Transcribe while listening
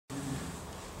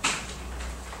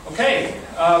Okay,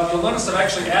 you'll notice I've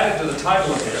actually added to the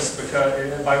title of this,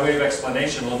 because, by way of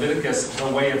explanation, Leviticus, the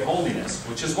way of holiness,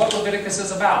 which is what Leviticus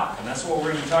is about, and that's what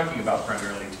we're going to be talking about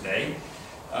primarily today.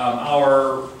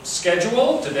 Our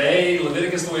schedule, today,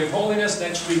 Leviticus, the way of holiness,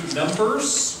 next week,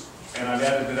 Numbers, and I've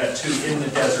added to that too, in the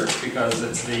desert, because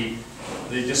it's the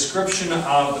description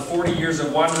of the 40 years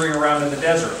of wandering around in the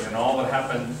desert and all that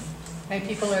happened. My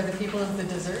people are the people of the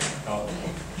desert. Oh,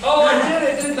 I did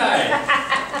it, didn't I?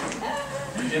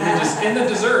 In the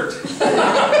desert.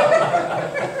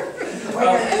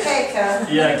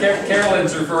 Yeah,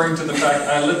 Carolyn's referring to the fact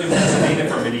I lived in Pasadena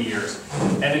for many years.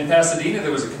 And in Pasadena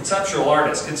there was a conceptual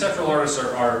artist. Conceptual artists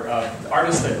are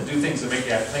artists that do things that make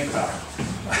you have to think about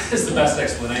it. Is the best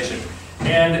explanation.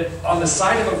 And on the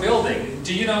side of a building,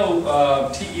 do you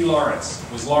know T.E. Lawrence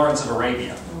was Lawrence of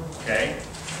Arabia? Okay?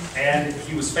 And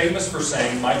he was famous for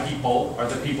saying, my people are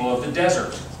the people of the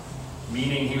desert.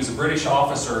 Meaning he was a British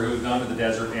officer who had gone to the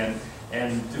desert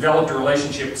and developed a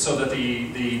relationship so that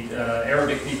the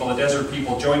Arabic people, the desert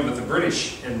people, joined with the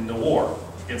British in the war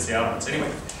against the Ottomans.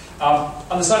 Anyway,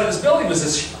 on the side of this building was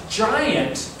this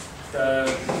giant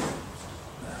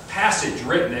passage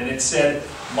written, and it said,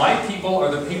 my people are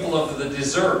the people of the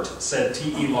desert, said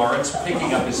T.E. Lawrence,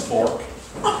 picking up his fork.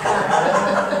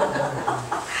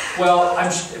 Well,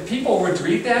 people would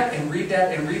read that and read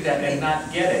that and read that and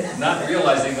not get it, not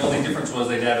realizing the only difference was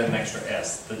they'd add an extra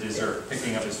S, the dessert,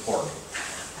 picking up his fork.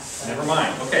 Never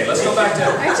mind. Okay, let's go back to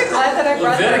Aren't you glad that I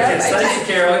brought Leviticus. that up? Thank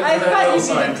you, Carolyn. I thought you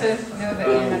sign. needed to know that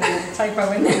you had a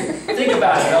typo in there. Think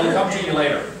about it. I'll come to you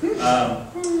later.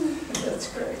 That's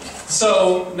great.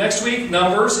 So, next week,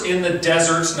 Numbers in the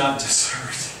deserts, not desert.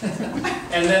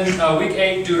 And then week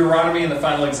 8, Deuteronomy in the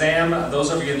final exam. Those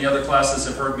of you in the other classes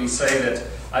have heard me say that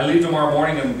I leave tomorrow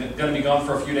morning. I'm going to be gone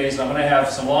for a few days. And I'm going to have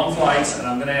some long flights, and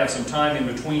I'm going to have some time in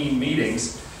between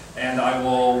meetings. And I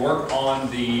will work on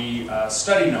the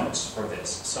study notes for this,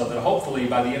 so that hopefully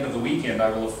by the end of the weekend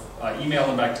I will email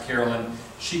them back to Carolyn.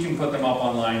 She can put them up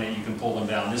online and you can pull them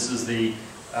down. This is the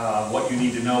what you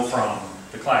need to know from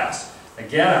the class.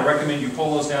 Again, I recommend you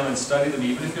pull those down and study them,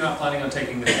 even if you're not planning on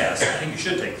taking the test. I think you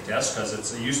should take the test because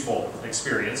it's a useful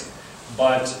experience.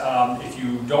 But if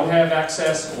you don't have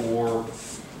access, or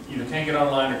either can't get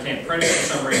online or can't print it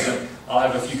for some reason, I'll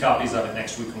have a few copies of it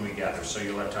next week when we gather, so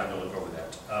you'll have time to look over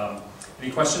that.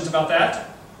 Any questions about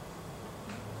that?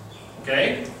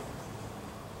 Okay.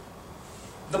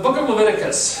 The book of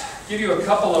Leviticus. Give you a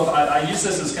couple of, I use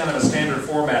this as kind of a standard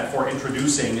format for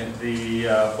introducing the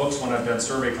books when I've done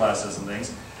survey classes and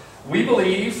things. We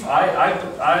believe,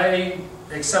 I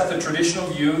accept the traditional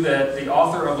view that the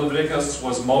author of Leviticus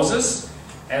was Moses,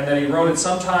 and that he wrote it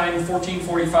sometime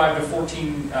 1445 to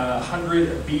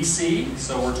 1400 BC,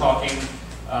 so we're talking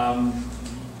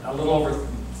a little over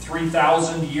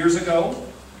 3,000 years ago.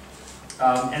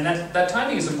 And that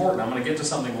timing is important. I'm going to get to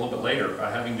something a little bit later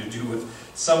having to do with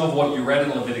some of what you read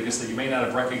in Leviticus that you may not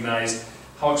have recognized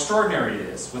how extraordinary it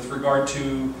is with regard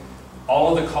to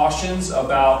all of the cautions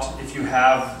about if you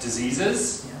have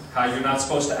diseases, how you're not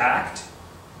supposed to act.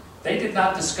 They did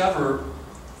not discover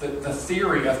the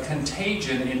theory of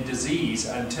contagion in disease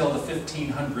until the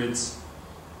 1500s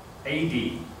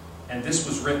AD. And this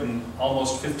was written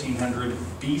almost 1500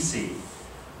 BC.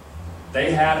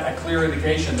 They had a clear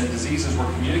indication that diseases were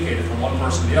communicated from one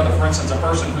person to the other. For instance, a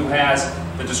person who has,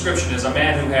 the description is a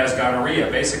man who has gonorrhea,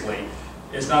 basically,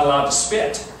 is not allowed to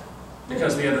spit.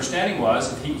 Because the understanding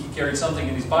was if he carried something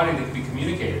in his body that could be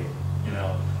communicated. You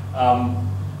know,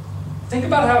 think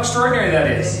about how extraordinary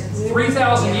that is.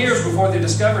 3,000 years before they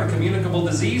discovered communicable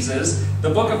diseases, the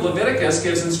book of Leviticus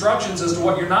gives instructions as to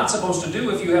what you're not supposed to do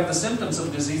if you have the symptoms of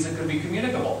a disease that could be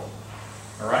communicable.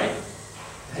 All right?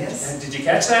 Yes. Did you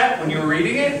catch that when you were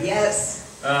reading it?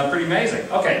 Yes. Pretty amazing.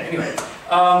 Okay, anyway.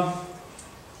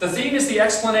 The theme is the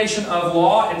explanation of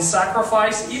law and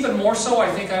sacrifice. Even more so, I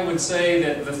think I would say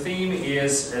that the theme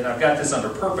is, and I've got this under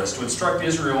purpose, to instruct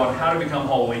Israel on how to become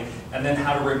holy and then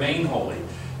how to remain holy.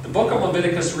 The book of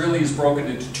Leviticus really is broken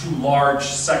into two large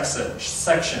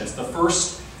sections. The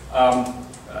first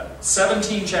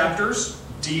 17 chapters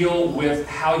deal with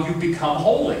how you become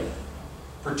holy.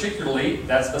 Particularly,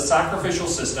 that's the sacrificial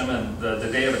system, and the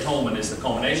Day of Atonement is the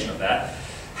culmination of that.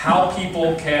 How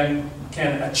people can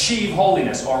achieve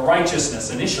holiness or righteousness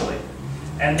initially.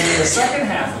 And then the second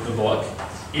half of the book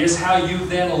is how you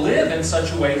then live in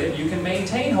such a way that you can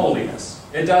maintain holiness.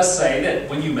 It does say that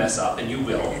when you mess up, and you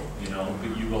will,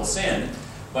 you will sin,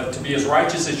 but to be as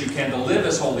righteous as you can, to live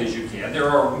as holy as you can. There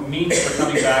are means for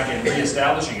coming back and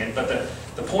reestablishing it, but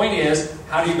the point is,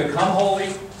 how do you become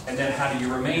holy, and then how do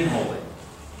you remain holy?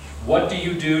 What do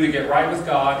you do to get right with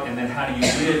God, and then how do you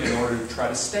live in order to try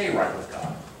to stay right with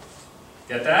God?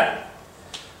 Get that?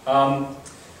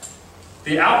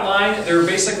 The outline, there are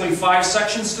basically 5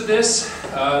 sections to this.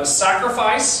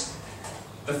 Sacrifice,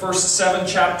 the first 7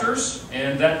 chapters,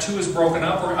 and that too is broken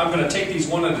up. I'm going to take these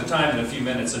one at a time in a few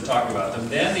minutes and talk about them.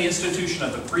 Then the institution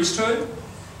of the priesthood,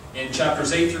 in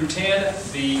chapters 8 through 10,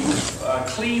 the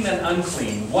clean and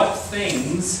unclean. What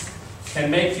things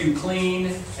can make you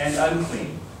clean and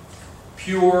unclean,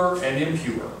 pure and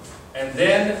impure. And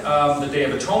then the Day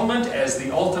of Atonement as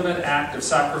the ultimate act of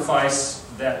sacrifice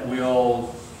that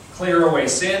will clear away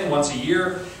sin once a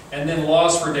year, and then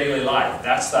laws for daily life.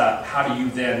 That's the how do you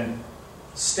then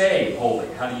stay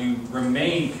holy? How do you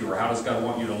remain pure? How does God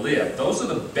want you to live? Those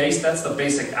are that's the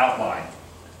basic outline.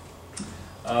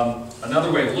 Another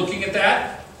way of looking at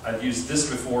that, I've used this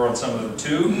before on some of them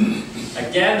too.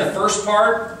 Again, the first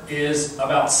part is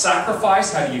about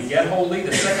sacrifice. How do you get holy?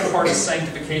 The second part is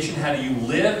sanctification. How do you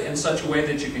live in such a way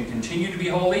that you can continue to be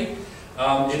holy?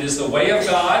 It is the way of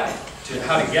God,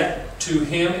 how to get to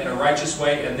Him in a righteous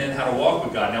way, and then how to walk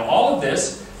with God. Now, all of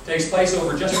this takes place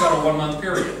over just about a 1-month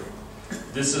period.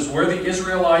 This is where the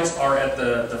Israelites are at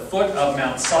the foot of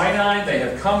Mount Sinai. They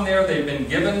have come there. They've been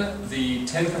given the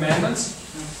 10 Commandments.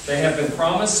 They have been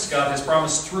promised, God has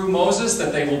promised through Moses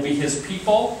that they will be His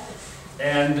people.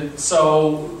 And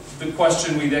so the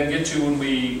question we then get to when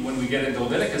we get into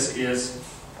Leviticus is,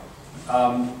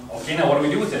 okay, now what do we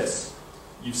do with this?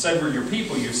 You've said we're your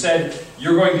people. You've said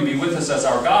you're going to be with us as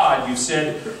our God. You've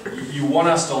said you want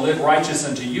us to live righteous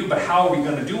unto you, but how are we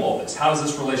going to do all this? How does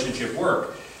this relationship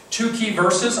work? 2 key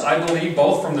verses, I believe,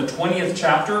 both from the 20th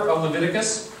chapter of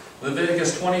Leviticus.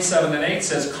 Leviticus 27 and 8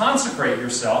 says, consecrate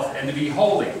yourself and to be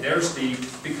holy. There's the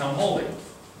become holy.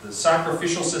 The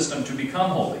sacrificial system to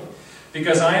become holy.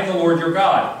 Because I am the Lord your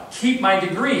God. Keep my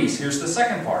decrees. Here's the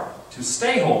second part. To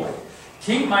stay holy.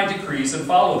 Keep my decrees and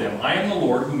follow them. I am the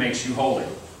Lord who makes you holy.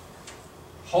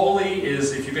 Holy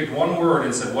is, if you picked one word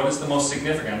and said, what is the most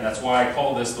significant? That's why I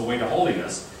call this the way to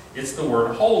holiness. It's the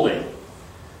word holy.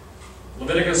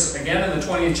 Leviticus, again in the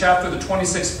 20th chapter, the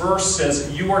 26th verse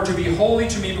says, you are to be holy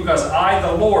to me because I,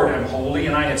 the Lord, am holy,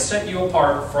 and I have set you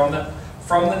apart from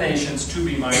the nations to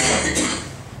be my people.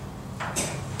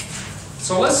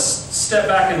 So let's step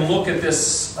back and look at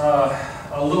this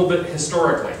a little bit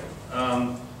historically.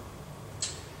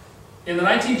 In the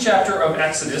 19th chapter of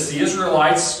Exodus, the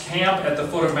Israelites camp at the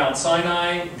foot of Mount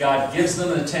Sinai. God gives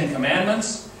them the 10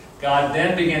 Commandments. God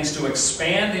then begins to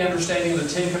expand the understanding of the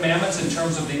 10 Commandments in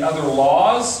terms of the other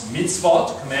laws,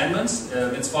 mitzvot, commandments,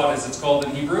 mitzvot as it's called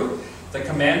in Hebrew, the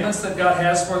commandments that God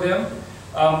has for them.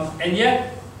 And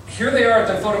yet, here they are at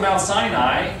the foot of Mount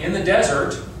Sinai, in the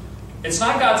desert. It's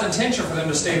not God's intention for them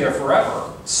to stay there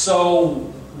forever.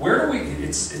 So, where do we,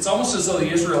 it's almost as though the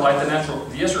Israelites,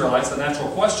 the natural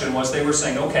question was, they were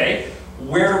saying, okay,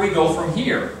 where do we go from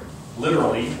here?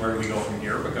 Literally, where do we go from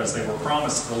here? Because they were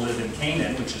promised to live in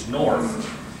Canaan, which is north.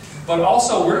 But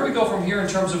also, where do we go from here in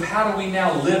terms of how do we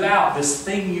now live out this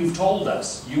thing you've told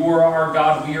us? You are our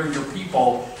God, we are your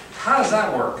people. How does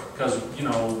that work? Because, you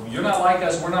know, you're not like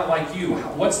us, we're not like you.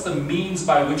 What's the means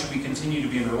by which we continue to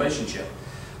be in a relationship?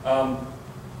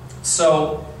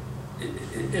 So,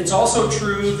 it's also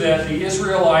true that the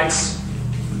Israelites,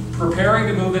 preparing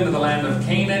to move into the land of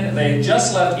Canaan, they had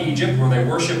just left Egypt where they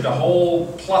worshipped a whole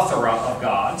plethora of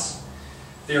gods.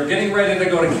 They're getting ready to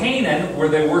go to Canaan where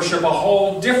they worship a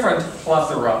whole different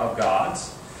plethora of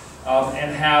gods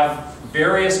and have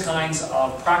various kinds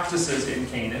of practices in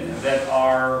Canaan that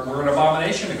were an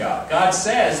abomination to God. God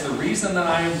says the reason that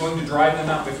I am going to drive them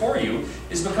out before you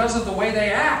is because of the way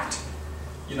they act.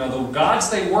 You know, the gods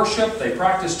they worship, they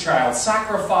practice child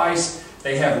sacrifice,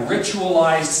 they have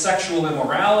ritualized sexual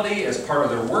immorality as part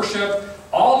of their worship.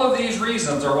 All of these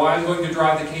reasons are why I'm going to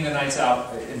drive the Canaanites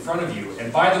out in front of you.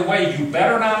 And by the way, you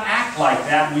better not act like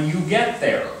that when you get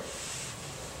there.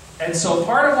 And so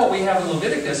part of what we have in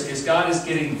Leviticus is God is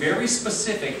getting very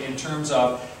specific in terms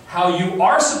of how you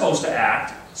are supposed to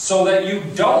act so that you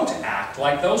don't act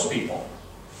like those people.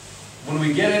 When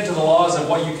we get into the laws of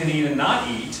what you can eat and not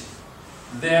eat,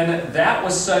 then that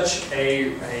was such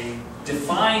a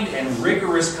defined and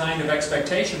rigorous kind of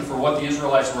expectation for what the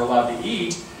Israelites were allowed to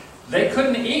eat. They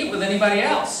couldn't eat with anybody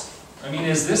else. I mean,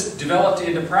 as this developed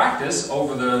into practice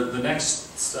over the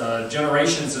next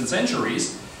generations and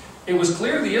centuries, it was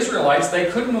clear to the Israelites they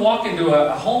couldn't walk into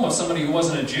a home of somebody who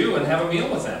wasn't a Jew and have a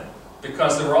meal with them,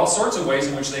 because there were all sorts of ways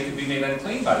in which they could be made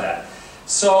unclean by that.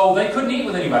 So they couldn't eat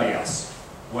with anybody else.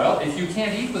 Well, if you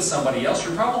can't eat with somebody else,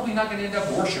 you're probably not going to end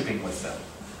up worshiping with them.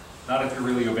 Not if you're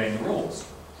really obeying the rules.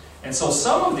 And so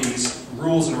some of these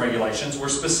rules and regulations were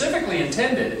specifically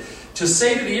intended to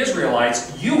say to the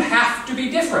Israelites, you have to be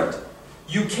different.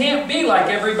 You can't be like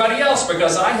everybody else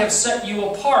because I have set you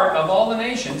apart of all the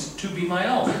nations to be my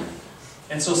own.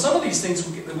 And so some of these things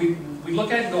we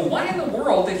look at and go, why in the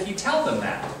world did he tell them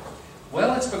that?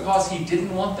 Well, it's because he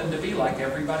didn't want them to be like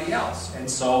everybody else. And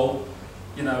so,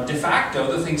 you know, de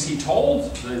facto, the things he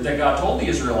told, that God told the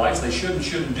Israelites they should and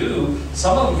shouldn't do,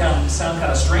 some of them sound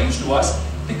kind of strange to us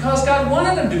because God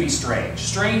wanted them to be strange.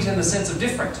 Strange in the sense of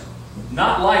different.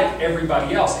 Not like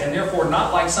everybody else, and therefore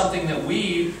not like something that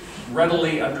we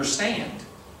readily understand.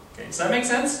 Okay, does that make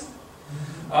sense?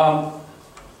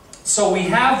 So we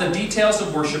have the details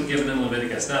of worship given in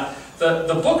Leviticus. Now,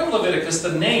 the book of Leviticus,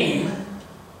 the name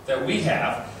that we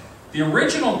have, the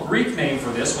original Greek name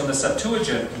for this, when the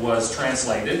Septuagint was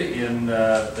translated in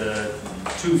the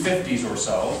 250s or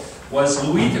so, was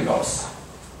Leviticus.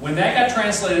 When that got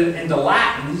translated into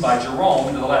Latin by Jerome,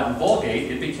 into the Latin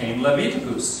Vulgate, it became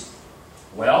Leviticus.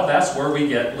 Well, that's where we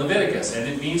get Leviticus, and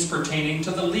it means pertaining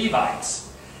to the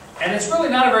Levites. And it's really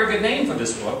not a very good name for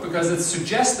this book because it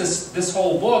suggests this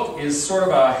whole book is sort of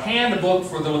a handbook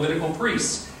for the Levitical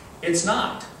priests. It's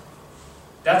not.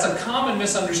 That's a common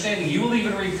misunderstanding. You will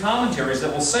even read commentaries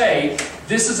that will say,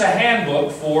 this is a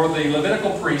handbook for the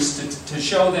Levitical priests to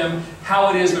show them how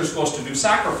it is they're supposed to do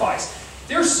sacrifice.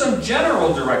 There's some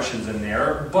general directions in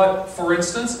there, but for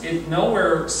instance, it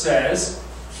nowhere says,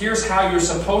 here's how you're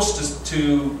supposed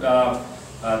to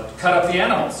cut up the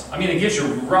animals. I mean, it gives you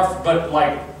rough, but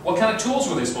like, what kind of tools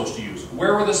were they supposed to use?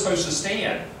 Where were they supposed to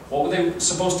stand? What were they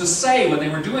supposed to say when they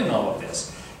were doing all of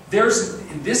this?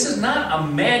 This is not a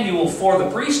manual for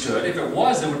the priesthood. If it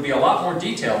was, there would be a lot more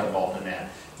detail involved in that.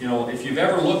 You know, if you've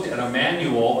ever looked at a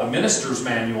manual, a minister's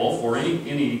manual for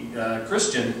any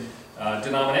Christian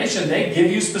denomination, they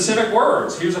give you specific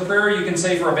words. Here's a prayer you can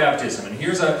say for a baptism, and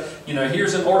here's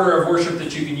an order of worship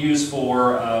that you can use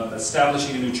for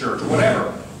establishing a new church, or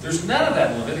whatever. There's none of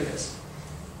that in Leviticus.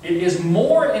 It is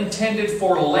more intended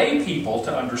for lay people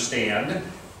to understand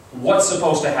what's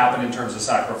supposed to happen in terms of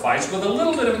sacrifice, with a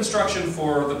little bit of instruction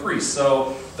for the priests.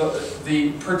 So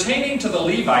the pertaining to the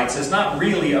Levites is not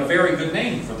really a very good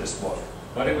name for this book,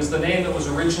 but it was the name that was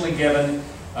originally given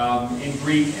in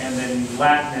Greek and then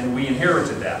Latin, and we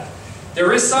inherited that.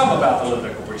 There is some about the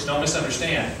Levitical priests, don't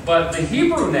misunderstand, but the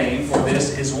Hebrew name for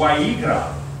this is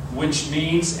Wayikra, which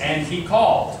means "and he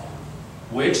called,"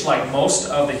 which, like most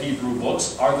of the Hebrew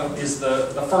books, is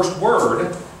the first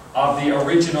word of the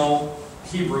original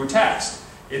Hebrew text.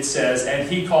 It says, "and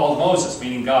he called Moses,"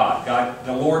 meaning God.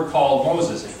 The Lord called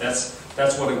Moses.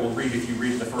 That's what it will read if you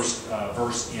read the first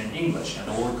verse in English. "And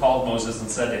the Lord called Moses and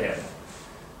said to him."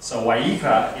 So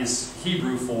Wayikra is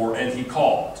Hebrew for "and he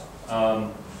called."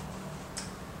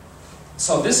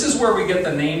 So this is where we get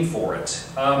the name for it.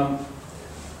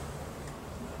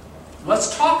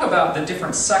 Let's talk about the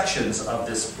different sections of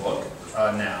this book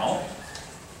now,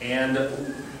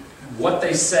 and what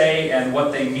they say and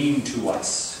what they mean to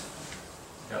us.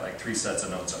 Got like 3 sets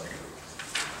of notes up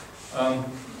here.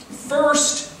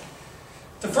 First,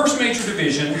 the first major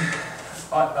division,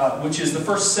 which is the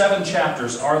first 7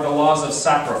 chapters, are the laws of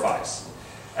sacrifice.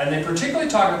 And they particularly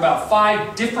talk about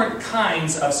 5 different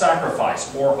kinds of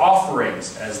sacrifice, or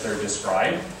offerings as they're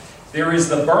described. There is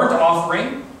the burnt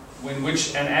offering, in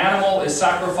which an animal is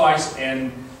sacrificed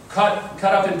and cut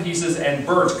up in pieces and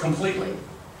burnt completely.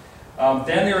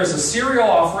 Then there is a cereal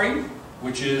offering,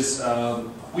 which is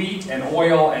wheat and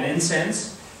oil and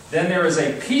incense. Then there is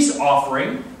a peace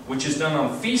offering, which is done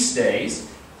on feast days.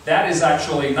 That is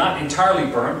actually not entirely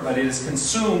burnt, but it is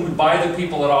consumed by the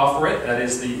people that offer it. That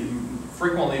is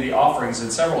frequently the offerings,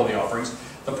 and several of the offerings.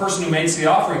 The person who makes the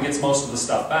offering gets most of the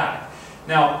stuff back.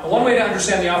 Now, one way to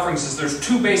understand the offerings is there's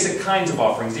 2 basic kinds of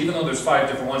offerings, even though there's 5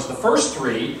 different ones. The first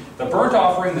 3, the burnt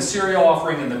offering, the cereal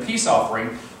offering, and the peace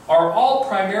offering, are all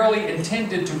primarily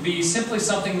intended to be simply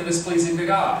something that is pleasing to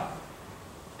God.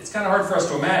 It's kind of hard for us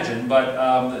to imagine,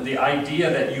 but the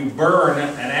idea that you burn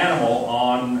an animal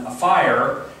on a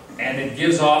fire and it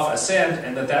gives off a scent,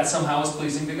 and that somehow is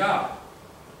pleasing to God.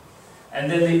 And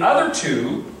then the other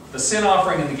 2, the sin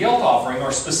offering and the guilt offering,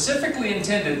 are specifically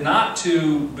intended not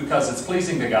because it's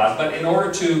pleasing to God, but in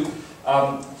order to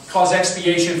cause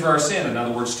expiation for our sin. In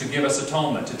other words, to give us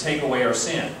atonement, to take away our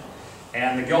sin.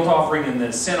 And the guilt offering and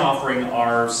the sin offering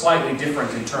are slightly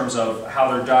different in terms of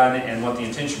how they're done and what the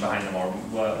intention behind them are.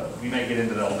 We may get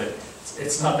into that a little bit.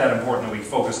 It's not that important that we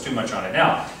focus too much on it.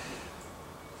 Now,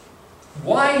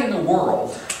 why in the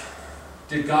world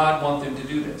did God want them to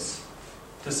do this?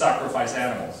 To sacrifice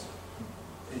animals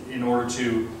in order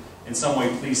to, in some way,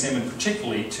 please Him, and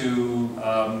particularly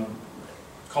to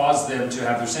cause them to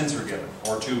have their sins forgiven,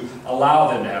 or to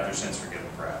allow them to have their sins forgiven,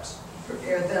 perhaps.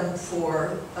 Prepare them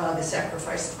for the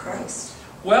sacrifice of Christ.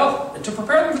 Well, to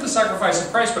prepare them for the sacrifice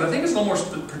of Christ, but I think it's a little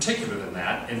more particular than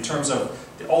that in terms of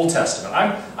the Old Testament.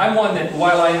 I'm one that,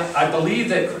 while I believe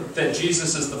that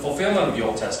Jesus is the fulfillment of the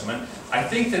Old Testament, I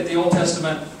think that the Old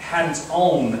Testament had its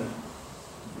own,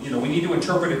 we need to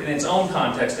interpret it in its own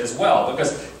context as well,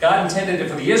 because God intended it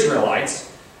for the Israelites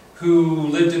who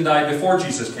lived and died before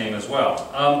Jesus came as well.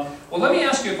 Well, let me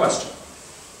ask you a question.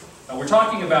 We're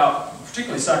talking about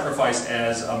particularly sacrifice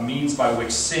as a means by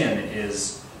which sin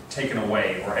is taken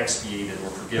away or expiated or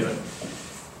forgiven.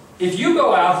 If you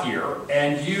go out here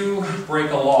and you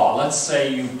break a law, let's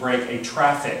say you break a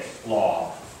traffic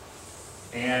law,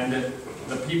 and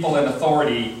the people in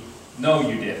authority know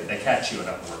you did it, they catch you in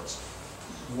other words,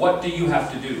 what do you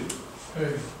have to do?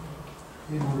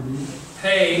 Pay mordida.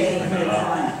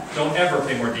 Pay. Don't ever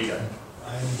pay mordida.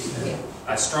 I understand.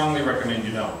 I strongly recommend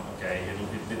you don't, okay?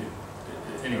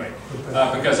 Anyway,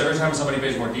 because every time somebody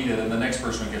pays mordida, then the next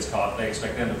person who gets caught, they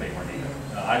expect them to pay mordida.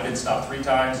 I've been stopped 3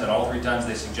 times, and all 3 times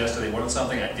they suggested they wanted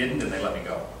something, I didn't, and they let me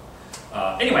go.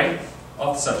 Anyway,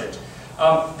 off the subject.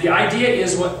 The idea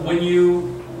is when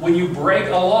you break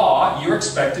a law, you're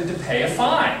expected to pay a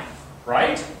fine,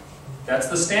 right? That's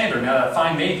the standard. Now, that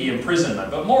fine may be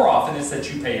imprisonment, but more often it's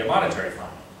that you pay a monetary fine.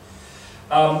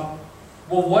 Well,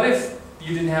 what if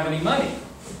you didn't have any money?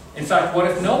 In fact, what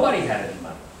if nobody had any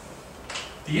money?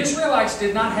 The Israelites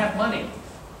did not have money.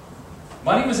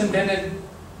 Money was invented,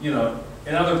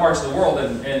 in other parts of the world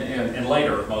and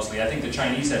later, mostly. I think the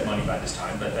Chinese had money by this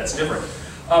time, but that's different.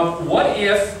 What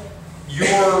if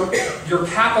your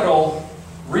capital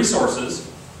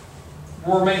resources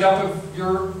were made up of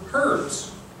your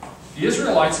herds? The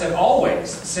Israelites had always,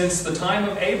 since the time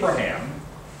of Abram,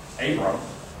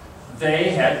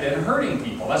 they had been herding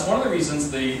people. That's one of the reasons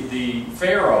the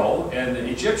Pharaoh and the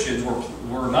Egyptians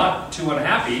were not too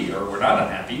unhappy, or were not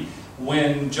unhappy,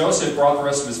 when Joseph brought the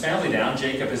rest of his family down,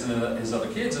 Jacob and his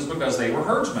other kids, is because they were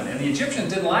herdsmen. And the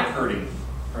Egyptians didn't like herding,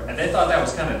 and they thought that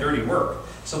was kind of dirty work.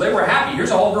 So they were happy. Here's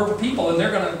a whole group of people, and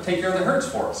they're going to take care of the herds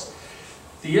for us.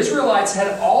 The Israelites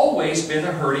had always been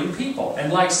a herding people.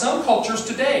 And like some cultures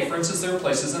today, for instance, there are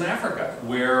places in Africa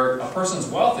where a person's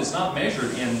wealth is not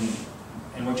measured in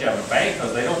what you have in a bank,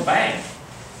 because they don't bank.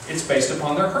 It's based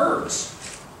upon their herds.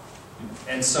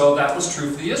 And so that was true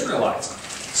for the Israelites.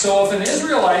 So if an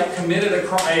Israelite committed a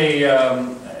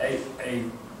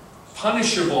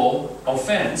punishable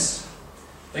offense,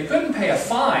 they couldn't pay a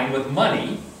fine with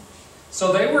money,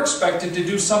 so they were expected to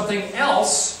do something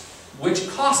else which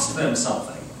cost them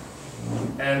something.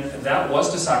 And that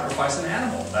was to sacrifice an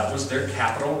animal. That was their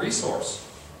capital resource.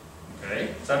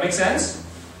 Okay? Does that make sense?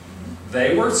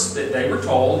 They were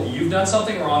told, you've done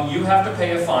something wrong, you have to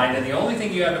pay a fine, and the only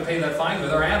thing you have to pay that fine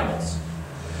with are animals.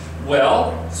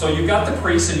 Well, so you've got the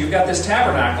priests and you've got this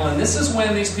tabernacle, and this is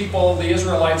when these people, the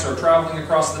Israelites, are traveling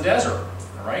across the desert.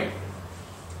 All right?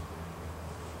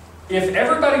 If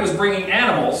everybody was bringing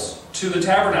animals to the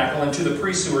tabernacle and to the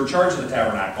priests who were in charge of the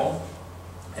tabernacle,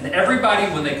 and everybody,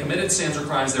 when they committed sins or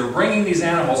crimes, they were bringing these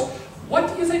animals, what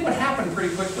do you think would happen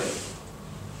pretty quickly?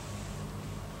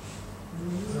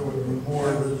 There would be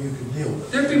more than you could deal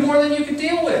with. There'd be more than you could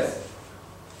deal with.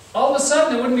 All of a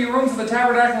sudden, there wouldn't be room for the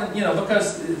tabernacle,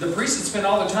 because the priests would spend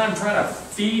all the time trying to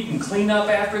feed and clean up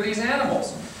after these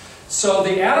animals. So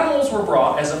the animals were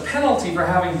brought as a penalty for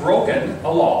having broken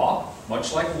a law,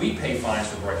 much like we pay fines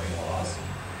for breaking laws.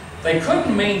 They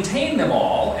couldn't maintain them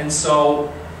all, and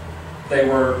so they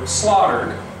were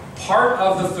slaughtered. Part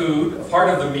of the food, part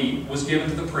of the meat, was given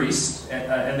to the priests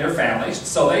and their families,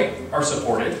 so they are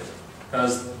supported,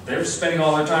 because they're spending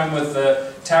all their time with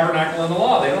the tabernacle and the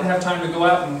law. They don't have time to go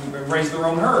out and raise their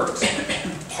own herds.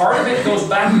 Part of it goes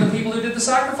back to the people who did the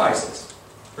sacrifices.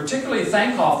 Particularly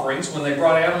thank offerings, when they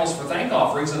brought animals for thank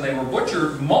offerings and they were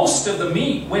butchered, most of the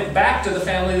meat went back to the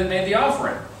family that made the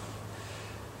offering.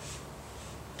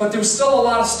 But there was still a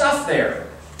lot of stuff there,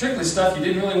 particularly stuff you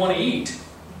didn't really want to eat.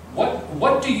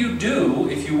 What do you do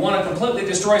if you want to completely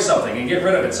destroy something and get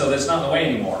rid of it so that it's not in the way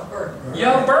anymore? You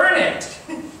burn it!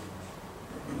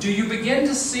 Do you begin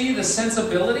to see the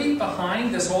sensibility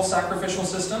behind this whole sacrificial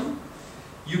system?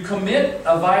 You commit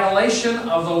a violation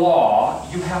of the law,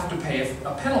 you have to pay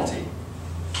a penalty.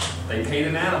 They paid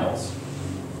in animals.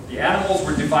 The animals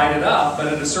were divided up, but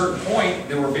at a certain point,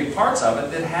 there were big parts of it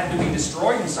that had to be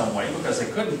destroyed in some way because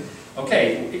they couldn't.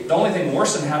 Okay, the only thing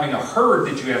worse than having a herd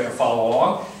that you have to follow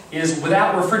along is,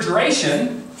 without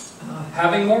refrigeration,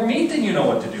 having more meat than you know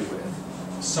what to do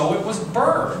with. So it was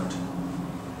burned.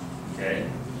 Okay?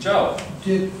 Joe?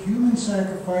 Did human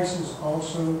sacrifices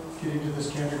also get into this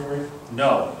category?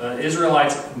 No. The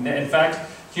Israelites, in fact,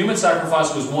 human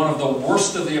sacrifice was one of the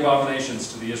worst of the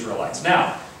abominations to the Israelites.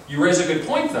 Now, you raise a good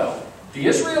point, though. The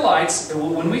Israelites,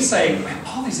 when we say,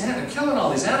 all these they're killing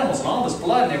all these animals and all this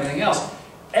blood and everything else,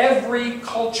 every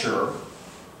culture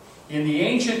in the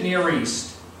ancient Near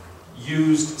East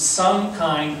used some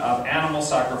kind of animal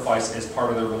sacrifice as part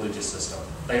of their religious system.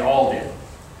 They all did.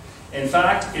 In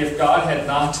fact, if God had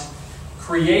not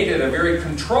created a very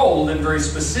controlled and very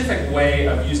specific way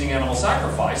of using animal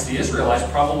sacrifice, the Israelites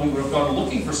probably would have gone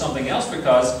looking for something else,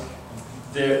 because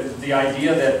the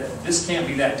idea that this can't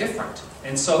be that different.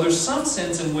 And so there's some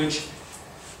sense in which,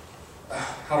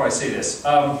 how do I say this?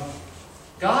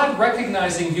 God,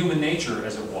 recognizing human nature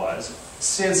as it was,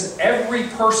 since every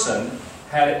person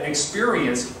had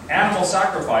experienced animal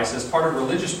sacrifice as part of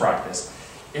religious practice,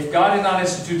 if God did not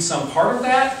institute some part of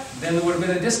that, then there would have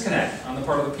been a disconnect on the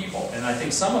part of the people. And I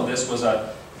think some of this was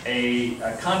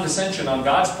a condescension on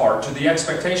God's part to the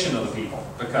expectation of the people.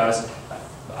 Because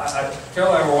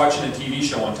Carol and I were watching a TV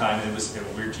show one time, and it was a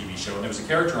weird TV show, and there was a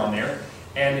character on there,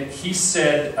 and he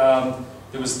said,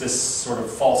 there was this sort of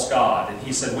false god, and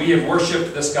he said, we have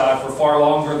worshipped this god for far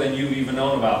longer than you've even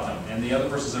known about them. And the other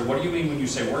person said, what do you mean when you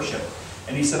say worship?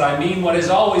 And he said, I mean what has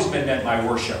always been meant by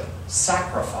worship: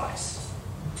 sacrifice.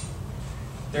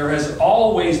 There has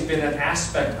always been an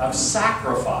aspect of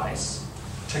sacrifice,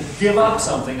 to give up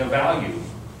something of value,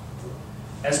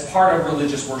 as part of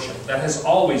religious worship. That has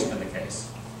always been the case.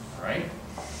 All right?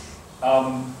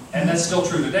 And that's still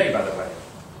true today, by the way.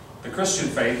 The Christian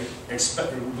faith,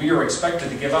 we are expected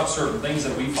to give up certain things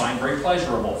that we find very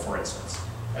pleasurable, for instance,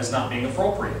 as not being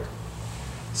appropriate.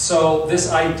 So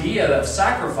this idea of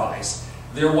sacrifice,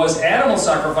 there was animal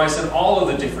sacrifice in all of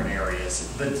the different areas.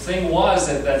 The thing was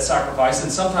that sacrifice,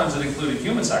 and sometimes it included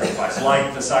human sacrifice,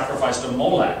 like the sacrifice to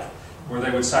Molech, where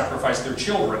they would sacrifice their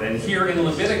children. And here in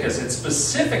Leviticus, it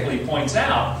specifically points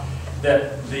out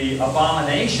that the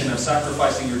abomination of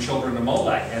sacrificing your children to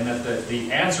Molech, and that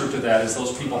the answer to that is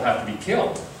those people have to be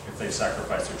killed if they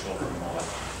sacrifice their children to Molech.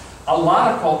 A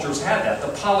lot of cultures had that.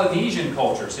 The Polynesian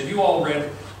cultures. Have you all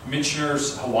read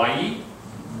Michener's Hawaii?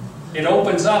 It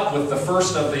opens up with the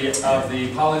first of the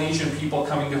Polynesian people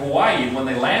coming to Hawaii, and when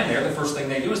they land there, the first thing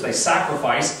they do is they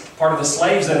sacrifice part of the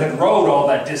slaves that had rowed all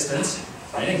that distance.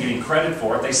 They didn't get any credit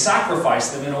for it. They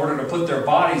sacrificed them in order to put their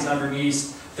bodies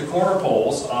underneath the corner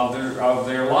poles of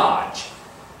their lodge.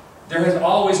 There has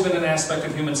always been an aspect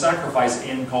of human sacrifice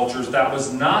in cultures. That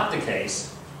was not the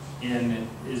case in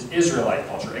Israelite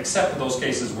culture, except for those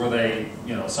cases where they,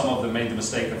 some of them made the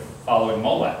mistake of following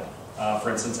Molech.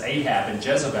 For instance, Ahab and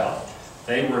Jezebel,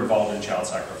 they were involved in child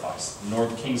sacrifice.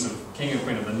 King and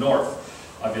queen of the north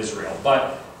of Israel.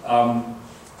 But and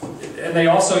they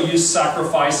also use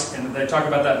sacrifice, and they talk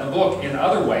about that in the book, in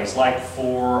other ways, like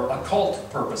for occult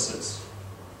purposes.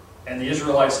 And the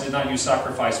Israelites did not use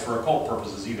sacrifice for occult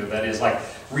purposes either. That is, like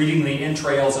reading the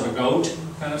entrails of a goat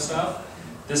kind of stuff.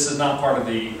 This is not part of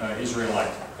the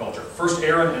Israelite culture. First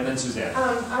Aaron, and then Suzanne.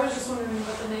 I was just wondering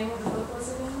what the name of the book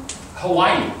was again?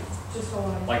 Hawaii. Just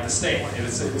Hawaii. Like the state.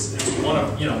 It's one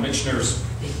of, Michener's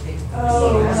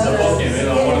Oh, the book,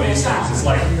 one of these things. It's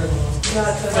like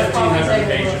 1,500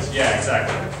 pages. Yeah,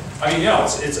 exactly. I mean,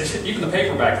 it's even the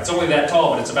paperback, it's only that tall,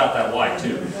 but it's about that wide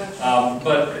too.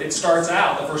 But it starts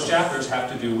out, the first chapters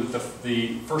have to do with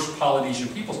the first Polynesian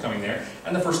peoples coming there,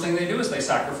 and the first thing they do is they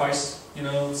sacrifice,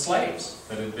 slaves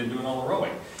that had been doing all the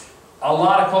rowing. A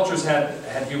lot of cultures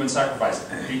had human sacrifice.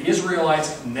 The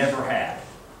Israelites never had.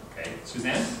 Okay,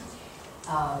 Suzanne?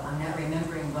 I'm not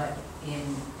remembering, but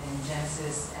in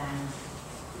Genesis and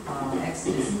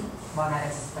Exodus, well, not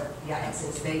Exodus, but yeah,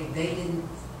 Exodus, they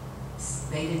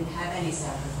didn't have any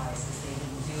sacrifices. They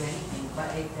didn't do anything,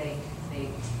 but they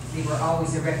were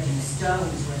always erecting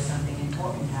stones where something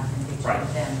important happened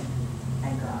between them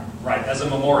and God. Right, as a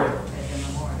memorial. As a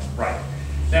memorial. Right.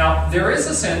 Now, there is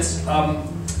a sense, from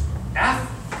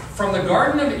the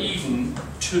Garden of Eden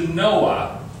to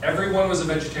Noah, everyone was a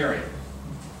vegetarian.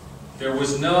 There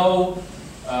was no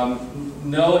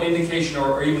indication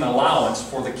or even allowance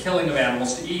for the killing of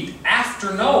animals to eat.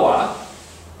 After Noah,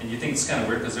 and you think it's kind of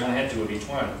weird because they only had 2 of each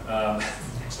one.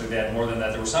 Actually, they had more than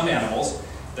that. There were some animals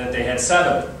that they had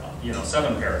 7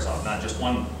 pairs of, not just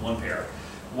one pair.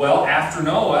 Well, after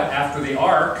Noah, after the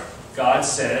ark, God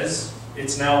says,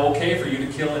 it's now okay for you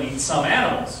to kill and eat some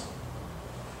animals.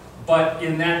 But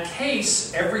in that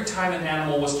case, every time an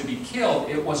animal was to be killed,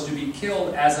 it was to be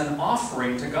killed as an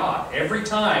offering to God. Every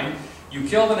time you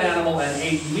killed an animal and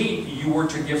ate meat, you were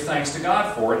to give thanks to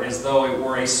God for it, as though it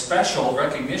were a special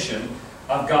recognition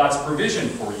of God's provision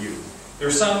for you.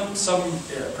 There's some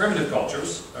primitive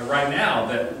cultures right now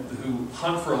who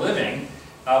hunt for a living.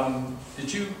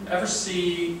 Did you ever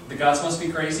see The Gods Must Be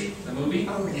Crazy, the movie?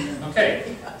 Oh, yeah.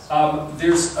 Okay.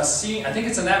 There's a scene, I think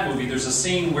it's in that movie, there's a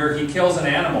scene where he kills an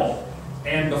animal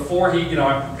And before he,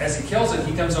 as he kills it,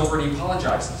 he comes over and he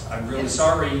apologizes. I'm really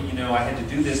sorry, I had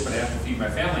to do this, but I have to feed my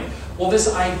family. Well,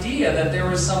 this idea that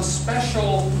there is some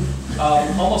special,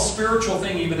 almost spiritual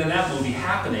thing even in that movie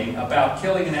happening about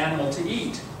killing an animal to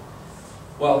eat.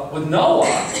 Well, with Noah,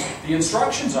 the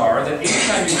instructions are that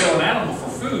anytime you kill an animal for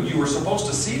food, you were supposed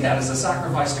to see that as a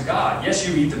sacrifice to God. Yes,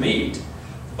 you eat the meat,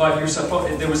 but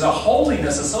there was a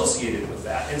holiness associated with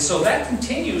that. And so that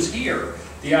continues here.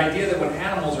 The idea that when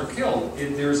animals are killed,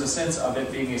 there's a sense of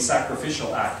it being a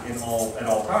sacrificial act at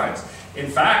all times. In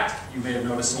fact, you may have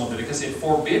noticed in Leviticus, it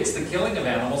forbids the killing of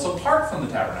animals apart from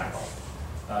the tabernacle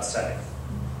setting.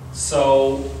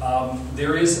 So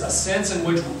there is a sense in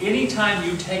which anytime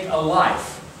you take a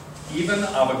life, even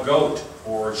of a goat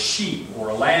or a sheep or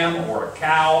a lamb or a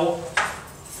cow,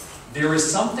 there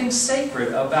is something sacred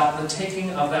about the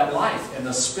taking of that life and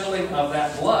the spilling of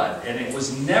that blood. And it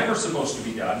was never supposed to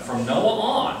be done from Noah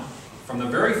on, from the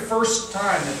very first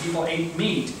time that people ate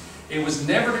meat. It was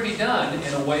never to be done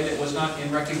in a way that was not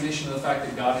in recognition of the fact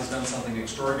that God has done something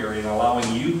extraordinary in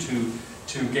allowing you to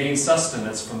gain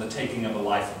sustenance from the taking of the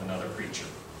life of another creature.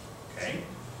 Okay?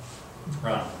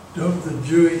 Ron. Don't the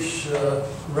Jewish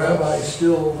rabbis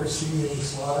still oversee any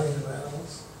slaughtering of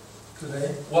animals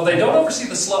today? Well, they don't oversee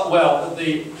the slaughter. Well,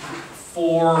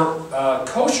 for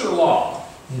kosher law,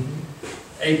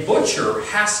 a butcher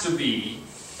has to be,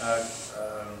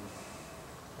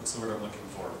 what's the word I'm looking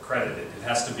for? Accredited. It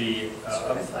has to be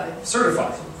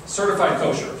certified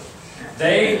kosher.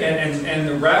 They and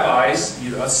the rabbis,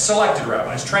 selected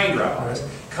rabbis, trained rabbis,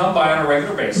 come by on a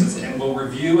regular basis and will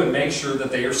review and make sure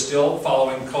that they are still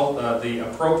following the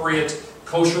appropriate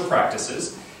kosher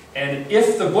practices. And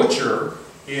if the butcher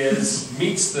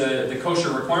meets the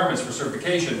kosher requirements for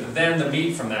certification, then the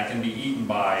meat from that can be eaten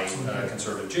by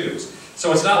conservative Jews.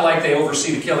 So it's not like they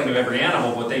oversee the killing of every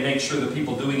animal, but they make sure the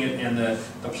people doing it and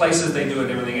the places they do it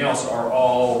and everything else are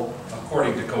all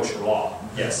according to kosher law.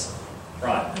 Yes,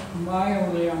 Ron. My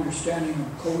only understanding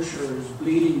of kosher is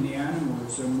bleeding the animal.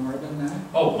 Is there more than that?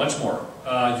 Oh, much more.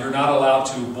 You're not allowed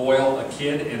to boil a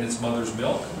kid in its mother's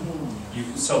milk.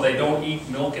 So they don't eat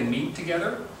milk and meat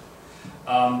together.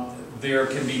 There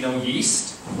can be no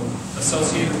yeast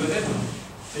associated with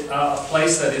it. A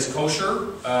place that is kosher,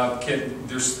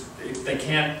 they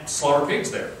can't slaughter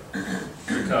pigs there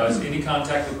because any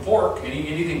contact with pork,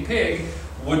 anything pig,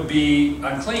 would be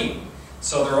unclean.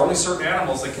 So there are only certain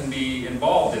animals that can be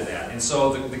involved in that. And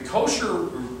so the kosher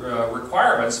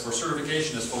requirements for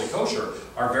certification as fully kosher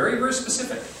are very, very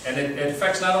specific. And it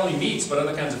affects not only meats, but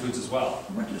other kinds of foods as well.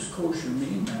 What does kosher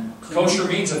mean then? Kosher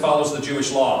means it follows the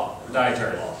Jewish law, the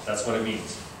dietary law. That's what it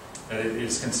means.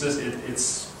 It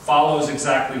follows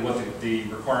exactly what the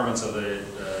requirements of the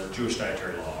Jewish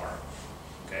dietary law are.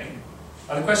 Okay?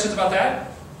 Other questions about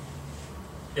that?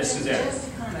 Yes, Suzanne.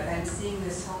 Just to comment, I'm seeing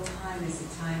this whole time as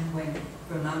a time when,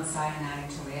 from Mount Sinai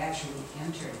until they actually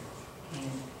entered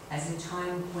Canaan, as a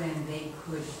time when they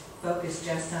could focus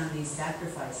just on these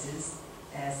sacrifices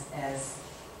as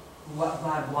what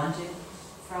God wanted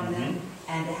from them,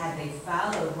 and had they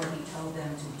followed what He told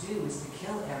them to do, is to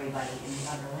kill everybody in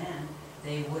the other land,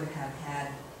 they would have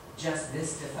had just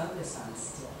this to focus on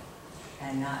still,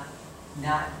 and not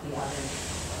the other,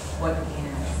 what the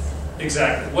Canaanites did.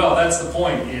 Exactly. Well, that's the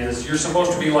point, is you're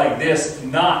supposed to be like this,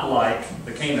 not like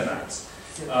the Canaanites.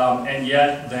 And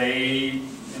yet they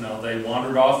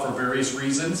wandered off for various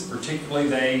reasons. Particularly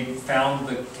they found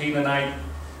the Canaanite,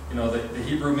 the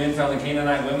Hebrew men found the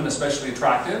Canaanite women especially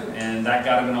attractive, and that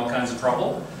got them in all kinds of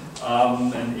trouble,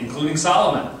 and including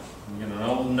Solomon.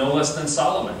 No less than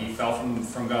Solomon. He fell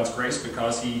from God's grace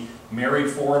because he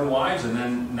married foreign wives and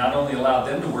then not only allowed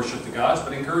them to worship the gods,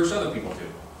 but encouraged other people to.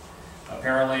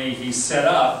 Apparently, he set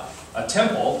up a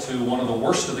temple to one of the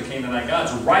worst of the Canaanite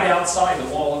gods right outside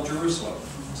the wall of Jerusalem,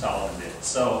 Solomon did.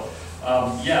 So,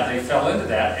 they fell into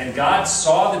that, and God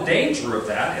saw the danger of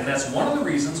that, and that's one of the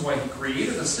reasons why He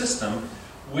created a system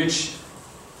which,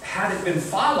 had it been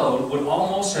followed, would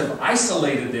almost have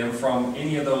isolated them from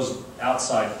any of those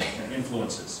outside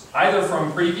influences, either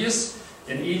from previous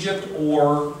in Egypt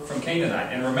or from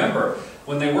Canaanite. And remember,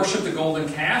 when they worshiped the golden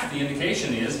calf, the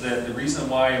indication is that the reason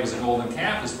why it was a golden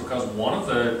calf is because one of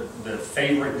the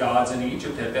favorite gods in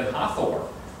Egypt had been Hathor,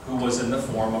 who was in the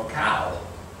form of cow.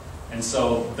 And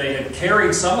so they had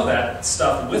carried some of that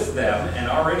stuff with them and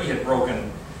already had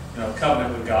broken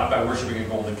covenant with God by worshiping a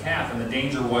golden calf. And the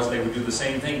danger was they would do the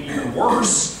same thing, even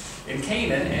worse, in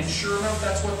Canaan. And sure enough,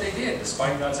 that's what they did.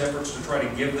 Despite God's efforts to try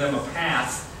to give them a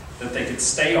path that they could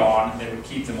stay on, that would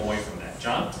keep them away from that.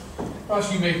 John?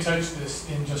 Ross, you may touch this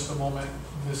in just a moment,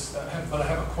 but I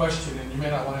have a question, and you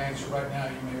may not want to answer right now.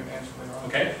 You may answer later on.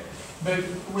 Okay. But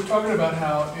we're talking about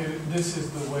how this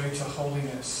is the way to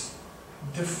holiness.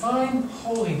 Define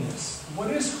holiness.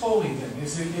 What is holy then?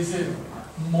 Is it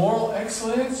moral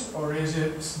excellence, or is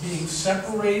it being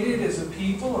separated as a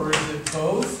people, or is it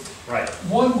both? Right.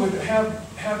 One would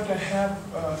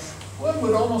one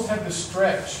would almost have to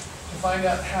stretch to find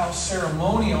out how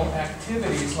ceremonial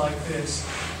activities like this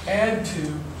add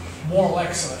to moral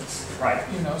excellence. Right.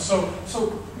 You know,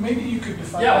 so maybe you could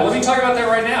define. Yeah, well, let me talk about that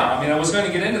right now. I mean, I was going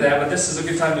to get into that, but this is a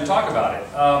good time to talk about it.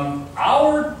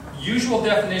 Our usual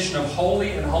definition of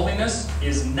holy and holiness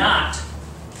is not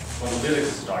what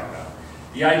Leviticus is talking about.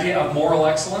 The idea of moral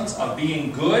excellence, of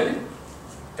being good,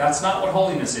 that's not what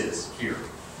holiness is here.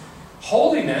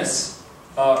 Holiness,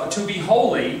 to be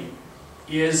holy,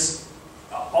 is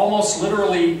almost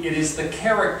literally, it is the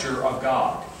character of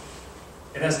God.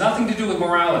 It has nothing to do with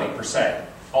morality, per se.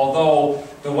 Although,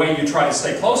 the way you try to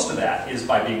stay close to that is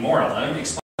by being moral. Let me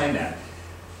explain that.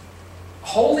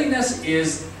 Holiness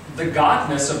is the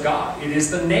godness of God. It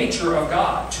is the nature of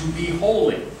God, to be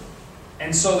holy.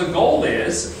 And so the goal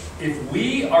is, if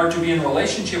we are to be in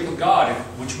relationship with God,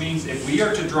 which means if we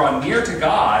are to draw near to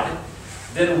God,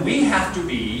 then we have to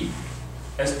be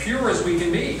as pure as we can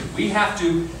be. We have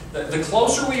to, the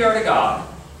closer we are to God,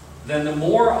 then the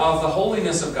more of the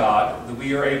holiness of God that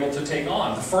we are able to take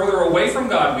on. The further away from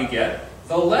God we get,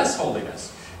 the less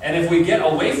holiness. And if we get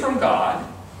away from God,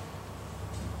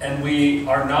 and we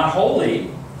are not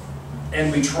holy,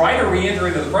 and we try to re-enter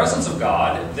into the presence of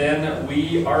God, then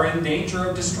we are in danger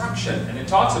of destruction. And it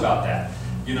talks about that.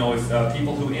 You know, if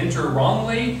people who enter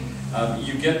wrongly,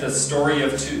 you get the story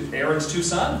of Aaron's two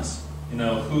sons, you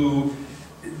know, who,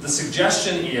 the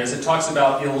suggestion is, it talks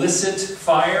about illicit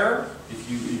fire.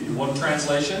 One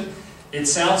translation, it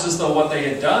sounds as though what they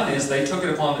had done is they took it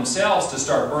upon themselves to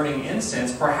start burning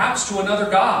incense, perhaps to another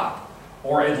god,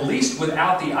 or at least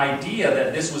without the idea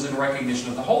that this was in recognition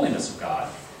of the holiness of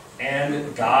God.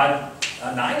 And God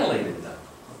annihilated them.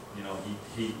 You know,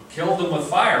 he killed them with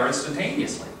fire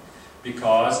instantaneously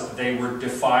because they were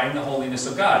defying the holiness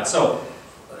of God. So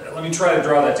let me try to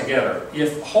draw that together.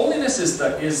 If holiness is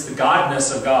the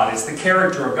godness of God, it's the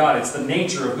character of God, it's the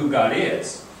nature of who God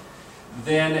is,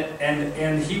 then,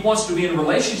 and He wants to be in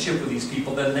relationship with these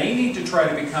people, then they need to try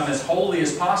to become as holy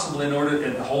as possible in order,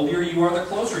 and the holier you are, the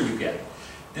closer you get.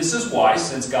 This is why,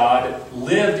 since God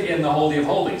lived in the Holy of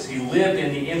Holies, He lived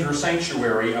in the inner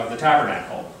sanctuary of the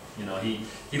tabernacle. You know, He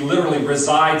literally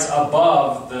resides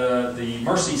above the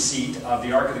mercy seat of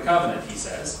the Ark of the Covenant, he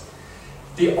says.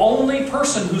 The only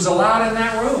person who's allowed in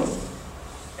that room,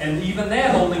 and even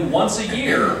then only once a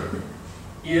year,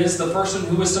 is the person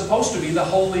who is supposed to be the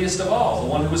holiest of all, the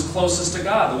one who is closest to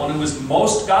God, the one who is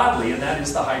most godly, and that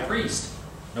is the high priest.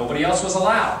 Nobody else was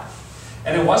allowed.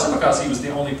 And it wasn't because he was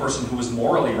the only person who was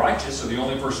morally righteous, or the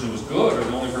only person who was good, or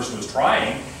the only person who was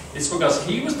trying. It's because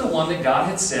he was the one that God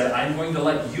had said, I'm going to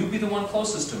let you be the one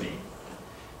closest to me.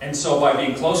 And so by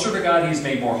being closer to God, he's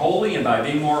made more holy, and by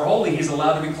being more holy, he's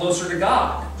allowed to be closer to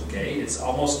God. Okay? It's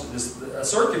almost a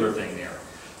circular thing there.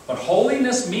 But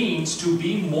holiness means to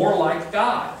be more like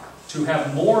God, to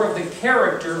have more of the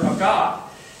character of God.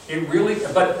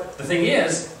 But the thing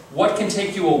is, what can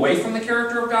take you away from the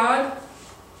character of God?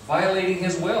 Violating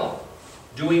His will.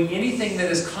 Doing anything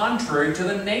that is contrary to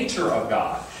the nature of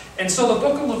God. And so the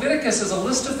book of Leviticus is a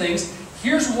list of things.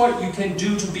 Here's what you can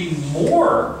do to be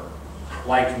more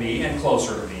like me and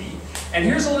closer to me. And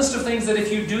here's a list of things that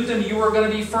if you do them, you are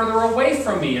going to be further away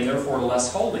from me and therefore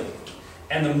less holy.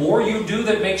 And the more you do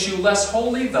that makes you less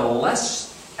holy, the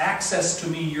less access to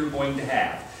me you're going to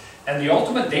have. And the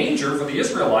ultimate danger for the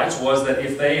Israelites was that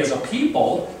if they as a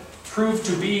people proved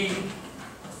to be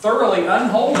thoroughly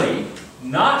unholy,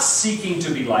 not seeking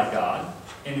to be like God,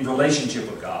 in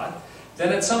relationship with God,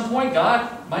 then at some point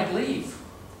God might leave.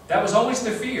 That was always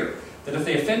their fear, that if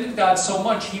they offended God so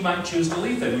much, He might choose to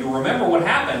leave them. You remember what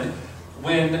happened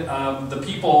when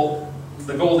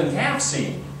the golden calf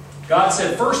scene. God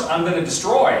said, first, I'm going to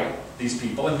destroy these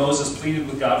people. And Moses pleaded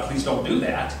with God, please don't do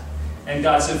that. And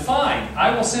God said, fine,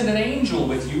 I will send an angel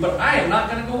with you, but I am not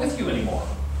going to go with you anymore.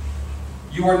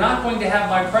 You are not going to have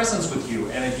my presence with you.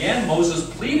 And again, Moses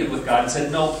pleaded with God and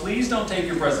said, no, please don't take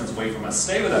your presence away from us.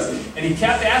 Stay with us. And he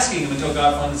kept asking him until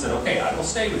God finally said, okay, I will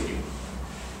stay with you.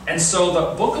 And so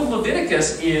the book of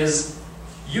Leviticus is,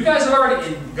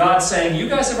 God's saying, you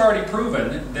guys have already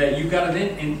proven that you've got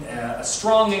a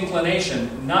strong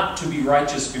inclination not to be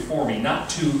righteous before me, not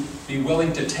to be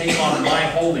willing to take on my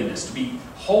holiness, to be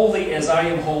holy as I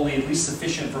am holy, at least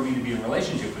sufficient for me to be in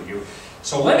relationship with you.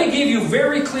 So let me give you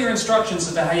very clear instructions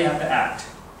as to how you have to act.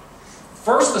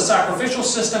 First, the sacrificial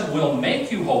system will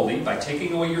make you holy by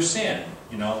taking away your sin.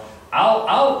 You know,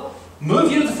 I'll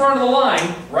move you to the front of the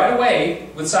line right away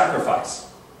with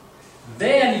sacrifice.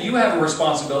 Then you have a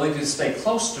responsibility to stay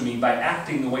close to me by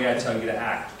acting the way I tell you to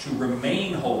act, to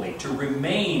remain holy, to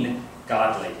remain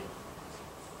godly.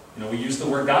 You know, we use the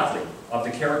word godly, of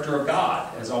the character of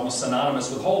God, as almost synonymous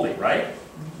with holy, right?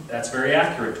 That's very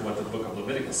accurate to what the book of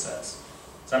Leviticus says.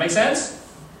 Does that make sense?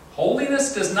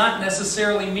 Holiness does not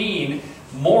necessarily mean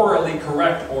morally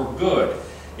correct or good.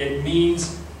 It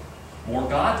means more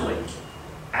godly,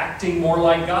 acting more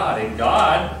like God. And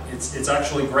God, it's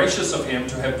actually gracious of Him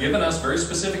to have given us very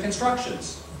specific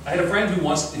instructions. I had a friend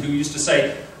who used to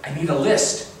say, I need a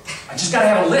list. I just got to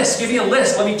have a list. Give me a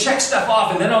list. Let me check stuff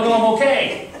off and then I'll know I'm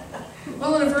okay.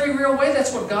 Well, in a very real way,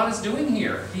 that's what God is doing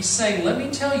here. He's saying, let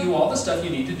me tell you all the stuff you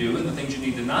need to do and the things you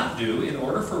need to not do in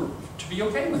order to be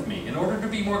okay with me, in order to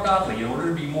be more godly, in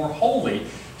order to be more holy.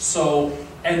 So,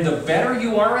 and the better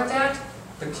you are at that,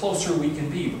 the closer we can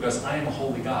be, because I am a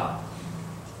holy God.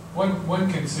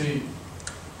 One can see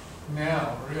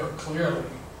now real clearly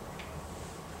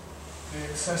the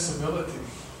accessibility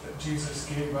that Jesus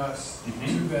gave us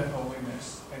to that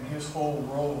holiness and His whole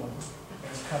role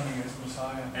as coming as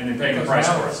Messiah. And in paying the Because price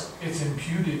now for us. it's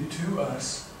imputed to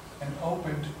us and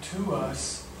opened to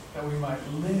us that we might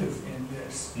live in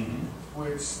this,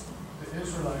 which the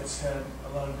Israelites had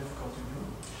a lot of difficulty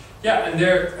doing. Yeah, and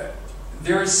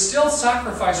there is still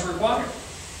sacrifice required.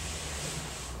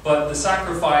 But the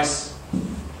sacrifice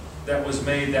that was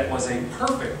made, that was a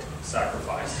perfect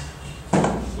sacrifice,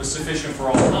 was sufficient for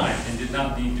all time and did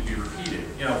not need to be repeated.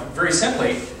 You know, very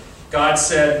simply, God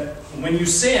said, when you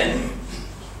sin,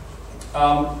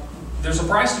 there's a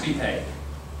price to be paid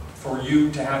for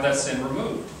you to have that sin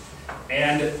removed.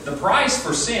 And the price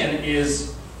for sin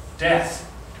is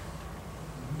death.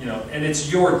 You know, and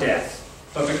it's your death.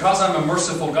 But because I'm a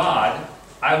merciful God,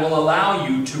 I will allow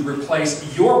you to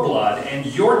replace your blood and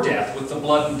your death with the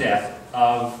blood and death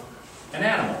of an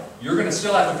animal. You're going to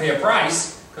still have to pay a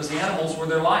price because the animals were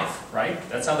their life, right?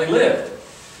 That's how they lived.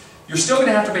 You're still going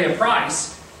to have to pay a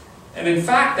price. And in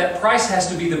fact, that price has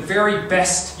to be the very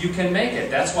best you can make it.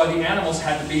 That's why the animals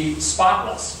had to be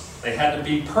spotless. They had to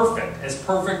be perfect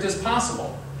as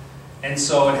possible. And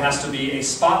so it has to be a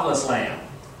spotless lamb.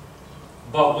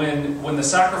 But when the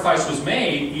sacrifice was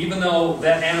made, even though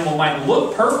that animal might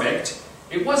look perfect,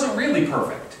 it wasn't really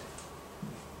perfect.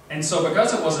 And so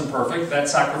because it wasn't perfect, that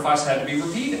sacrifice had to be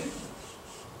repeated.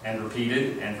 And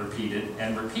repeated, and repeated,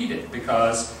 and repeated.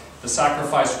 Because the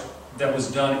sacrifice that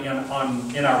was done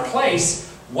in our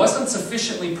place wasn't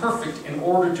sufficiently perfect in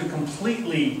order to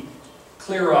completely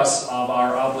clear us of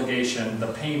our obligation, the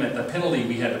payment, the penalty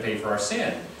we had to pay for our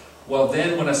sin. Well,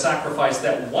 then when a sacrifice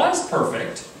that was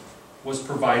perfect was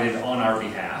provided on our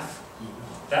behalf,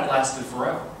 that lasted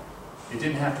forever. It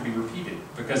didn't have to be repeated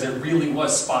because it really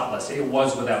was spotless. It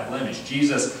was without blemish.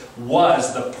 Jesus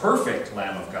was the perfect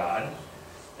Lamb of God,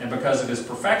 and because of His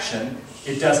perfection,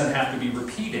 it doesn't have to be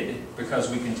repeated because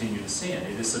we continue to sin.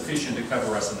 It is sufficient to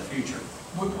cover us in the future.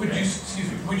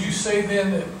 Would you say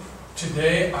then that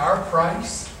today our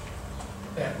price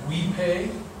that we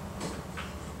pay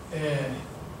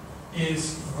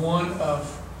is one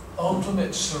of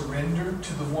ultimate surrender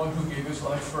to the one who gave His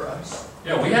life for us?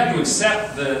 Yeah, we have to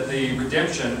accept the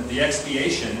redemption, the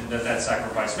expiation that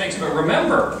sacrifice makes. But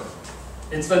remember,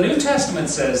 it's the New Testament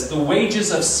says the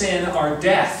wages of sin are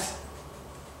death.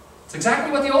 It's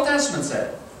exactly what the Old Testament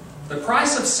said. The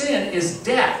price of sin is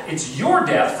death. It's your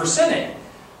death for sinning.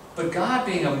 But God,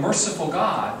 being a merciful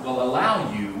God, will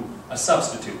allow you a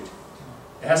substitute.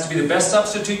 It has to be the best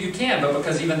substitute you can, but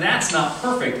because even that's not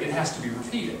perfect, it has to be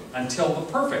repeated until the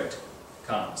perfect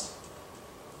comes.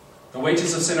 The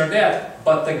wages of sin are death,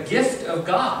 but the gift of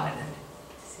God,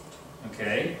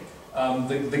 okay,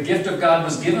 the gift of God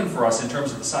was given for us in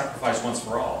terms of the sacrifice once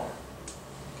for all.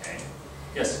 Okay,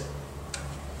 yes?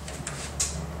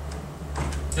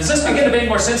 Does this begin to make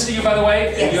more sense to you, by the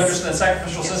way? Yes. Do you understand the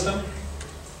sacrificial system?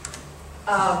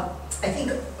 I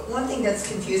think one thing that's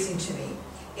confusing to me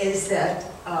is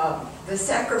that the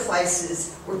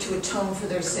sacrifices were to atone for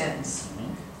their sins.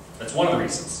 That's one of the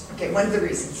reasons. Okay, one of the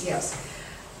reasons, yes.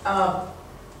 But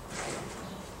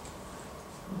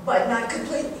not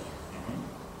completely.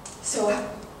 So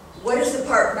what is the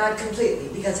part not completely?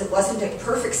 Because it wasn't a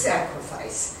perfect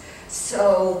sacrifice.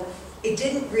 So it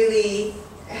didn't really,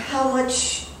 how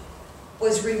much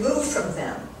was removed from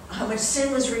them? How much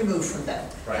sin was removed from them?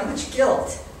 Right. How much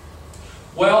guilt?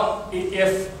 Well,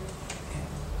 if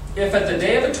at the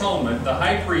Day of Atonement the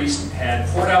high priest had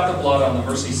poured out the blood on the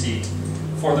mercy seat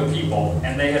for the people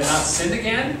and they had not sinned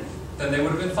again, then they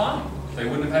would have been fine. They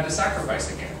wouldn't have had to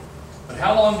sacrifice again. But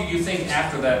how long do you think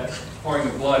after that pouring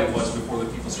of blood it was before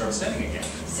the people started sinning again?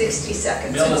 60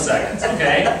 seconds. Milliseconds,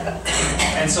 okay?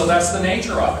 And so that's the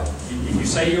nature of it. If you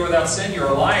say you're without sin, you're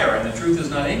a liar, and the truth is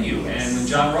not in you. And when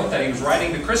John wrote that, he was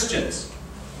writing to Christians.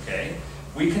 Okay?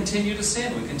 We continue to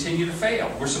sin. We continue to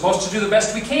fail. We're supposed to do the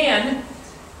best we can,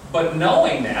 but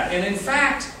knowing that, and in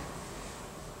fact,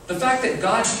 the fact that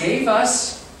God gave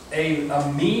us gave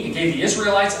the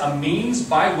Israelites a means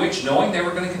by which, knowing they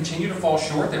were going to continue to fall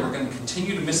short, they were going to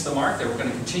continue to miss the mark, they were going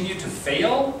to continue to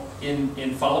fail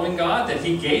in following God, that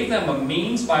He gave them a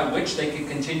means by which they could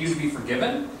continue to be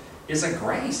forgiven, is a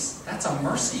grace. That's a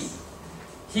mercy.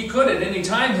 He could at any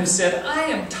time have said, I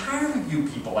am tired of you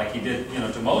people, like He did,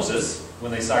 to Moses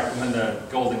when the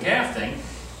golden calf thing.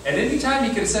 At any time He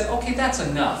could have said, okay, that's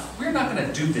enough. We're not going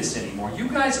to do this anymore. You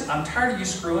guys, I'm tired of you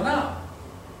screwing up.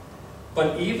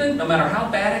 But even, no matter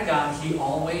how bad it got, He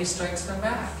always strikes them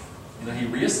back.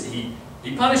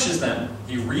 He punishes them,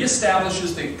 He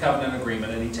reestablishes the covenant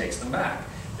agreement, and He takes them back.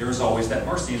 There is always that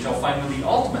mercy until finally the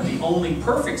ultimate, the only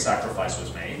perfect sacrifice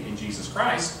was made in Jesus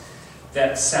Christ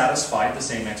that satisfied the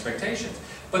same expectations.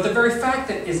 But the very fact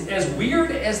that, as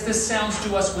weird as this sounds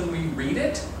to us when we read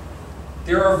it,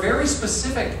 there are very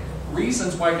specific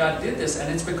reasons why God did this,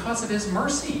 and it's because of His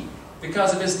mercy.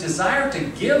 Because of His desire to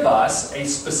give us a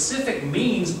specific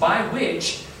means by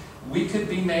which we could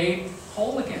be made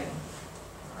whole again.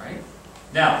 All right?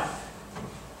 Now,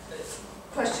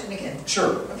 Question again.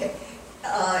 sure. Okay.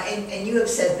 And you have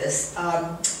said this.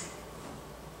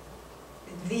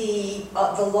 The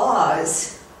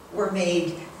laws were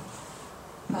made,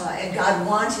 and God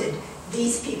wanted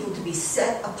these people to be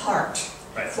set apart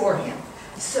for Him.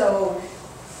 So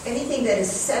anything that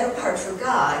is set apart for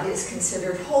God is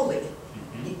considered holy,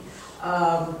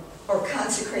 or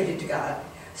consecrated to God.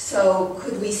 So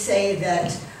could we say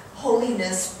that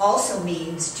holiness also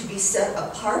means to be set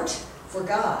apart for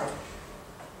God?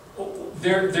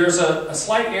 There's a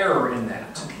slight error in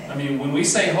that. Okay. I mean, when we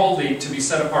say holy, to be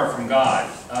set apart from God,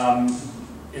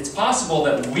 it's possible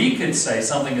that we could say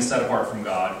something is set apart from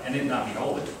God and it not be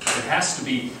holy. It has to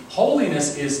be,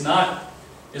 holiness is not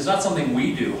something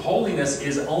we do. Holiness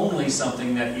is only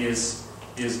something that is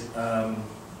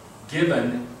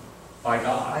given by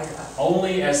God.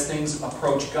 Only as things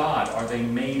approach God are they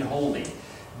made holy.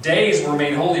 Days were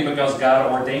made holy because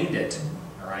God ordained it.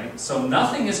 All right? So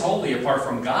nothing is holy apart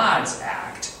from God's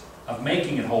act of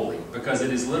making it holy, because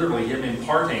it is literally Him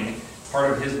imparting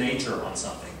part of His nature on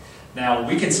something. Now,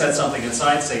 we can set something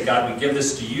aside and say, God, we give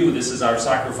this to you. This is our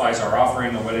sacrifice, our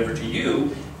offering, or whatever to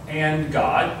you. And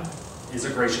God is a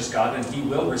gracious God, and He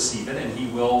will receive it, and He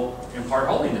will impart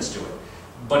holiness to it.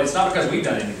 But it's not because we've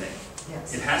done anything.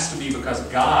 Yes. It has to be because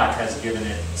God has given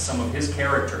it some of His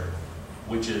character,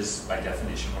 which is, by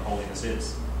definition, what holiness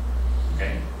is.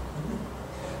 Okay?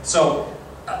 So,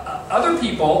 other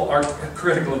people are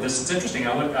critical of this. It's interesting.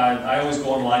 I always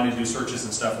go online and do searches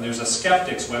and stuff, and there's a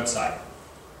skeptics website.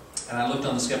 And I looked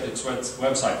on the skeptics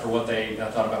website for what they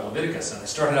thought about Leviticus, and they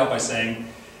started out by saying,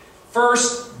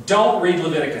 first, don't read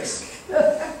Leviticus.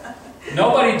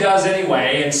 Nobody does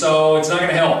anyway, and so it's not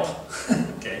going to help.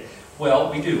 Okay.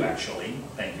 Well, we do, actually.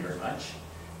 Thank you very much.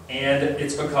 And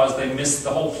it's because they missed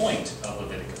the whole point of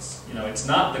Leviticus. It's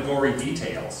not the gory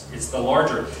details. It's the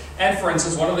larger. And for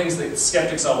instance, one of the things that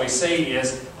skeptics always say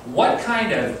is, what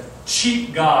kind of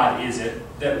cheap God is it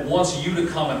that wants you to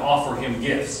come and offer Him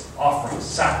gifts, offerings,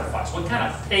 sacrifice? What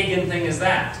kind of pagan thing is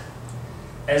that?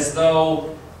 As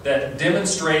though that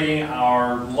demonstrating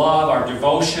our love, our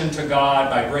devotion to God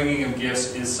by bringing Him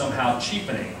gifts is somehow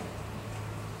cheapening.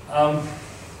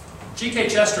 G.K.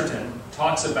 Chesterton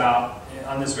talks about,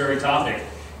 on this very topic,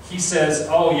 he says,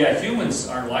 oh yeah, humans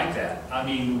aren't like that. I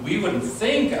mean, we wouldn't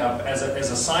think of, as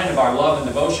a sign of our love and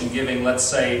devotion, giving, let's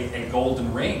say, a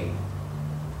golden ring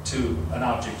to an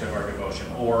object of our devotion,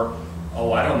 or,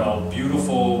 I don't know,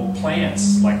 beautiful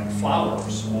plants like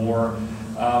flowers, or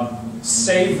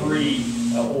savory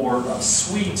or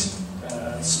sweet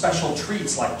special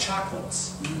treats like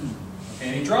chocolates.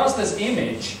 And he draws this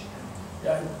image.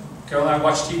 Carol and I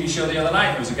watched a TV show the other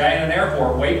night. There was a guy in an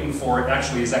airport waiting for,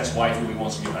 actually his ex-wife who he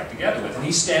wants to get back together with, and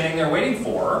he's standing there waiting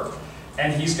for her,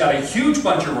 and he's got a huge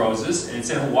bunch of roses, and it's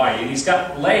in Hawaii, and he's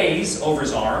got leis over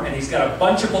his arm, and he's got a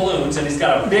bunch of balloons, and he's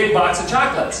got a big box of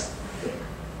chocolates.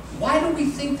 Why do we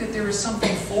think that there is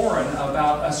something foreign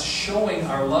about us showing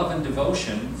our love and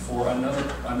devotion for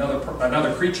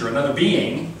another creature, another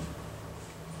being,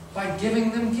 by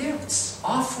giving them gifts,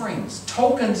 offerings,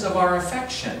 tokens of our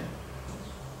affection?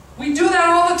 We do that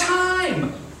all the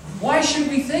time. Why should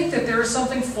we think that there is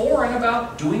something foreign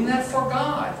about doing that for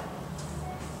God?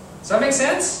 Does that make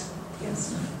sense?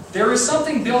 Yes. There is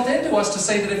something built into us to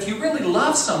say that if you really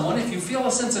love someone, if you feel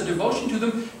a sense of devotion to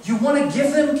them, you want to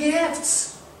give them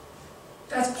gifts.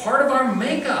 That's part of our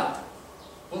makeup.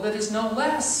 Well, that is no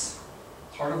less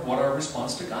part of what our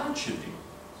response to God should be.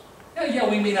 Yeah,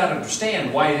 we may not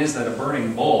understand why it is that a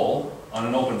burning bull on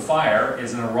an open fire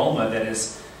is an aroma that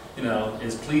is,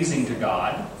 is pleasing to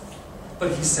God,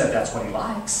 but He said that's what He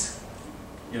likes.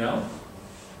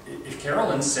 If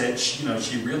Carolyn said she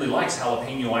really likes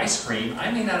jalapeno ice cream,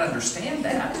 I may not understand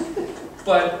that,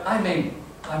 but I may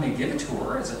give it to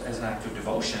her as an act of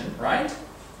devotion, right?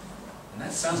 And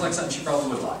that sounds like something she probably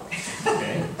would like.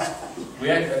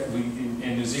 Okay,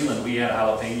 in New Zealand we had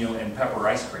jalapeno and pepper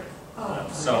ice cream.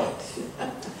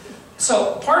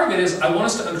 So part of it is I want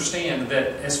us to understand that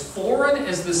as foreign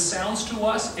as this sounds to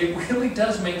us, it really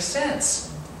does make sense.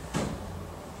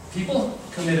 People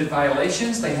committed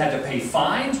violations, they had to pay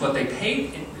fines, but they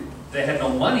had no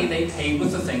money, they paid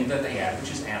with the thing that they had,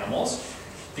 which is animals.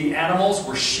 The animals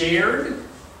were shared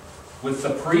with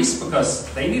the priests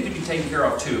because they needed to be taken care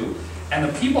of too, and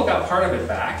the people got part of it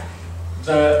back.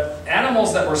 The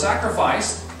animals that were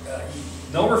sacrificed,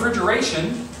 no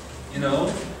refrigeration,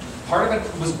 part of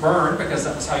it was burned because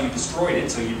that was how you destroyed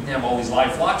it, so you didn't have all these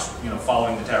live flocks,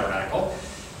 following the tabernacle.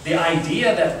 The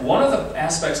idea that one of the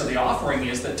aspects of the offering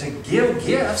is that to give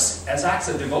gifts as acts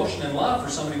of devotion and love for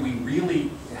somebody we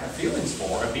really have feelings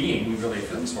for, a being we really have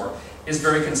feelings for, is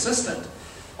very consistent.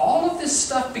 All of this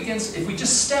stuff begins, if we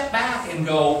just step back and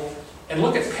go and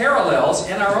look at parallels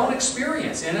in our own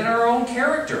experience and in our own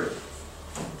character.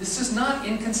 This is not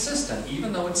inconsistent,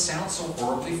 even though it sounds so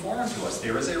horribly foreign to us.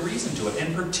 There is a reason to it.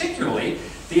 And particularly,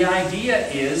 the idea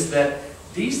is that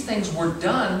these things were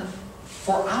done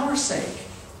for our sake,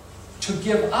 to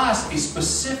give us a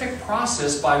specific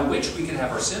process by which we could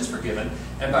have our sins forgiven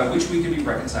and by which we could be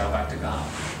reconciled back to God.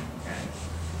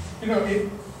 Okay?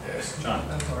 John.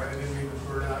 I'm sorry, I didn't mean to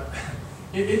blurt out.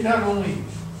 It not only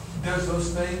does those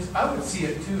things, I would see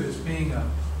it too as being a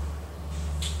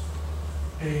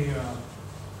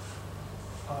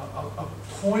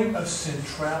point of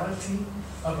centrality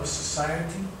of a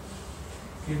society.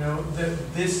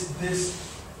 That this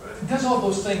does all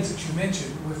those things that you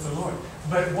mentioned with the Lord.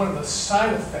 But one of the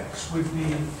side effects would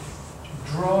be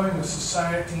drawing a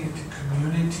society into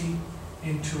community,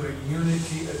 into a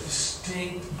unity, a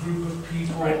distinct group of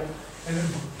people. Right. And it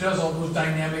does all those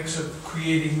dynamics of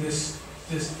creating this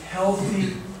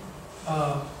healthy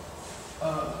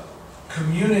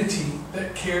community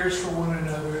that cares for one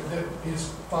another, that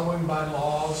is following by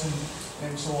laws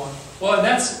and so on. Well, and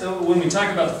that's when we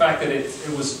talk about the fact that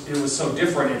it was so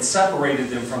different, it separated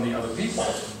them from the other people.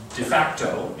 De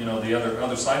facto, the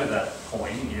other side of that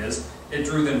coin is it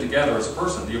drew them together as a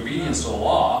person. The obedience to the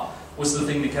law was the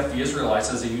thing that kept the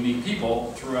Israelites as a unique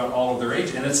people throughout all of their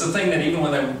age. And it's the thing that even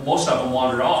when most of them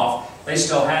wandered off, they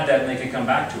still had that and they could come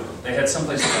back to it. They had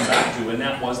someplace to come back to, and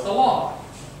that was the law.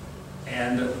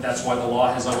 And that's why the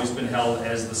law has always been held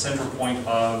as the center point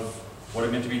of what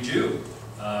it meant to be Jew.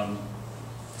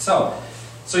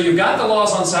 So you've got the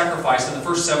laws on sacrifice in the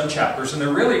first 7 chapters, and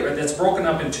it's broken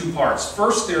up in 2 parts.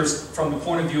 First, there's from the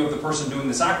point of view of the person doing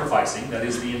the sacrificing, that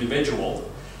is the individual,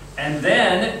 and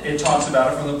then it talks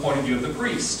about it from the point of view of the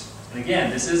priest. And again,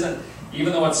 this isn't,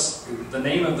 even though the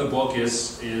name of the book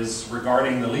is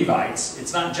regarding the Levites,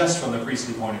 it's not just from the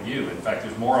priestly point of view. In fact,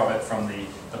 there's more of it from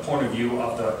the point of view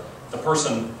of the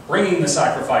person bringing the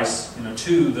sacrifice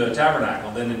to the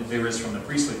tabernacle than there is from the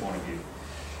priestly point of view.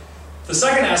 The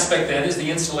second aspect then is the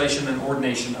installation and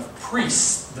ordination of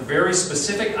priests. The very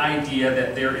specific idea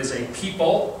that there is a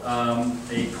people,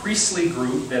 a priestly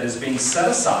group that is being set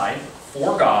aside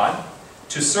for God,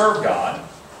 to serve God.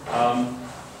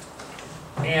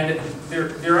 And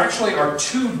there actually are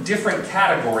 2 different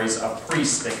categories of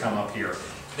priests that come up here.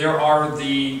 There are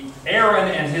the Aaron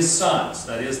and his sons,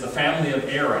 that is the family of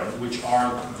Aaron, which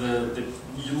are the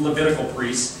Levitical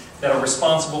priests that are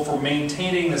responsible for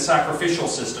maintaining the sacrificial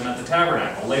system at the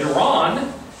tabernacle. Later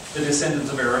on, the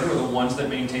descendants of Aaron were the ones that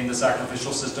maintained the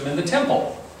sacrificial system in the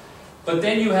temple. But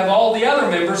then you have all the other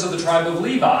members of the tribe of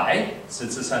Levi,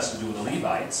 since this has to do with the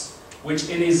Levites, which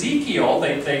in Ezekiel,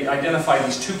 they identify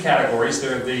these 2 categories.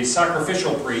 They're the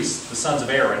sacrificial priests, the sons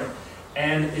of Aaron,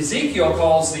 and Ezekiel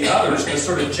calls the others the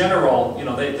sort of general,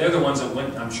 they're the ones that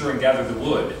went, I'm sure, and gathered the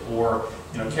wood, or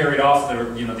carried off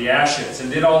the ashes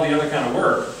and did all the other kind of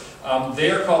work. They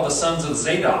are called the sons of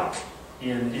Zadok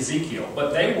in Ezekiel,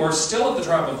 but they were still of the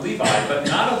tribe of Levi, but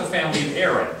not of the family of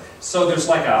Aaron. So there's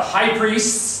like a high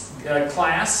priest's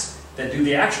class that do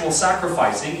the actual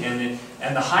sacrificing,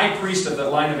 and the high priest of the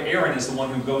line of Aaron is the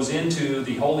one who goes into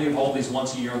the Holy of Holies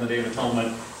once a year on the Day of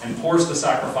Atonement and pours the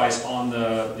sacrifice on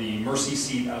the mercy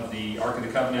seat of the Ark of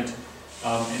the Covenant.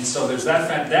 And so there's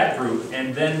that group,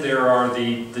 and then there are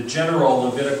the general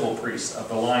Levitical priests of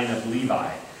the line of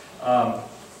Levi.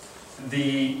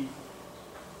 The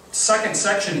second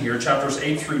section here, chapters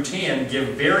 8 through 10, give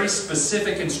very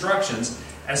specific instructions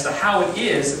as to how it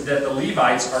is that the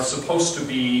Levites are supposed to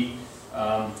be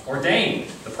ordained,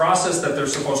 the process that they're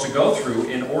supposed to go through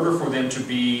in order for them to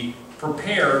be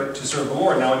prepared to serve the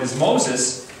Lord. Now, it is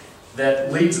Moses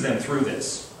that leads them through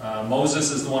this.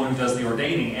 Moses is the one who does the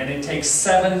ordaining, and it takes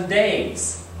 7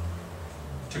 days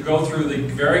to go through the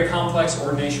very complex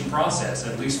ordination process,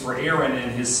 at least for Aaron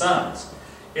and his sons.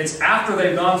 It's after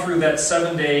they've gone through that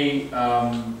 7-day,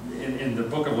 in the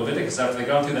book of Leviticus, after they've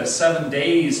gone through that 7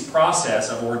 days process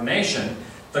of ordination,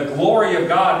 the glory of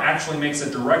God actually makes a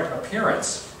direct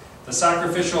appearance. The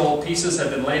sacrificial pieces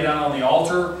have been laid out on the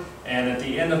altar, and at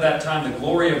the end of that time, the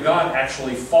glory of God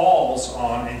actually falls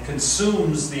on and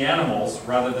consumes the animals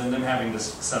rather than them having to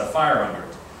set a fire under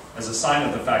it, as a sign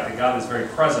of the fact that God is very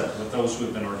present with those who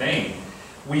have been ordained.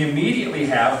 We immediately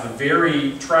have the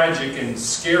very tragic and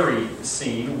scary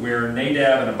scene where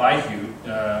Nadab and Abihu,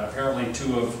 apparently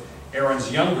 2 of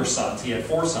Aaron's younger sons, he had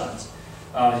 4 sons,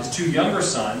 his 2 younger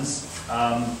sons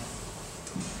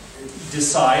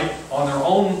decide on their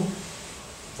own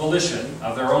volition,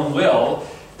 of their own will,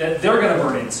 that they're going to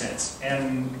burn incense.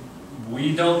 And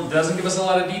doesn't give us a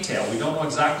lot of detail. We don't know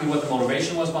exactly what the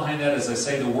motivation was behind that. As I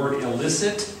say, the word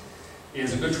illicit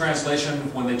is a good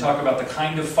translation when they talk about the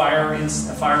kind of fire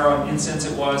on incense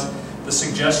it was. The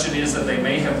suggestion is that they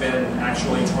may have been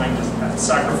actually trying to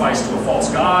sacrifice to a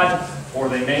false god, or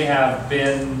they may have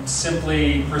been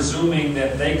simply presuming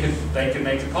that they could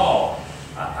make the call.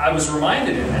 I was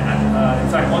reminded in that.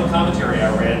 In fact, one commentary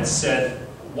I read said,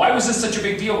 why was this such a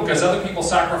big deal? Because other people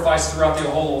sacrificed throughout the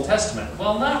whole Old Testament.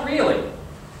 Well, not really.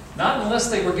 Not unless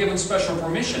they were given special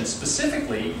permission.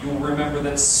 Specifically, you'll remember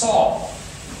that Saul,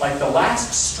 like the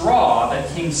last straw that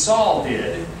King Saul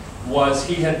did, was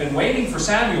he had been waiting for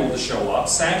Samuel to show up.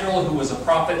 Samuel, who was a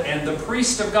prophet and the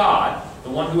priest of God, the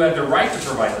one who had the right to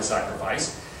provide the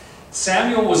sacrifice.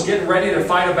 Samuel was getting ready to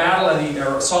fight a battle,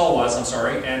 or Saul was, I'm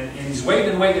sorry, and he's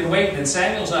waiting, and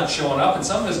Samuel's not showing up, and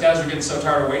some of his guys are getting so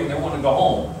tired of waiting, they want to go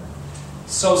home.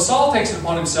 So Saul takes it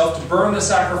upon himself to burn the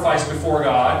sacrifice before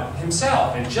God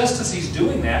himself, and just as he's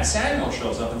doing that, Samuel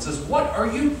shows up and says, what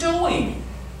are you doing?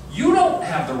 You don't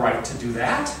have the right to do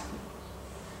that.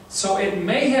 So it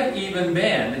may have even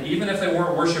been, even if they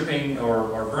weren't worshiping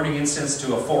or burning incense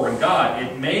to a foreign god,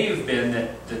 it may have been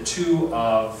that the 2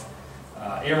 of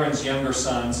Aaron's younger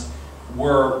sons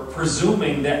were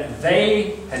presuming that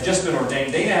they had just been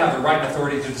ordained. They now have the right and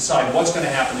authority to decide what's going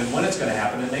to happen and when it's going to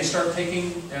happen, and they start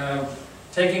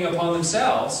taking upon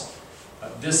themselves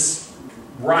this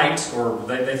right, or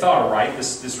they thought a right,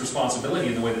 this responsibility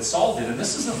in the way that Saul did. And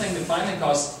this is the thing that finally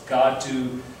caused God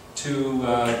to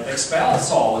expel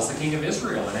Saul as the king of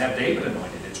Israel and have David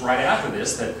anointed. It's right after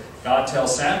this that God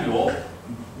tells Samuel,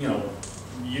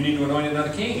 you need to anoint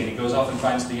another king. And he goes off and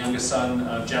finds the youngest son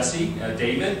of Jesse,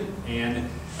 David, and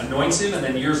anoints him. And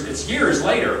then it's years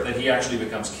later that he actually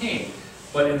becomes king.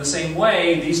 But in the same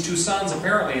way, these 2 sons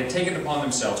apparently had taken it upon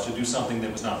themselves to do something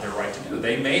that was not their right to do.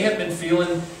 They may have been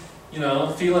feeling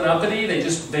uppity. They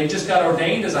just got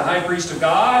ordained as a high priest of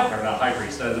God, or not high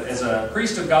priest, as a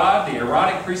priest of God, the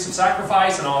Aaronic priest of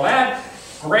sacrifice and all that.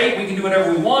 Great, we can do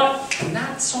whatever we want.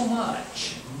 Not so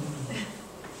much.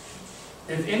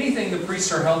 If anything, the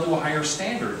priests are held to a higher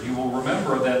standard. You will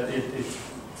remember that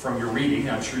from your reading,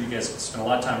 I'm sure you guys spent a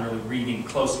lot of time really reading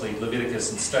closely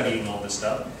Leviticus and studying all this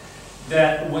stuff,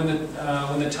 that when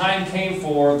the time came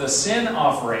for the sin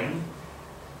offering,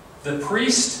 the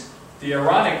priest, the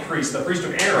Aaronic priest, the priest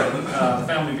of Aaron, the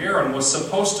family of Aaron, was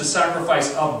supposed to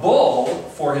sacrifice a bull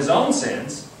for his own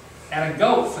sins and a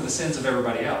goat for the sins of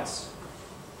everybody else.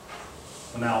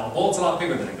 Well, now, a bull's a lot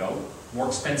bigger than a goat, more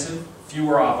expensive,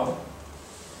 fewer of them.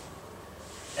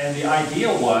 And the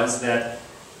idea was that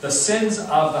the sins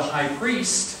of the high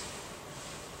priest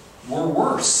were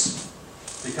worse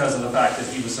because of the fact that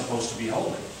he was supposed to be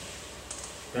holy.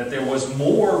 That there was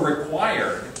more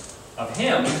required of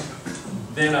him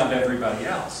than of everybody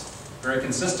else. Very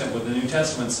consistent with the New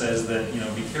Testament says that,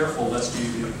 be careful lest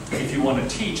if you want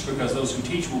to teach, because those who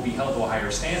teach will be held to a higher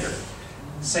standard.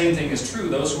 Same thing is true.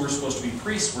 Those who were supposed to be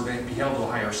priests were going to be held to a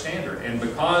higher standard. And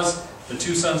because the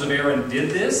 2 sons of Aaron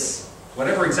did this,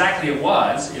 whatever exactly it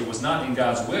was not in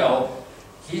God's will,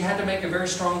 he had to make a very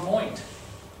strong point.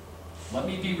 Let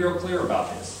me be real clear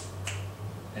about this.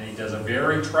 And he does a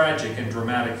very tragic and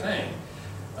dramatic thing.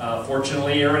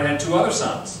 Fortunately, Aaron had 2 other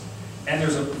sons. And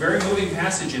there's a very moving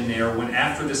passage in there when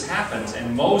after this happens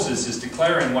and Moses is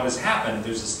declaring what has happened,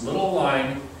 there's this little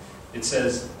line, it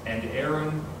says, and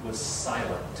Aaron was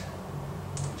silent.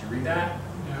 Did you read that?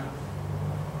 Yeah.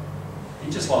 He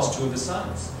just lost 2 of his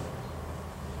sons.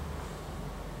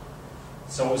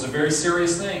 So it was a very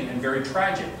serious thing and very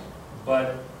tragic.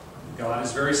 But God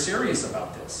is very serious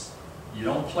about this. You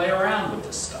don't play around with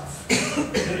this stuff.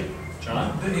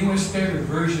 John? The English Standard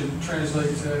Version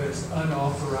translates that as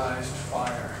unauthorized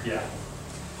fire. Yeah.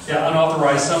 Yeah,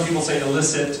 unauthorized. Some people say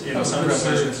illicit, some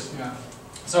translations. Yeah.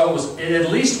 So it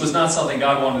at least was not something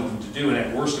God wanted them to do, and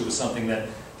at worst it was something that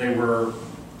they were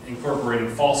incorporating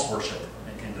false worship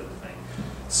into the thing.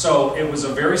 So it was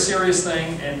a very serious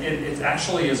thing, and it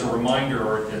actually is a reminder,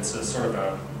 or it's a sort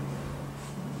of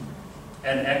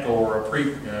an echo or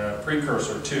a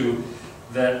precursor to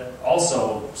that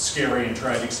also scary and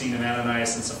tragic scene of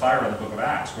Ananias and Sapphira in the book of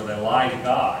Acts, where they lie to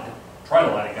God, try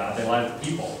to lie to God, they lie to the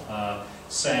people,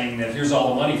 saying that here's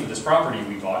all the money for this property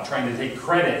we bought, trying to take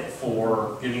credit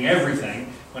for giving everything,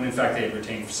 when in fact they had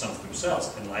retained some for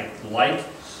themselves. And like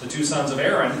the 2 sons of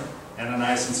Aaron,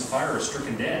 Ananias and Sapphira are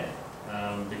stricken dead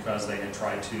because they had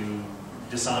tried to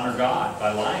dishonor God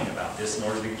by lying about this in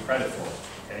order to get credit for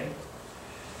it. Okay?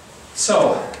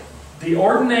 So, the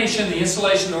ordination, the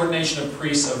installation and ordination of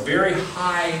priests, a very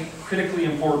high, critically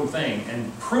important thing,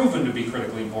 and proven to be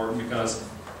critically important because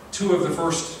 2 of the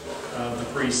first the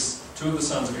priests, 2 of the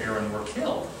sons of Aaron were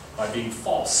killed by being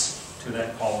false to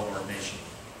that call and ordination.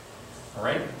 All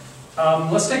right?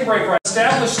 Let's take a break. Right.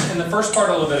 Established in the first part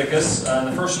of Leviticus, in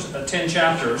the first 10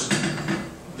 chapters,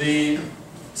 the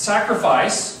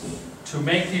sacrifice to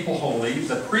make people holy,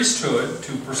 the priesthood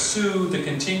to pursue the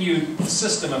continued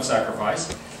system of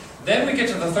sacrifice. Then we get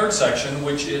to the 3rd section,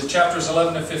 which is chapters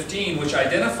 11 to 15, which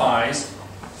identifies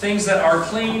things that are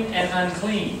clean and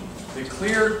unclean. The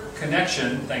clear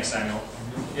connection, thanks Samuel,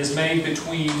 is made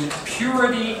between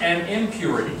purity and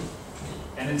impurity.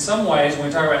 And in some ways, when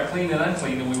we talk about clean and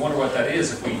unclean, and we wonder what that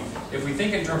is, if we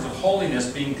think in terms of holiness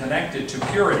being connected to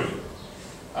purity,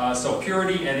 so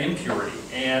purity and impurity.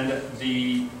 And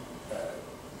the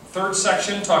 3rd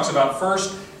section talks about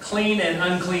first clean and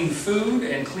unclean food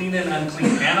and clean and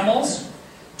unclean animals.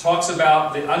 Talks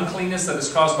about the uncleanness that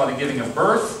is caused by the giving of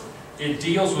birth. It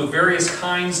deals with various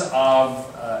kinds of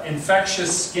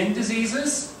infectious skin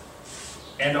diseases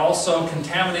and also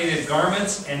contaminated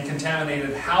garments and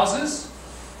contaminated houses.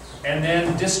 And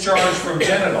then discharge from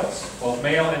genitals, both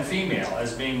male and female,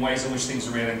 as being ways in which things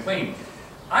are made unclean.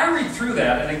 I read through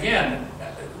that, and again,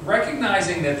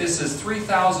 recognizing that this is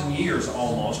 3,000 years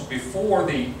almost before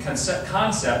the concept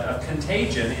of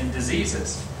contagion in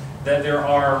diseases, that there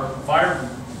are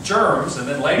germs and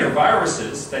then later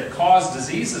viruses that cause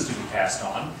diseases to be passed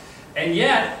on, and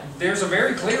yet there's a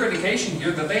very clear indication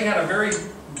here that they had a very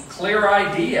clear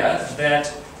idea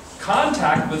that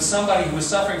contact with somebody who was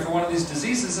suffering from one of these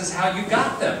diseases is how you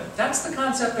got them. That's the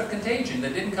concept of contagion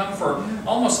that didn't come for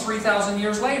almost 3,000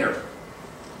 years later.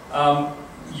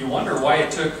 You wonder why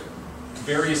it took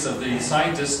various of the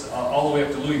scientists all the way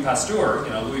up to Louis Pasteur.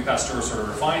 Louis Pasteur sort of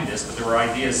refined this, but there were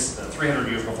ideas 300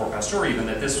 years before Pasteur even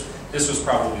that this was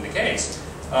probably the case.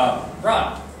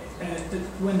 Ron?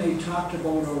 When they talked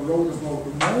about or wrote about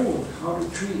mold, how to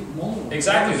treat mold.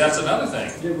 Exactly, that's another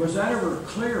thing. Was that ever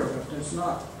clear? But that's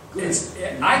not good.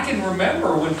 I can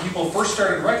remember when people first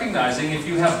started recognizing if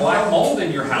you have black mold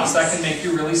in your house, that can make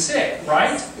you really sick,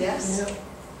 right? Yes.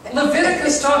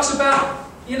 Leviticus talks about,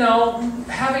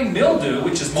 having mildew,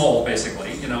 which is mold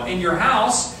basically, in your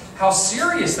house, how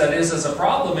serious that is as a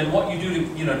problem and what you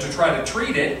do to try to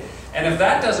treat it. And if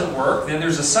that doesn't work, then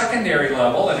there's a secondary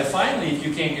level, and if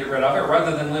you can't get rid of it,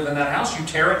 rather than live in that house, you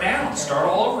tear it down, start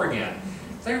all over again.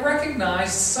 They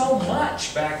recognized so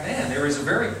much back then. There is a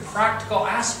very practical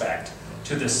aspect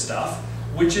to this stuff,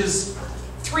 which is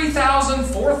 3,000,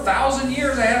 4,000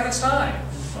 years ahead of its time.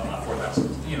 Well, not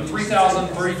 4,000, 3,000,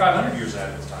 3,500 years ahead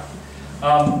of its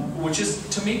time. Which is,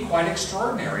 to me, quite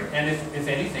extraordinary. And if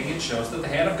anything, it shows that the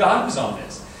hand of God was on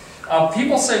this.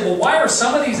 People say, well, why are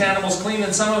some of these animals clean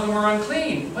and some of them are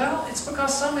unclean? Well, it's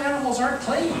because some animals aren't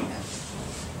clean.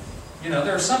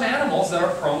 There are some animals that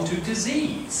are prone to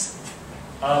disease.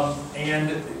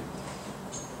 And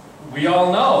we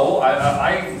all know,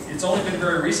 it's only been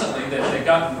very recently that they've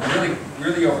gotten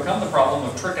really overcome the problem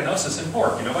of trichinosis in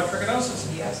pork. You know about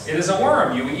trichinosis? Yes. It is a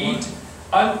worm. You eat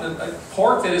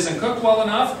pork that isn't cooked well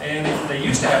enough, and they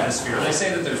used to have this fear. They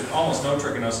say that there's almost no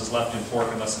trichinosis left in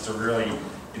pork unless it's a really,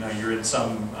 you're in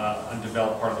some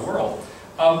undeveloped part of the world.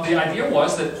 The idea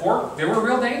was that pork, there were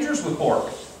real dangers with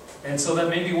pork. And so that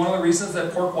may be one of the reasons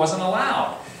that pork wasn't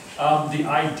allowed. The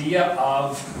idea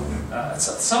of,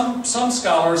 some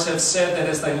scholars have said that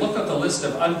as they look at the list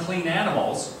of unclean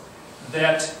animals,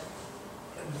 that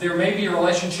there may be a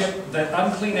relationship that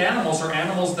unclean animals are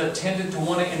animals that tended to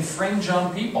want to infringe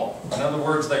on people. In other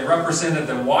words, they represented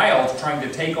the wild trying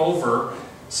to take over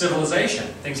civilization.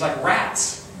 Things like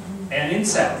rats and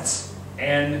insects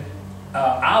and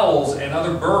owls and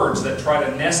other birds that try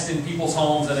to nest in people's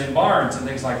homes and in barns and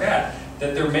things like that.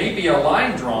 That there may be a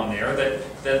line drawn there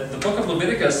that the book of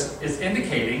Leviticus is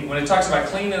indicating when it talks about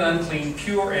clean and unclean,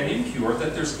 pure and impure,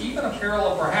 that there's even a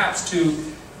parallel perhaps to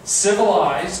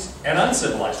civilized and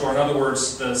uncivilized, or in other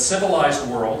words, the civilized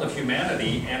world of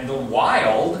humanity and the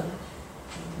wild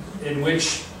in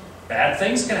which bad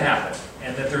things can happen,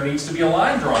 and that there needs to be a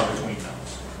line drawn between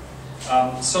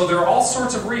those. So there are all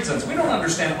sorts of reasons. We don't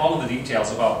understand all of the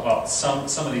details about, well, some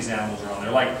of these animals are on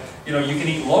there. Like, you know, you can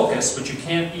eat locusts, but you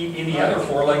can't eat any other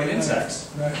four-legged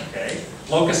insects. Okay?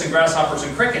 Locusts and grasshoppers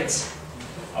and crickets.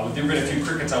 There have been a few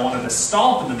crickets I wanted to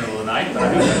stomp in the middle of the night, but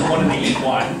I never wanted to eat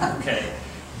one. Okay.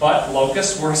 But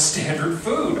locusts were a standard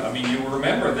food. I mean, you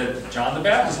remember that John the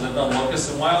Baptist lived on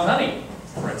locusts and wild honey,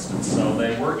 for instance. So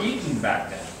they were eaten back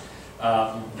then.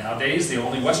 Nowadays, the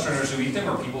only Westerners who eat them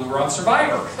are people who are on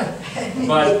Survivor.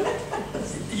 But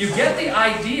you get the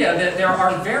idea that there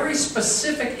are very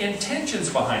specific intentions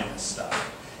behind this stuff.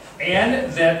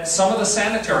 And that some of the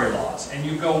sanitary laws, and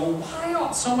you go, well,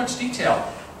 why so much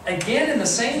detail? Again, in the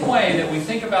same way that we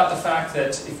think about the fact that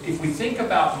if we think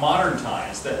about modern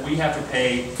times, that we have to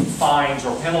pay fines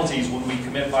or penalties when we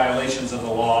commit violations of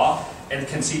the law, and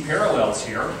can see parallels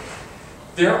here,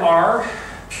 there are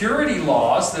purity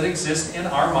laws that exist in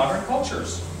our modern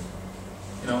cultures.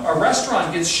 You know, a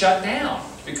restaurant gets shut down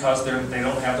because they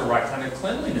don't have the right kind of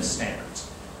cleanliness standards.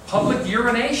 Public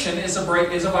urination is a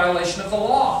violation of the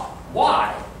law.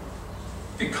 Why?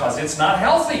 Because it's not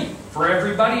healthy for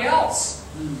everybody else.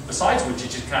 Besides which,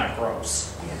 it's just kind of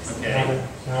gross. Okay?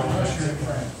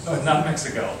 Not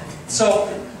Mexico. So,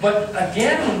 but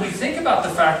again, when we think about the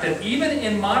fact that even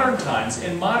in modern times,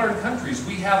 in modern countries,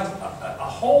 we have a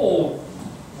whole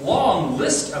long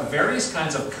list of various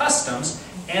kinds of customs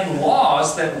and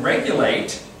laws that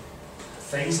regulate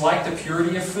things like the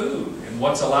purity of food and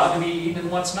what's allowed to be eaten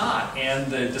and what's not,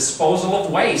 and the disposal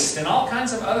of waste and all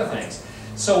kinds of other things.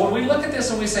 So when we look at this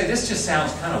and we say, this just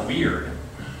sounds kind of weird,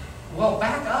 well,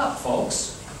 back up,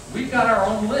 folks. We've got our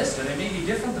own list, and it may be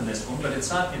different than this one, but it's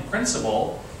not in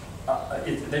principle.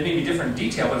 They may be different in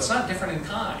detail, but it's not different in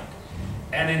kind.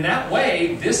 And in that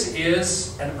way, this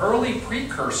is an early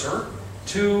precursor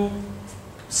to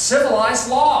civilized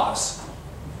laws.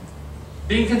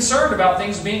 Being concerned about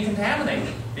things being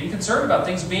contaminated, being concerned about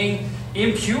things being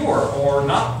impure or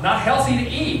not healthy to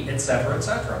eat, etc.,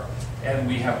 etc. And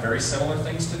we have very similar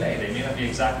things today. They may not be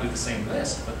exactly the same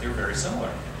list, but they're very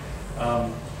similar.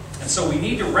 And so we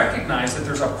need to recognize that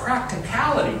there's a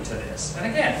practicality to this. And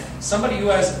again, somebody who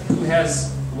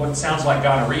has what sounds like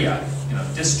gonorrhea, you know,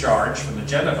 discharge from the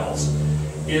genitals,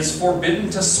 is forbidden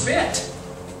to spit.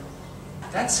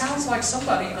 That sounds like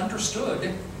somebody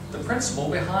understood the principle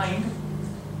behind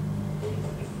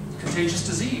contagious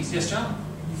disease. Yes, John?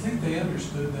 You think they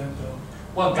understood that, though?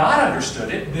 Well, God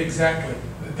understood it. Exactly.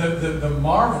 The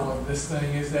marvel of this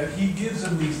thing is that He gives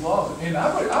them these laws. And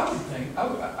I would think,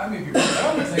 I may be wrong,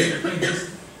 I would think that He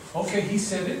just, okay, He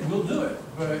said it, we'll do it.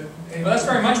 But that's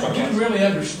very much what didn't really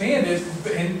understand it,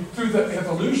 and through the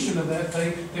evolution of that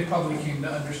thing, they probably came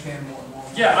to understand more and more.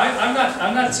 Yeah,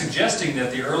 I'm not suggesting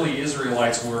that the early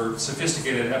Israelites were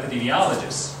sophisticated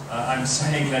epidemiologists. I'm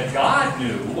saying that God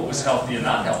knew what was healthy and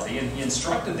not healthy, and He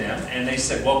instructed them, and they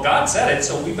said, well, God said it,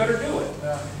 so we better do it.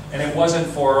 Yeah. And it wasn't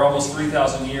for almost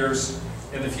 3,000 years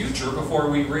in the future before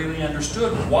we really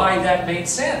understood why that made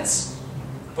sense.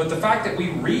 But the fact that we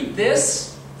read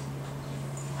this,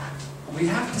 we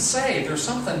have to say there's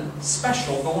something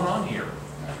special going on here.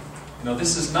 You know,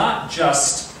 this is not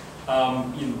just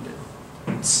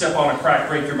step on a crack,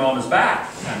 break your mama's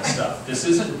back kind of stuff. This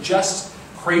isn't just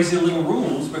crazy little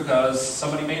rules because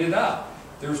somebody made it up.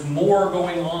 There's more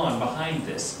going on behind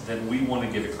this than we want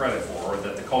to give it credit for, or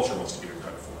that the culture wants to give it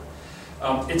credit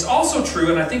for. It's also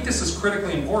true, and I think this is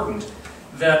critically important,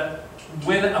 that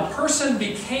when a person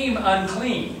became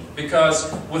unclean,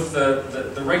 because with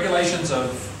the regulations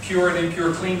of pure and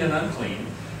impure, clean and unclean,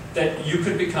 that you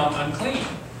could become unclean.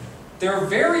 There are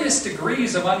various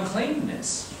degrees of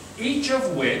uncleanness, each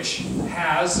of which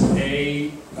has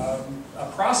a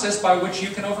process by which you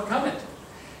can overcome it.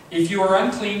 If you are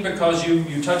unclean because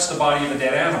you touch the body of a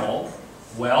dead animal,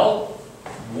 well,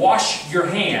 wash your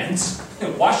hands,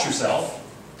 wash yourself,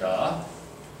 duh.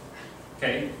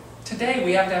 Okay, Today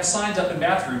we have to have signs up in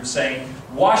bathrooms saying,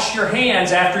 wash your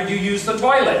hands after you use the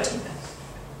toilet.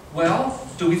 Well,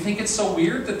 do we think it's so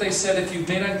weird that they said if you've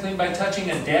been unclean by touching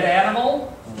a dead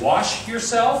animal, wash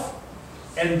yourself,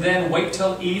 and then wait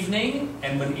till evening,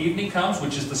 and when evening comes,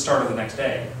 which is the start of the next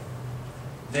day,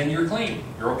 then you're clean.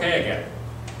 You're okay again.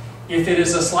 If it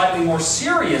is a slightly more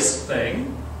serious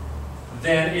thing,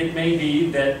 then it may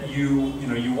be that you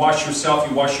wash yourself,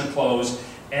 you wash your clothes,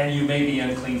 and you may be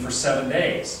unclean for 7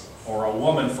 days. Or a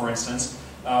woman, for instance,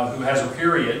 who has her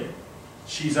period,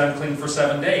 she's unclean for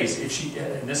 7 days. If she,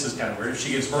 and this is kind of weird, if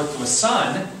she gives birth to a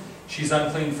son, she's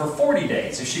unclean for 40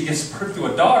 days. If she gives birth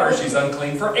to a daughter, she's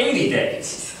unclean for 80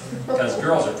 days. Because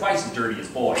girls are twice as dirty as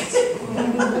boys. I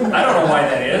don't know why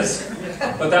that is,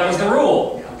 but that was the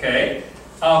rule, okay?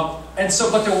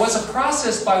 But there was a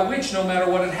process by which, no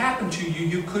matter what had happened to you,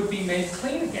 you could be made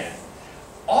clean again.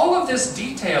 All of this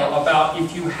detail about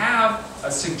if you have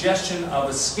a suggestion of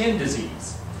a skin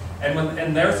disease,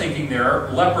 and they're thinking there,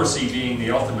 leprosy being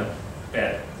the ultimate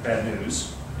bad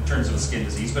news in terms of a skin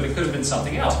disease, but it could have been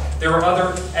something else. There are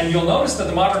other, and you'll notice that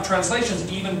the modern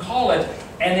translations even call it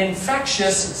an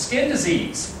infectious skin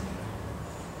disease.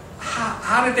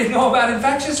 How did they know about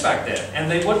infectious back then? And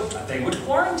they would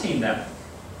quarantine them.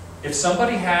 If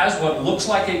somebody has what looks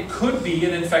like it could be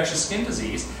an infectious skin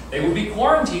disease, they would be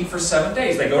quarantined for 7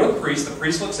 days. They go to the priest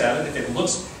looks at it, if it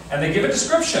looks, and they give a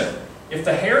description. If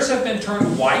the hairs have been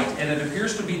turned white and it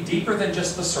appears to be deeper than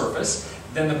just the surface,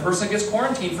 then the person gets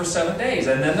quarantined for 7 days,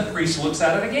 and then the priest looks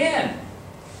at it again.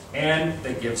 And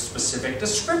they give specific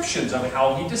descriptions of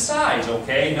how he decides,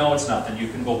 okay, no, it's nothing, you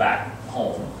can go back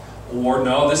home. Or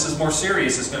no, this is more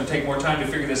serious, it's going to take more time to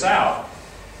figure this out.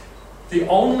 The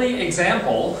only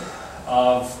example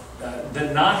of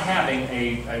the not having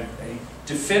a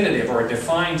definitive or a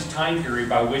defined time period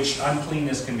by which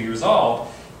uncleanness can be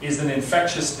resolved is an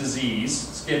infectious disease,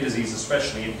 skin disease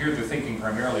especially, and here they're thinking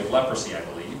primarily of leprosy, I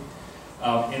believe,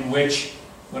 in which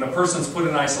when a person's put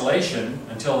in isolation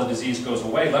until the disease goes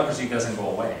away, leprosy doesn't go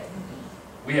away.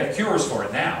 We have cures for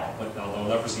it now, but although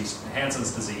leprosy,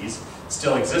 Hansen's disease,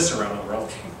 still exists around the world.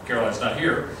 Caroline's not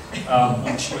here.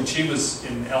 When she was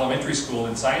in elementary school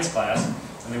in science class,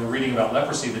 and they were reading about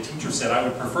leprosy, the teacher said, I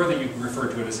would prefer that you refer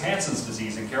to it as Hansen's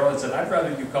disease. And Caroline said, I'd rather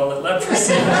you call it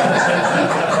leprosy.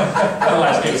 Her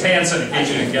last name was Hansen, in case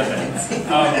you didn't get that.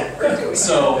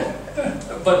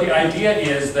 But the idea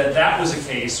is that that was a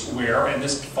case where, and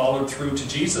this followed through to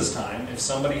Jesus' time, if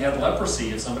somebody had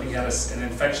leprosy, if somebody had an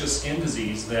infectious skin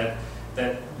disease that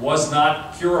was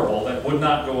not curable, that would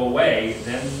not go away,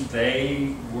 then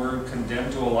they were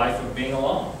condemned to a life of being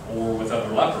alone or with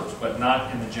other lepers, but not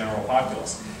in the general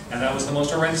populace. And that was the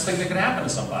most horrendous thing that could happen to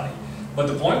somebody. But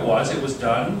the point was, it was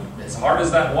done, as hard as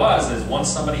that was, as once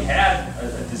somebody had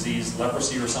a disease,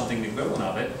 leprosy or something equivalent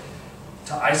of it,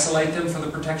 to isolate them for the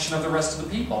protection of the rest of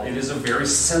the people. It is a very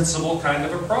sensible kind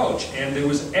of approach. And there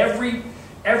was every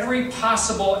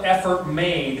possible effort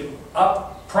made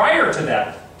up prior to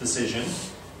that decision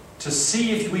to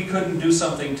see if we couldn't do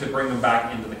something to bring them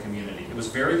back into the community. It was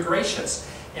very gracious.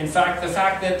 In fact, the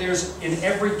fact that in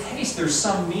every case, there's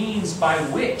some means by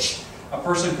which a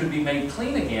person could be made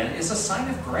clean again is a sign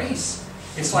of grace.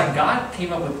 It's like God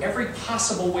came up with every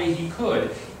possible way He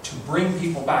could to bring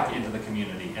people back into the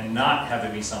community and not have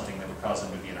it be something that would cause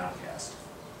them to be an outcast.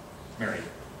 Mary?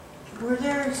 Were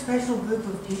there a special group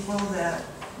of people that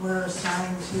were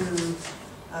assigned to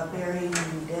burying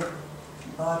dead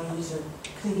bodies or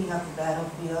cleaning up the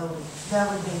battlefield?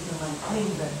 That would make them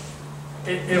unclean, but...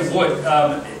 It would.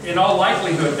 In all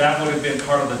likelihood, that would have been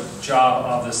part of the job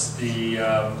of the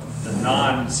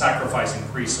non-sacrificing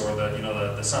priests, or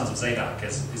the sons of Zadok,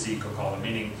 as Ezekiel called them,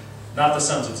 meaning not the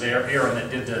sons of Aaron that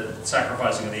did the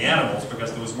sacrificing of the animals,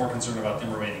 because there was more concern about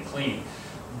them remaining clean.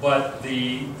 But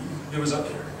anybody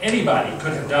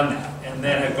could have done that, and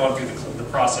then have gone through the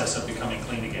process of becoming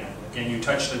clean again. Again, you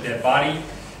touch the dead body.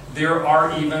 There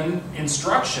are even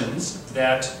instructions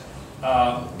that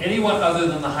anyone other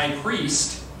than the high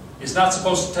priest is not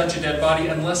supposed to touch a dead body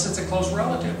unless it's a close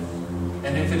relative.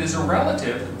 And if it is a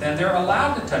relative, then they're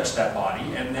allowed to touch that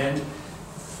body and then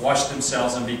wash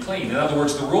themselves and be clean. In other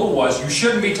words, the rule was you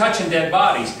shouldn't be touching dead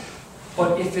bodies.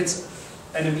 But if it's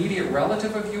an immediate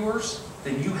relative of yours,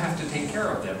 then you have to take care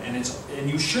of them. And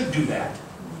you should do that.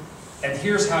 And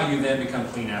here's how you then become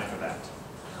clean after that.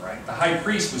 All right? The high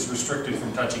priest was restricted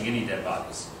from touching any dead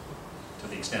bodies to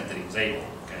the extent that he was able.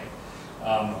 Okay?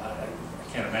 I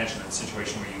can't imagine a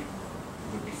situation where you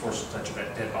would be forced to touch a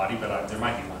dead body, but there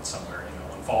might be one somewhere,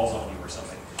 one falls on you or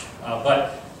something.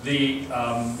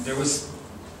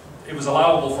 It was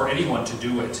allowable for anyone to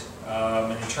do it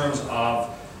in terms of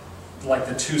like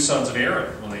the two sons of Aaron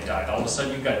when they died. All of a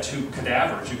sudden you've got two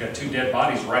cadavers, you've got two dead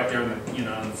bodies right there in the, in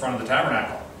the front of the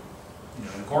tabernacle,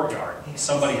 in the courtyard.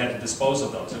 Somebody had to dispose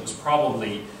of those. It was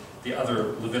probably the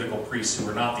other Levitical priests who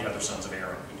were not the other sons of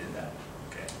Aaron who did that.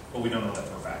 Okay, but we don't know that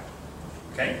for a fact.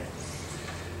 Okay?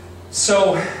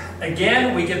 So,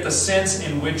 again, we get the sense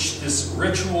in which this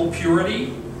ritual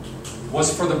purity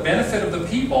was for the benefit of the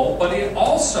people, but it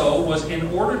also was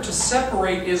in order to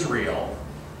separate Israel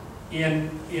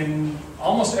in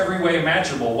almost every way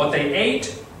imaginable. What they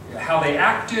ate, how they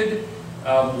acted,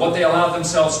 what they allowed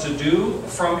themselves to do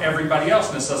from everybody else.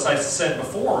 And as I said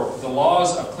before, the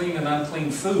laws of clean and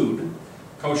unclean food,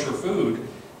 kosher food,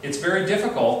 it's very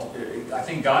difficult. I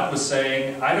think God was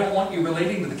saying, I don't want you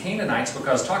relating to the Canaanites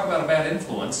because talk about a bad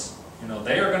influence.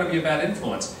 They are going to be a bad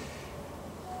influence.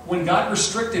 When God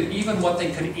restricted even what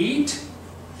they could eat,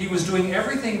 He was doing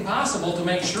everything possible to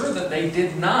make sure that they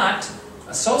did not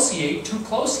associate too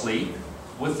closely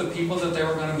with the people that they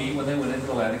were going to meet when they went into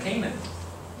the land of Canaan.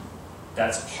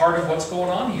 That's part of what's going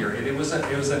on here. It was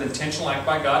an intentional act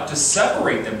by God to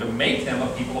separate them, to make them a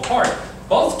people apart.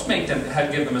 Both to make them,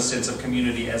 give them a sense of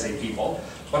community as a people,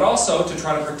 but also to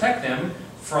try to protect them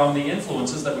from the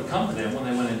influences that would come to them when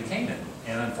they went into Canaan.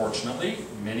 And unfortunately,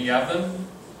 many of them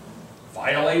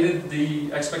violated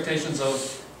the expectations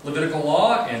of Levitical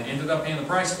law and ended up paying the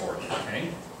price for it. Okay?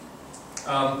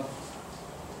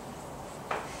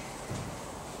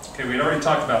 Okay, we had already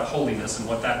talked about holiness and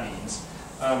what that means.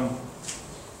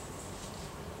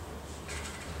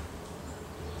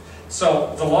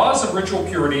 So, the laws of ritual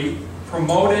purity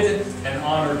promoted and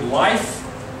honored life,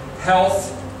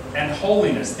 health, and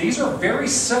holiness. These are very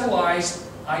civilized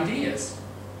ideas.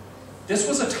 This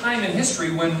was a time in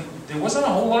history when there wasn't a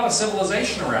whole lot of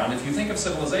civilization around. If you think of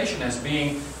civilization as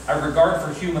being a regard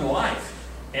for human life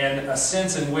and a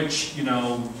sense in which, you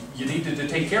needed to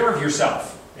take care of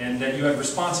yourself and that you had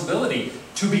responsibility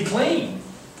to be clean,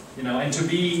 and to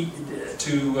be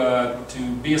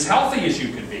as healthy as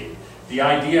you could be. The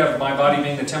idea of my body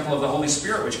being the temple of the Holy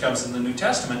Spirit, which comes in the New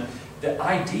Testament, the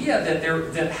idea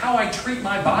that how I treat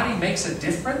my body makes a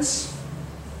difference,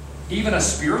 even a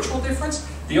spiritual difference.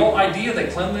 The old idea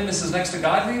that cleanliness is next to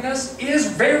godliness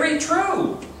is very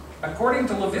true, according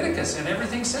to Leviticus and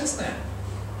everything since then.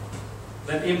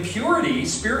 That impurity,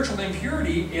 spiritual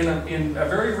impurity, in a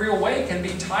very real way can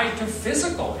be tied to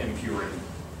physical impurity.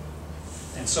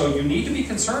 And so you need to be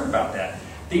concerned about that.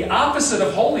 The opposite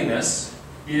of holiness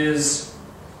is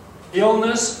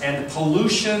illness and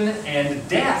pollution and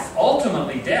death,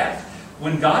 ultimately death.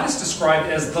 When God is described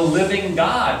as the living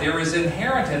God, there is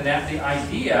inherent in that the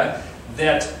idea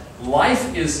that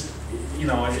life is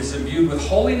imbued with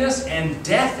holiness and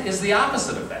death is the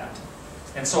opposite of that.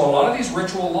 And so a lot of these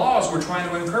ritual laws we're trying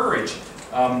to encourage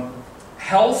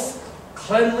health,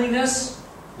 cleanliness,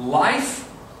 life,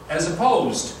 as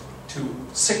opposed to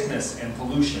sickness and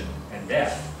pollution and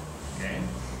death. Okay?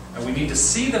 And we need to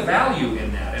see the value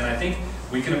in that. And I think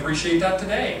we can appreciate that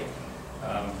today.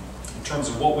 In terms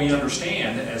of what we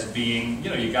understand as being,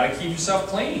 you've got to keep yourself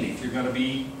clean if you're going to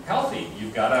be healthy.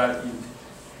 You've got to,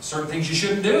 certain things you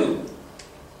shouldn't do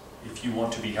if you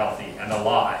want to be healthy and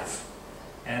alive.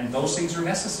 And those things are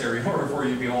necessary in order for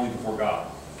you to be holy before God.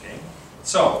 Okay?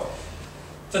 So,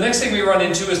 the next thing we run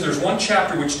into is there's one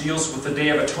chapter which deals with the Day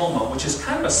of Atonement, which is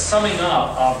kind of a summing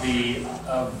up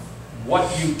of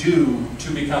what you do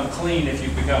to become clean if you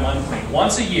become unclean.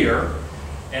 Once a year,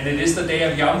 and it is the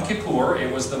day of Yom Kippur.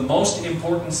 It was the most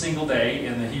important single day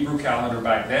in the Hebrew calendar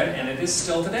back then, and it is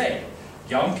still today.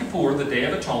 Yom Kippur, the Day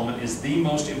of Atonement, is the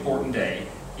most important day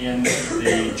in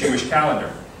the Jewish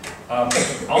calendar.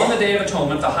 On the Day of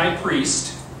Atonement, the high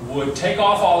priest would take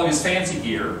off all of his fancy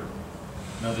gear,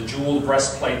 the jeweled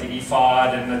breastplate, the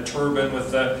ephod, and the turban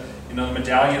with the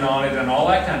medallion on it, and all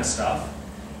that kind of stuff.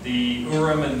 The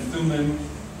Urim and Thummim.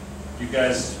 You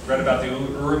guys read about the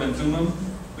Urim and Thummim?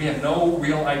 We have no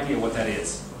real idea what that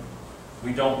is.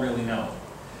 We don't really know.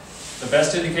 The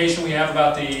best indication we have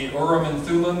about the Urim and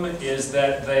Thummim is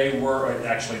that they were,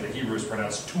 actually the Hebrew is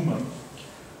pronounced Tumim,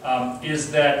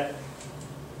 is that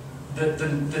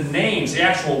the names, the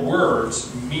actual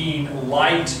words, mean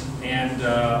light and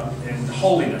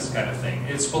holiness kind of thing.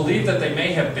 It's believed that they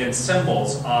may have been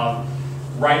symbols of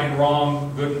right and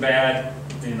wrong, good and bad,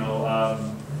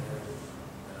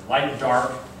 light and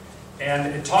dark.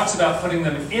 And it talks about putting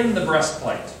them in the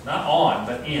breastplate, not on,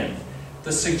 but in.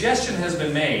 The suggestion has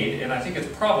been made, and I think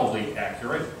it's probably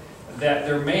accurate, that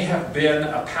there may have been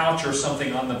a pouch or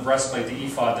something on the breastplate, the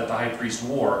ephod that the high priest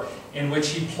wore, in which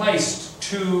he placed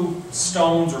 2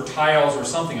 stones or tiles or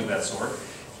something of that sort,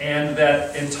 and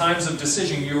that in times of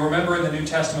decision, you remember in the New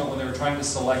Testament when they were trying to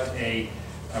select a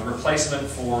a replacement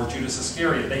for Judas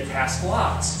Iscariot, they cast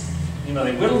lots. You know,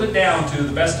 they whittled it down to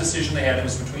the best decision they had. It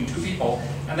was between two people,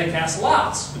 and they cast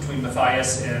lots between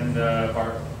Matthias and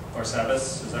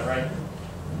Barsabbas. Is that right?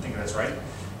 I think that's right.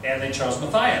 And they chose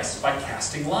Matthias by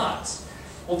casting lots.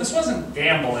 Well, this wasn't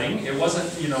gambling. It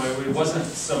wasn't, you know, it wasn't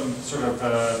some sort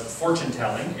of fortune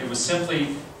telling. It was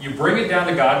simply you bring it down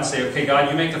to God and say, okay, God,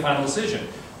 you make the final decision.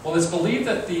 Well, it's believed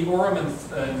that the Urim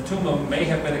and Thummim may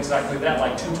have been exactly that,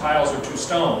 like two tiles or two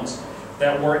stones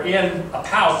that were in a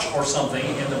pouch or something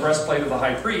in the breastplate of the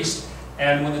high priest.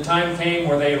 And when the time came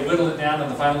where they had whittled it down and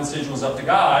the final decision was up to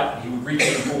God, he would reach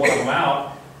in and pull one of them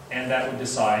out, and that would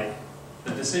decide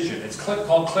the decision. It's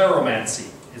called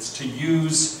kleromancy. It's to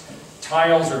use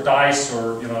tiles or dice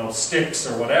or, you know, sticks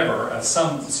or whatever,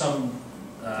 something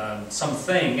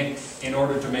in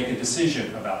order to make a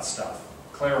decision about stuff.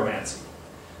 Kleromancy.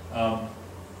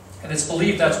 And it's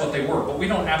believed that's what they were, but we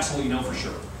don't absolutely know for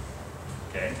sure.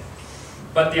 Okay?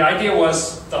 But the idea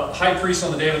was the high priest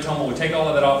on the Day of Atonement would take all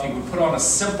of that off. He would put on a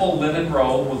simple linen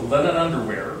robe with linen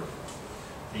underwear.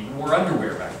 They even wore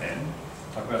underwear back then.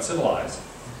 Talk about civilized.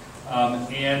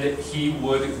 And he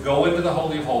would go into the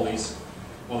Holy of Holies.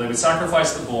 Well, they would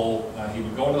sacrifice the bull. He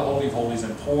would go into the Holy of Holies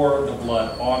and pour the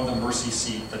blood on the mercy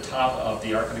seat, the top of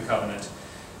the Ark of the Covenant,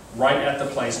 right at the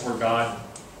place where God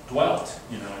dwelt.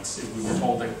 You know, we were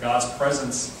told that God's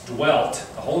presence dwelt,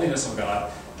 the holiness of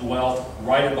God, dwelt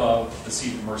right above the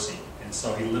seat of mercy. And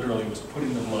so he literally was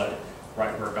putting the blood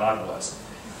right where God was.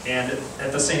 And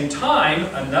at the same time,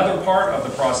 another part of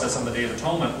the process on the Day of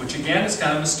Atonement, which again is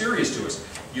kind of mysterious to us.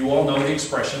 You all know the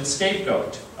expression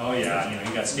scapegoat. Oh yeah, you know,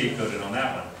 you got scapegoated on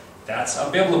that one. That's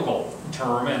a biblical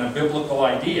term and a biblical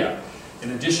idea.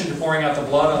 In addition to pouring out the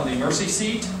blood on the mercy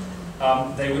seat,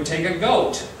 they would take a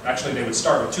goat. Actually, they would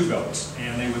start with two goats,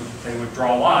 and they would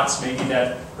draw lots. Maybe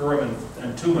that Urim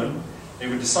and Thummim. They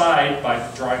would decide by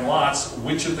drawing lots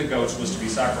which of the goats was to be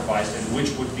sacrificed and which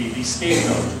would be the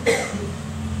scapegoat.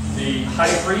 The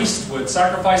high priest would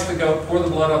sacrifice the goat, pour the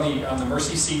blood on the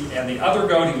mercy seat, and the other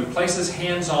goat he would place his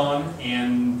hands on,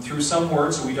 and through some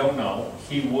words we don't know,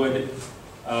 he would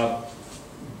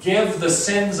give the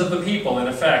sins of the people, in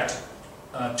effect,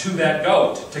 to that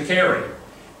goat to carry.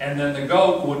 And then the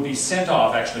goat would be sent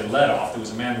off, actually led off. There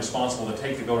was a man responsible to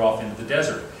take the goat off into the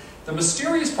desert. The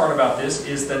mysterious part about this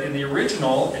is that in the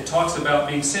original, it talks about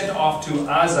being sent off to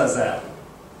Azazel.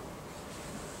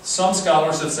 Some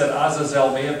scholars have said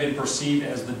Azazel may have been perceived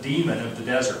as the demon of the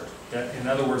desert. That, in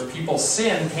other words, people's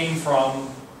sin came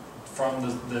from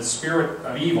the spirit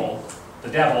of evil, the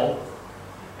devil.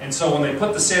 And so when they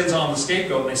put the sins on the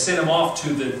scapegoat, they sent him off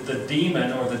to the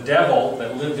demon or the devil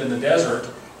that lived in the desert,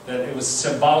 that it was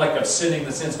symbolic of sending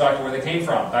the sins back to where they came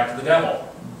from, back to the devil.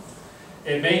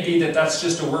 It may be that that's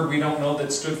just a word we don't know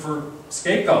that stood for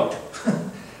scapegoat.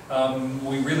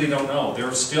 We really don't know. There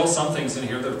are still some things in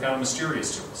here that are kind of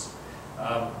mysterious to us.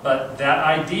 But that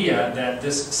idea that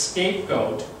this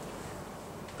scapegoat,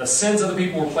 the sins of the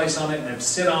people were placed on it and then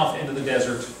sent off into the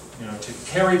desert, you know, to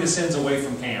carry the sins away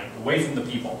from camp, away from the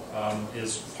people,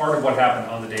 is part of what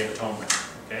happened on the Day of Atonement.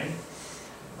 Okay?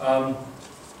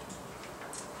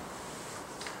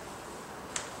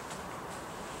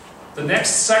 The next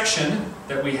section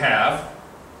that we have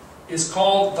is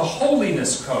called the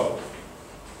Holiness Code.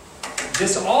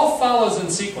 This all follows in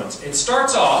sequence. It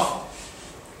starts off,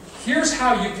 here's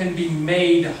how you can be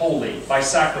made holy by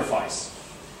sacrifice.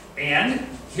 And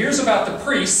here's about the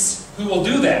priests who will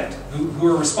do that, who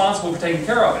are responsible for taking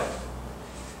care of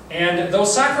it. And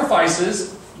those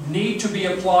sacrifices need to be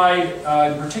applied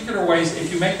in particular ways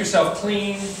if you make yourself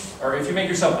clean or if you make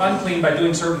yourself unclean by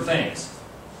doing certain things.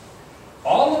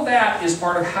 All of that is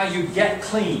part of how you get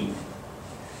clean.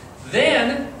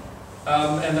 Then,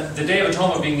 and the Day of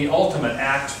Atonement being the ultimate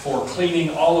act for cleaning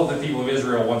all of the people of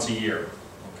Israel once a year.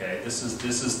 Okay, this is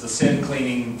the sin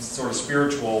cleaning, sort of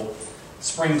spiritual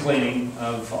spring cleaning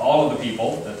of all of the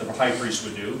people that the high priest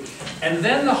would do. And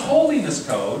then the Holiness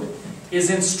Code is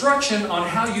instruction on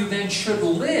how you then should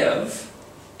live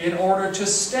in order to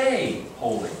stay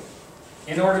holy,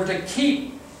 in order to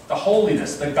keep the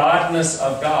holiness, the godness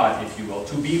of God, if you will,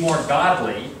 to be more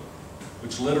godly,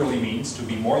 which literally means to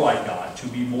be more like God, to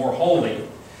be more holy.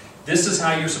 This is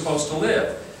how you're supposed to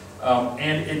live.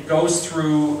 And it goes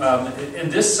through, in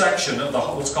this section of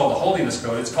what's called the Holiness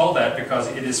Code, it's called that because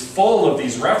it is full of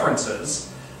these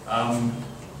references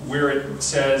where it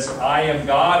says, I am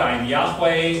God, I am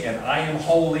Yahweh, and I am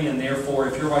holy, and therefore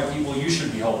if you're my people, you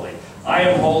should be holy. I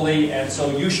am holy, and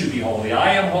so you should be holy.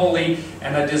 I am holy,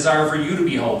 and I desire for you to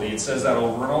be holy. It says that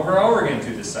over and over and over again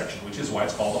through this section, which is why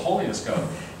it's called the Holiness Code.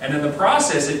 And in the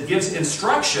process, it gives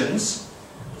instructions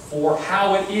for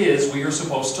how it is we are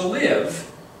supposed to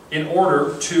live in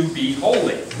order to be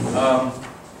holy.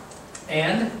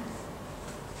 And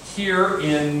here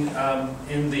in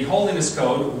the Holiness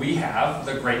Code, we have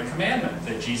the Great Commandment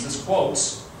that Jesus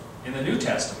quotes in the New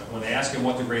Testament. When they ask him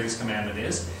what the greatest commandment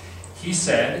is, he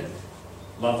said,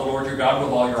 love the Lord your God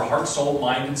with all your heart, soul,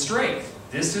 mind, and strength.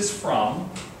 This is from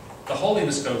the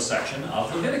Holiness Code section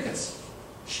of Leviticus.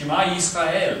 Shema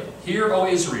Yisrael, hear, O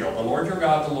Israel, the Lord your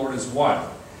God, the Lord is one.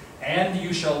 And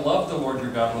you shall love the Lord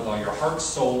your God with all your heart,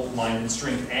 soul, mind, and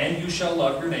strength. And you shall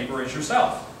love your neighbor as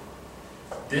yourself.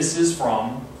 This is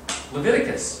from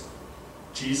Leviticus.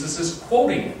 Jesus is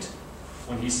quoting it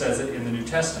when he says it in the New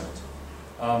Testament.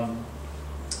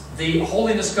 The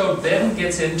Holiness Code then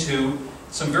gets into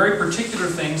some very particular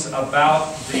things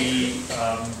about the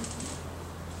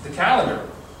calendar.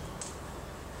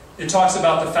 It talks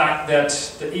about the fact that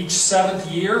each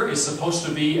 7th year is supposed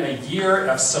to be a year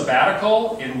of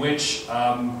sabbatical in which if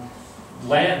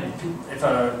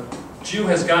a Jew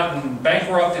has gotten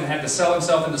bankrupt and had to sell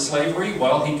himself into slavery,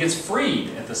 well, he gets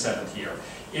freed at the 7th year.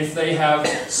 If they have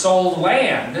sold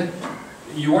land,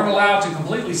 you weren't allowed to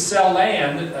completely sell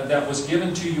land that was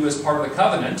given to you as part of the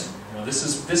covenant. You know, this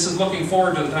is looking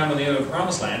forward to the time when they enter the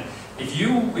Promised Land. If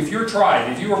you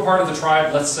were part of the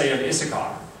tribe, let's say of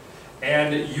Issachar,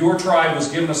 and your tribe was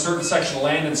given a certain section of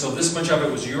land, and so this much of it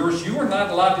was yours, you were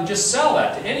not allowed to just sell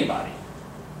that to anybody.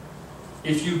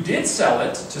 If you did sell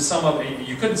it to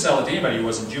you couldn't sell it to anybody who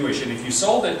wasn't Jewish, and if you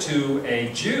sold it to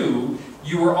a Jew,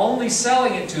 you were only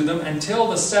selling it to them until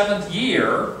the 7th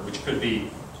year, which could be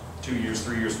 2 years,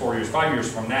 3 years, 4 years, 5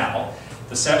 years from now.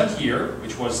 The 7th year,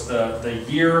 which was the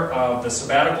year of the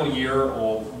sabbatical year,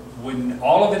 or when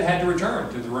all of it had to return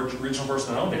to the original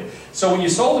person that owned it. So when you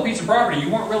sold a piece of property, you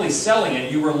weren't really selling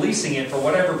it, you were leasing it for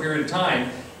whatever period of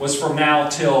time was from now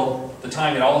till the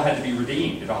time it all had to be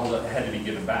redeemed. It all had to be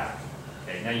given back.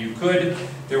 Okay, now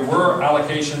there were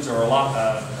allocations or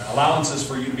allowances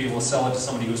for you to be able to sell it to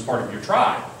somebody who was part of your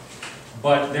tribe.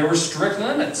 But there were strict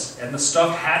limits, and the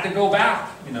stuff had to go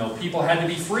back. You know, people had to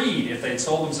be freed if they'd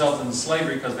sold themselves into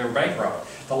slavery because they were bankrupt.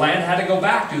 The land had to go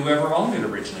back to whoever owned it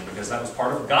originally, because that was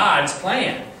part of God's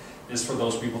plan, is for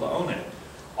those people to own it.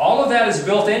 All of that is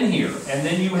built in here, and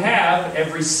then you have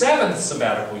every 7th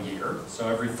sabbatical year, so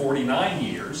every 49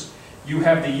 years, you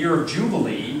have the year of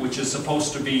Jubilee, which is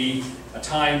supposed to be a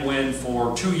time when,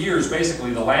 for 2 years,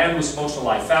 basically, the land was supposed to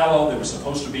lie fallow. There was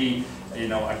supposed to be,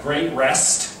 a great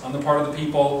rest on the part of the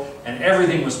people, and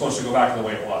everything was supposed to go back to the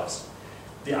way it was.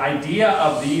 The idea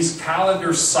of these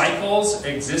calendar cycles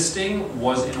existing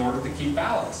was in order to keep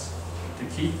balance, to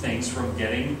keep things from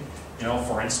getting,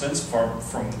 for instance, from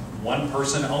one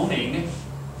person owning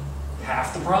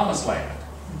half the Promised Land.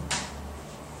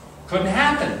 Couldn't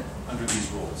happen under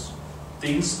these rules.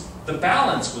 The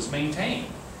balance was maintained.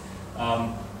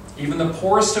 Even the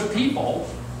poorest of people,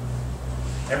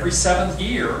 every 7th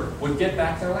year, would get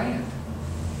back their land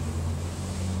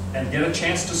and get a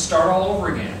chance to start all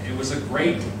over again. It was a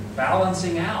great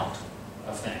balancing out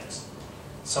of things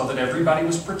so that everybody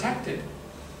was protected.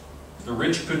 The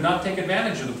rich could not take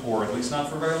advantage of the poor, at least not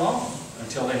for very long,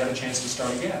 until they had a chance to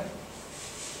start again.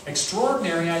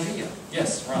 Extraordinary idea.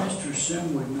 Yes, Ron? Mr.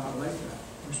 Sim would not like that.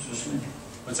 Mr. Slim.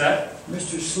 What's that?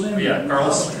 Mr. Slim. Yeah,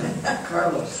 Carlos.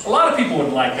 Carlos. A lot of people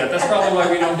wouldn't like that. That's probably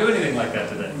why we don't do anything like that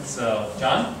today. So,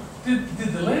 John? Did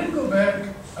the land go back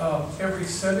every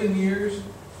 7 years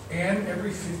and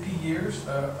every 50 years?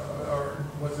 Or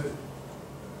was it?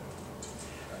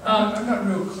 I'm not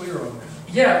real clear on that.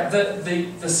 Yeah,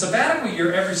 the sabbatical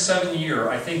year, every 7 year,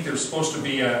 I think there's supposed to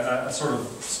be a sort of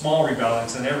small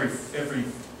rebalance, and every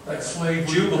like slavery,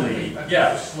 Jubilee,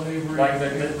 yeah, slavery, like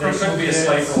there could be a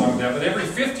slave for long there, but every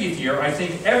 50th year, I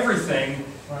think everything,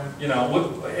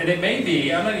 and it may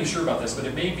be, I'm not even sure about this, but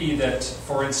it may be that,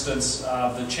 for instance,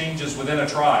 the changes within a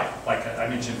tribe, like I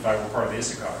mentioned, if I were part of the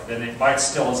Issachar, then it might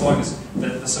still, as long as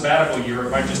the sabbatical year, it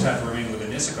might just have to remain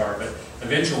within Issachar, but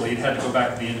eventually it had to go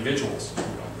back to the individuals.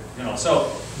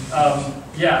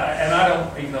 Yeah, and I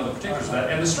don't even know the particulars of that.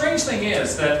 And the strange thing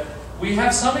is that we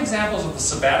have some examples of the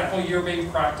sabbatical year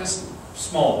being practiced,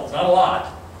 small ones, not a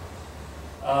lot.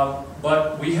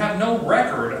 But we have no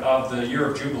record of the year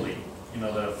of Jubilee,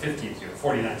 the 50th year,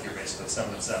 49th year basically,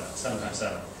 7 times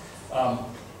 7.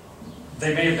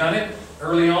 They may have done it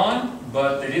early on,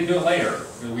 but they didn't do it later.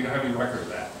 We don't have any record of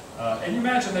that. And you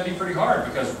imagine that'd be pretty hard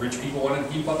because rich people wanted to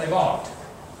keep what they bought.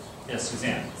 Yes,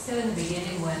 Suzanne. So in the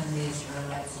beginning, when the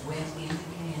Israelites went into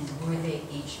Canaan, were they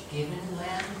each given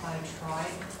land by tribe?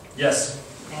 Yes.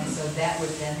 And so that would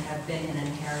then have been an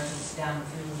inheritance down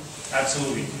through...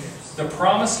 Absolutely. The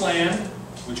promised land,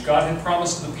 which God had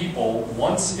promised to the people,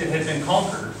 once it had been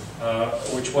conquered,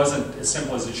 which wasn't as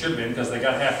simple as it should have been, because they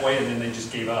got halfway and then they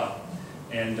just gave up.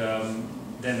 And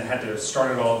then had to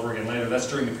start it all over again later. That's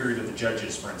during the period of the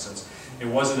Judges, for instance. It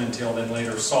wasn't until then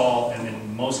later Saul, and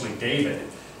then mostly David,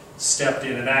 stepped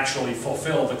in and actually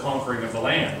fulfilled the conquering of the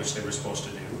land, which they were supposed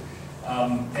to do.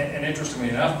 And interestingly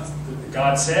enough,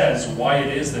 God says why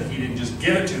it is that he didn't just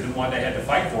give it to them, why they had to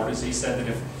fight for it, is he said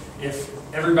that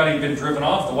if everybody had been driven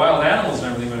off, the wild animals and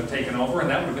everything would have taken over, and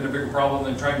that would have been a bigger problem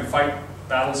than trying to fight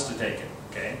battles to take it.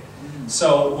 Okay?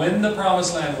 So when the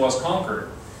promised land was conquered,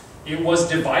 it was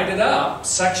divided up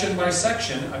section by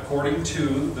section according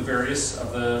to the various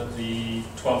of the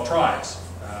 12 tribes.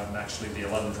 Actually the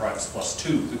 11 tribes plus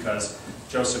 2, because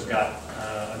Joseph got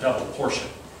a double portion.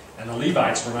 And the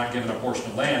Levites were not given a portion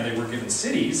of land, they were given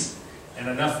cities and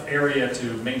enough area to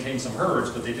maintain some herds,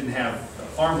 but they didn't have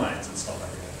farmlands and stuff like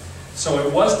that. So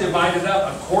it was divided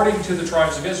up according to the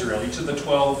tribes of Israel, each of the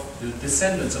 12, the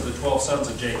descendants of the 12 sons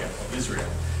of Jacob, of Israel.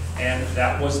 And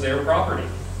that was their property.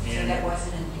 And so that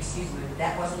wasn't,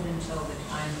 that wasn't until the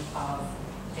time of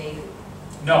David?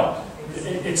 No.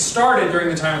 It started during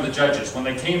the time of the Judges. When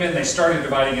they came in, they started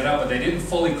dividing it up, but they didn't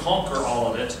fully conquer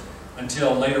all of it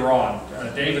until later on.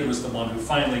 David was the one who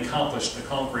finally accomplished the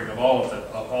conquering of all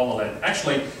of it.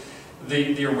 Actually,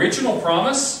 the original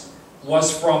promise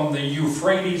was from the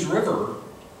Euphrates River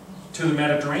to the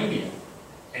Mediterranean,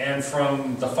 and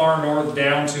from the far north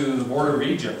down to the border of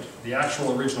Egypt. The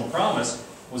actual original promise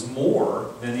was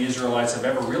more than the Israelites have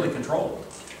ever really controlled.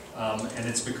 And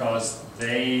it's because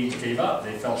they gave up,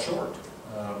 they fell short.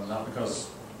 Not because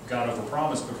God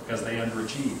overpromised, but because they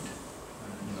underachieved.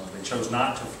 They chose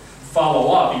not to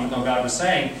follow up, even though God was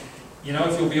saying,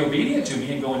 if you'll be obedient to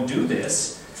me and go and do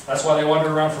this. That's why they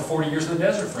wandered around for 40 years in the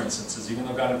desert, for instance, is even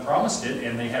though God had promised it,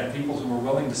 and they had people who were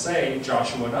willing to say,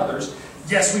 Joshua and others,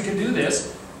 yes, we can do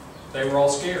this. They were all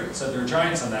scared, said there are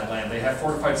giants on that land. They have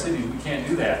fortified cities, we can't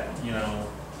do that,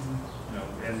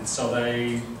 and so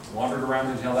they wandered around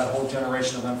until that whole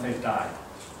generation of unfaith died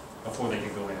before they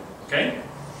could go in. Okay?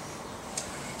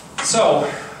 So,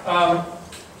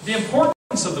 the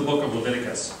importance of the book of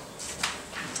Leviticus.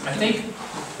 I think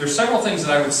there's several things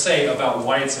that I would say about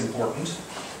why it's important.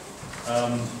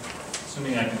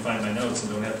 Assuming I can find my notes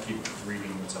and don't have to keep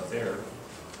reading what's up there.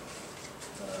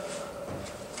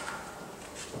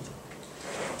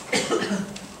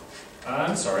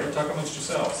 I'm sorry, talk amongst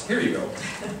yourselves. Here you go.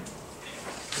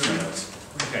 Here are my notes.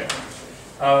 Okay.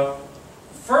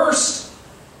 First,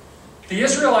 the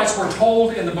Israelites were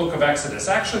told in the book of Exodus,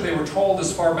 actually they were told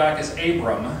as far back as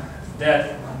Abram,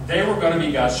 that they were going to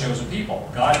be God's chosen people.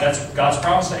 That's God's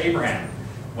promise to Abraham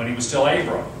when he was still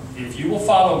Abram. If you will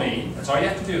follow me, that's all you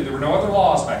have to do. There were no other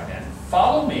laws back then.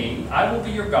 Follow me, I will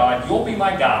be your God, you'll be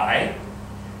my guy,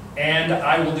 and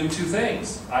I will do two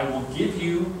things. I will give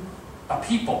you a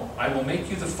people. I will make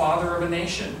you the father of a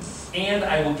nation, and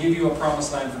I will give you a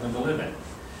promised land for them to live in.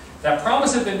 That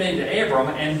promise had been made to Abram,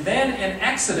 and then in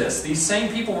Exodus, these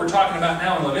same people we're talking about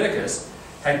now in Leviticus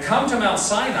had come to Mount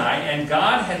Sinai, and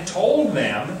God had told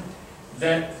them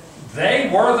that they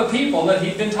were the people that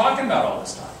he'd been talking about all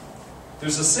this time.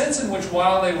 There's a sense in which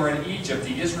while they were in Egypt,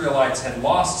 the Israelites had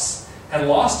lost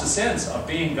a sense of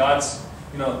being God's,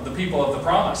 the people of the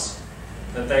promise.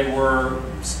 That they were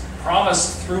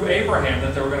promised through Abraham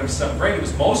that they were going to be something great. It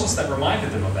was Moses that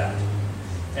reminded them of that.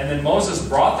 And then Moses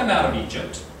brought them out of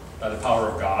Egypt by the power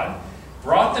of God,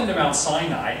 brought them to Mount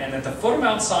Sinai, and at the foot of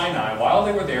Mount Sinai, while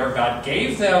they were there, God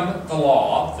gave them the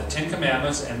law, the 10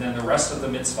 Commandments, and then the rest of the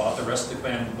mitzvah, the rest of the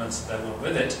commandments that went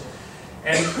with it.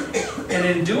 And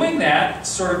in doing that,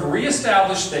 sort of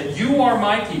reestablished that you are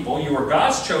my people, you are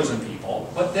God's chosen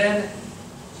people, but then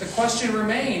the question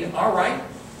remained, all right,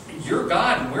 you're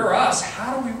God and we're us,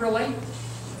 how do we relate?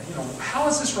 How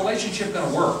is this relationship going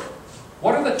to work?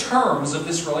 What are the terms of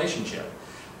this relationship?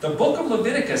 The book of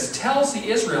Leviticus tells the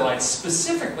Israelites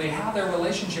specifically how their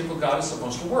relationship with God is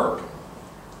supposed to work.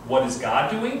 What is God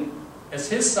doing as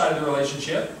his side of the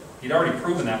relationship? He'd already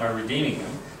proven that by redeeming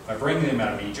them, by bringing them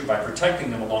out of Egypt, by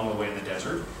protecting them along the way in the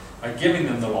desert, by giving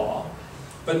them the law.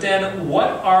 But then what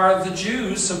are the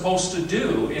Jews supposed to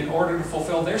do in order to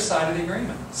fulfill their side of the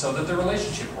agreement so that the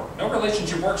relationship works? No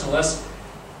relationship works unless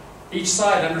each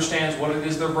side understands what it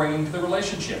is they're bringing to the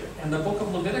relationship. And the book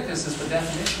of Leviticus is the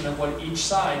definition of what each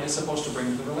side is supposed to bring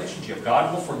to the relationship.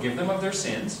 God will forgive them of their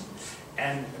sins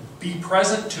and be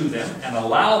present to them and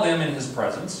allow them in his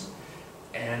presence.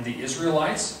 And the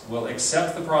Israelites will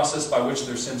accept the process by which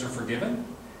their sins are forgiven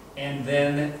and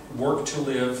then work to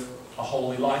live a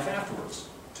holy life afterwards.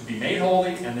 To be made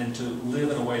holy and then to live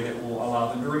in a way that will allow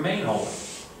them to remain holy.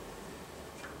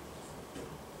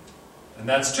 And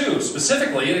that's two.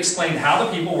 Specifically, it explained how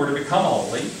the people were to become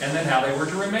holy and then how they were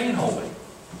to remain holy.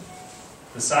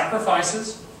 The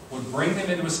sacrifices would bring them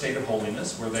into a state of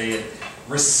holiness where they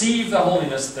receive the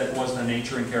holiness that was the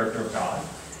nature and character of God,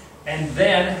 and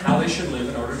then how they should live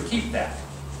in order to keep that.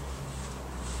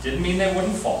 Didn't mean they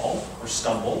wouldn't fall or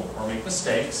stumble or make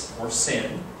mistakes or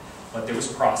sin, but there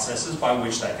was processes by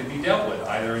which that could be dealt with,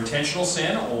 either intentional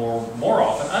sin or more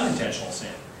often unintentional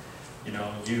sin. You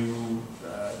know, you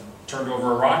turned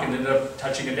over a rock and ended up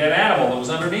touching a dead animal that was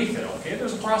underneath it. Okay,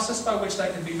 there's a process by which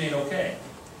that can be made okay.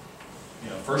 You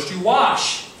know, first you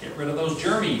wash, get rid of those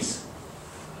germies.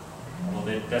 Well,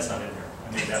 that's not in there.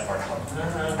 I made that part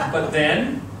out. But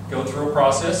then go through a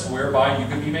process whereby you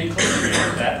can be made clean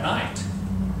that night.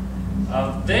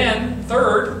 Then,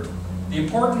 third, the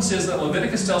importance is that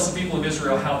Leviticus tells the people of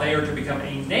Israel how they are to become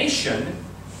a nation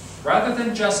rather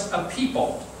than just a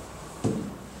people.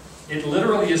 It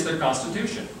literally is their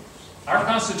constitution. Our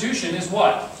constitution is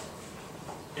what?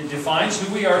 It defines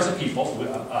who we are as a people.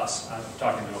 Us. I'm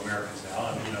talking to Americans now.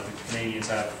 I mean, you know, the Canadians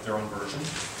have their own version.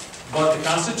 But the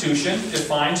Constitution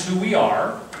defines who we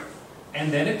are,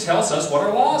 and then it tells us what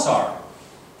our laws are.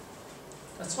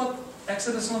 That's what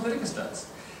Exodus and Leviticus does.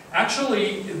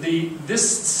 Actually,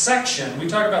 this section, we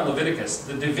talk about Leviticus,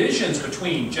 the divisions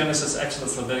between Genesis,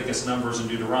 Exodus, Leviticus, Numbers, and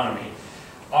Deuteronomy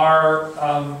are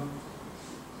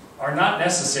not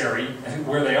necessary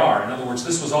where they are. In other words,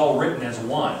 this was all written as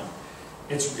one.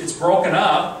 It's broken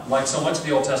up, like so much of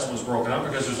the Old Testament was broken up,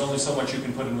 because there's only so much you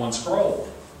can put in one scroll.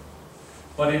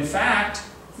 But in fact,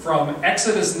 from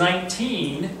Exodus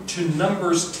 19 to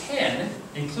Numbers 10,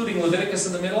 including Leviticus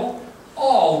in the middle,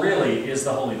 all really is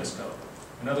the holiness code.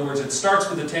 In other words, it starts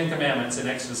with the Ten Commandments in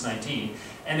Exodus 19,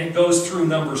 and it goes through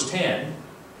Numbers 10,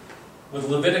 with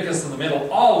Leviticus in the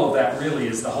middle. All of that really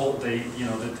is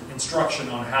the instruction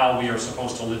on how we are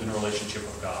supposed to live in relationship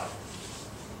with God.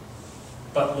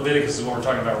 But Leviticus is what we're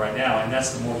talking about right now, and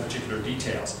that's the more particular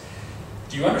details.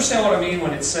 Do you understand what I mean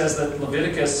when it says that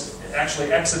Leviticus,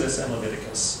 actually Exodus and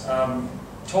Leviticus,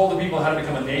 told the people how to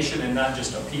become a nation and not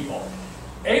just a people?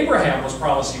 Abraham was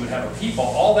promised he would have a people.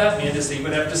 All that meant is that he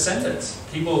would have descendants,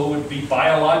 people who would be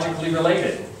biologically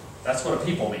related. That's what a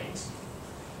people means.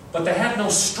 But they had no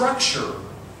structure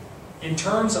in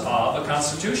terms of a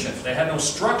constitution. They had no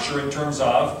structure in terms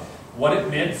of what it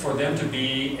meant for them to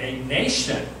be a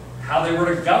nation, how they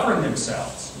were to govern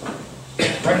themselves.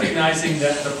 Recognizing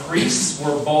that the priests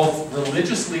were both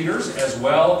religious leaders as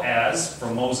well as,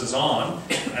 from Moses on,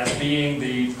 as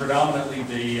being predominantly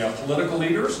the political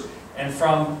leaders. And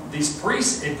from these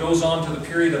priests, it goes on to the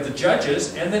period of the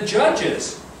judges, and the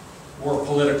judges were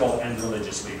political and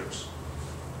religious leaders.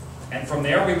 And from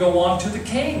there we go on to the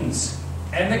kings.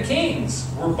 And the kings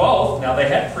were both, now they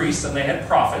had priests and they had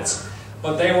prophets,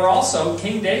 but they were also,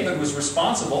 King David was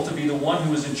responsible to be the one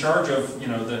who was in charge of,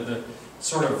 the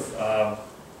sort of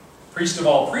priest of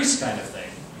all priests kind of thing.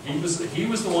 He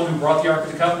was the one who brought the Ark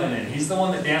of the Covenant in. He's the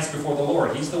one that danced before the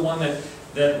Lord. He's the one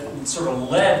that sort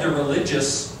of led the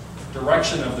religious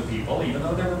direction of the people, even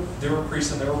though there were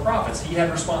priests and there were prophets. He had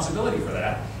responsibility for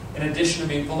that, in addition to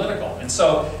being political. And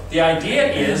so the idea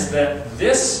is that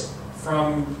this,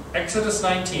 from Exodus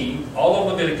 19, all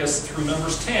of Leviticus through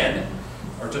Numbers 10,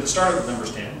 or to the start of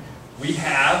Numbers 10, we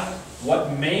have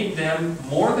what made them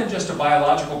more than just a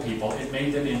biological people. It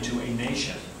made them into a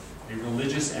nation, a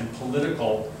religious and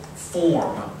political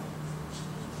form,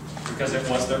 because it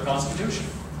was their constitution.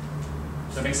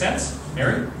 Does that make sense?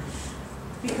 Mary?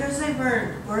 Because they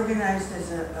weren't organized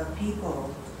as a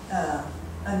people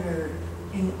when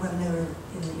they were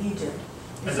in Egypt.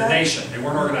 As a nation. They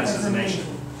weren't organized as a nation.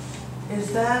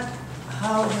 Is that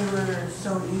how they were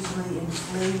so easily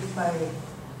enslaved by the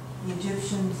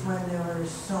Egyptians when there were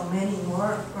so many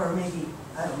more, or maybe,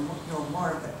 I don't know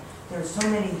more, but there were so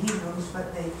many Hebrews,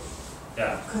 but they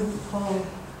couldn't hold?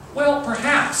 Well,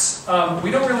 perhaps. We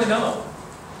don't really know.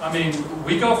 I mean,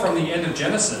 we go from the end of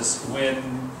Genesis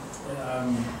when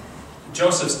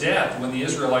Joseph's death, when the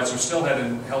Israelites are still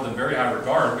held in very high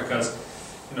regard, because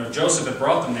Joseph had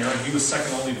brought them there, and he was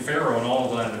second only to Pharaoh in all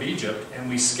of the land of Egypt. And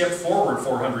we skip forward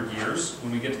 400 years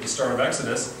when we get to the start of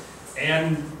Exodus,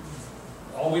 and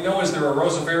all we know is there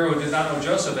arose a Pharaoh who did not know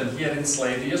Joseph, and he had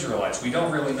enslaved the Israelites. We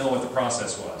don't really know what the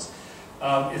process was.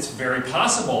 It's very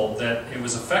possible that it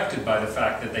was affected by the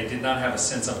fact that they did not have a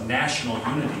sense of national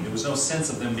unity. There was no sense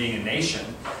of them being a nation.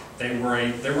 They were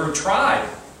a tribe.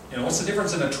 What's the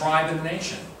difference in a tribe and a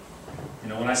nation?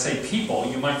 When I say people,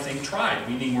 you might think tribe,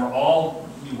 meaning we're all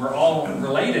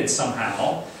related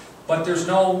somehow, but there's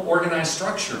no organized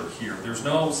structure here. There's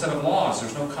no set of laws.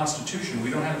 There's no constitution.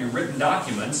 We don't have any written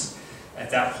documents at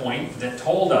that point that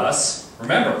told us.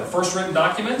 Remember, the first written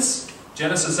documents,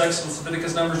 Genesis, Exodus,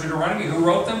 Leviticus, Numbers, Deuteronomy. Who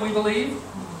wrote them, we believe?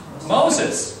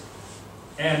 Moses.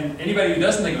 And anybody who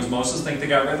doesn't think it was Moses think they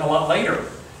got written a lot later.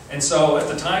 And so at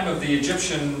the time of the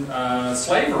Egyptian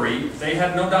slavery, they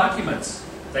had no documents.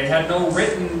 They had no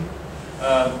written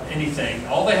anything.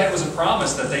 All they had was a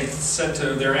promise that they said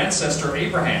to their ancestor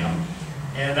Abraham.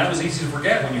 And that was easy to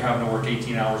forget when you're having to work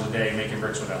 18 hours a day making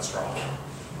bricks without straw.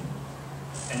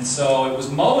 And so it was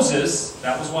Moses.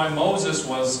 That was why Moses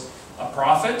was a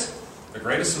prophet, the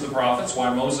greatest of the prophets,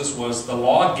 why Moses was the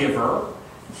lawgiver.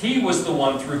 He was the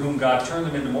one through whom God turned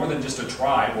them into more than just a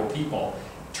tribe or people,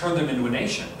 turned them into a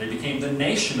nation. They became the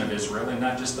nation of Israel and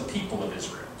not just the people of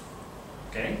Israel.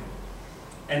 Okay?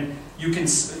 And you can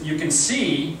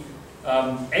see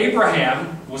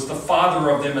Abraham was the father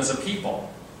of them as a people.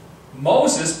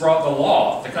 Moses brought the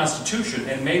law, the Constitution,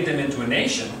 and made them into a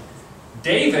nation.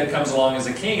 David comes along as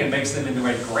a king and makes them into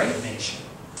a great nation.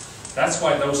 That's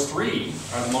why those three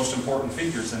are the most important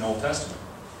figures in the Old Testament.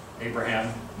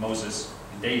 Abraham, Moses,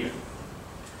 and David.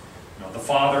 You know, the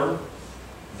father,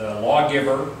 the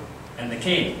lawgiver, and the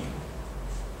king.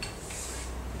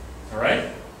 All right?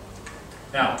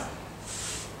 Now,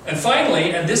 and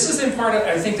finally, and this is in part,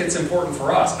 I think that's important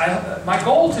for us. My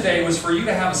goal today was for you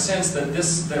to have a sense that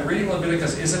that reading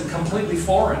Leviticus isn't completely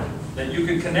foreign. That you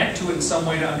could connect to it in some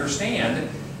way to understand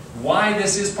why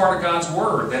this is part of God's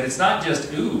Word. That it's not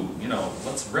just, ooh, you know,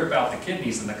 let's rip out the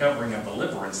kidneys and the covering of the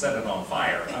liver and set it on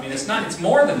fire. I mean, it's not. It's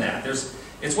more than that.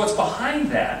 It's what's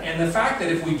behind that. And the fact that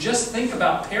if we just think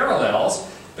about parallels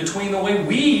between the way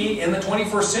we in the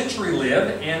 21st century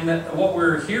live and what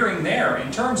we're hearing there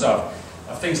in terms of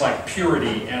things like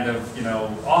purity and of, you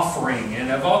know, offering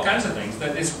and of all kinds of things,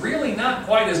 that it's really not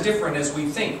quite as different as we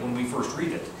think when we first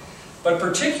read it. But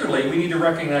particularly, we need to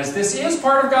recognize this is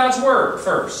part of God's Word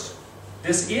first.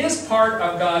 This is part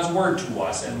of God's Word to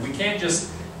us, and we can't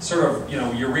just sort of, you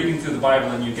know, you're reading through the Bible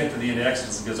and you get to the end of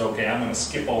Exodus and goes, okay, I'm going to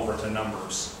skip over to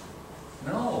Numbers.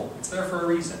 No, it's there for a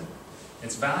reason.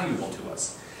 It's valuable to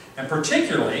us. And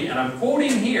particularly, and I'm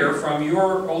quoting here from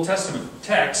your Old Testament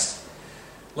text,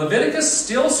 Leviticus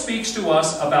still speaks to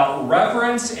us about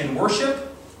reverence in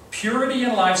worship, purity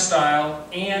in lifestyle,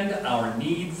 and our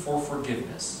need for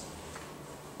forgiveness.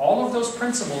 All of those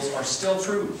principles are still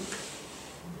true.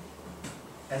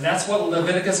 And that's what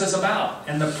Leviticus is about.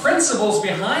 And the principles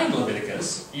behind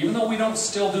Leviticus, even though we don't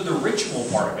still do the ritual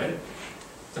part of it,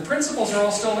 the principles are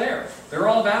all still there. They're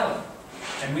all valid.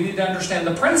 And we need to understand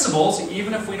the principles,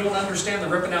 even if we don't understand the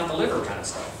ripping out the liver kind of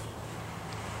stuff.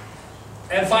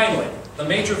 And finally, the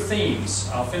major themes.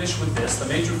 I'll finish with this. The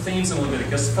major themes in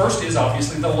Leviticus. First is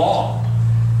obviously the law.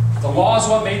 The law is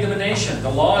what made them a nation. The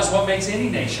law is what makes any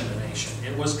nation a nation.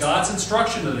 It was God's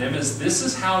instruction to them is this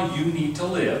is how you need to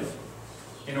live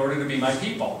in order to be my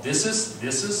people. This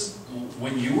is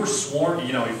when you were sworn,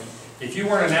 you know, if you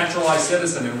weren't a naturalized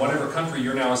citizen in whatever country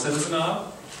you're now a citizen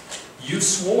of, you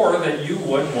swore that you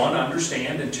would, one,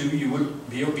 understand, and two, you would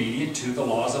be obedient to the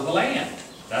laws of the land.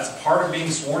 That's part of being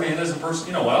sworn in as a person.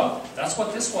 You know, well, that's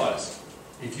what this was.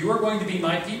 If you are going to be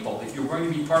my people, if you're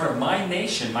going to be part of my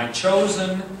nation, my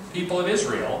chosen people of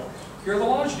Israel, here are the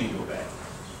laws you need to obey.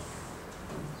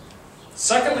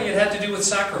 Secondly, it had to do with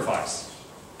sacrifice.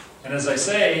 And as I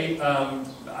say,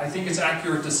 I think it's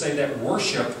accurate to say that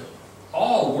worship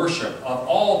of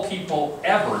all people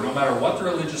ever, no matter what the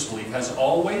religious belief, has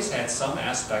always had some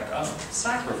aspect of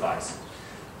sacrifice.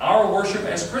 Our worship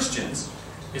as Christians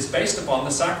is based upon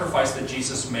the sacrifice that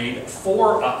Jesus made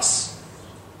for us,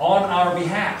 on our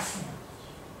behalf.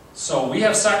 So we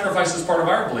have sacrifice as part of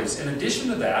our beliefs. In addition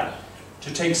to that,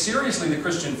 to take seriously the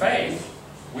Christian faith,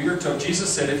 we are told, Jesus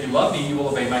said, if you love me, you will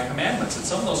obey my commandments. And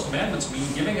some of those commandments mean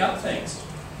giving up things.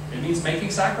 It means making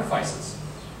sacrifices.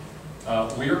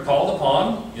 We are called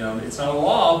upon, you know, it's not a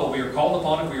law, but we are called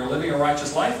upon, if we are living a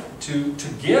righteous life, to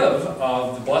give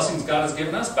of the blessings God has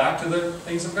given us back to the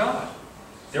things of God.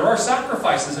 There are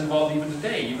sacrifices involved even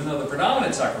today, even though the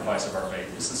predominant sacrifice of our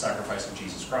faith is the sacrifice of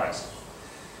Jesus Christ.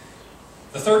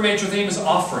 The third major theme is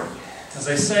offering. As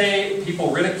I say,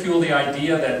 people ridicule the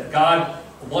idea that God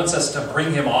wants us to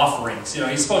bring Him offerings. You know,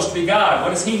 He's supposed to be God. What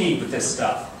does He need with this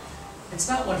stuff? It's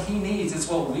not what He needs, it's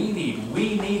what we need.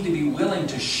 We need to be willing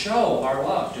to show our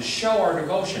love, to show our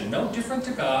devotion. No different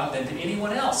to God than to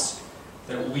anyone else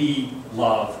that we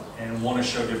love and want to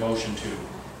show devotion to.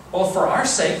 Both for our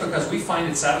sake, because we find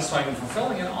it satisfying and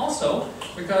fulfilling, and also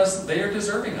because they are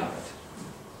deserving of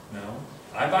it. You know,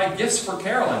 I buy gifts for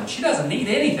Carolyn. She doesn't need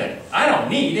anything. I don't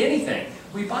need anything.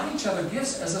 We buy each other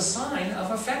gifts as a sign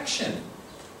of affection,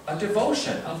 of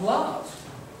devotion, of love.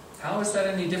 How is that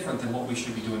any different than what we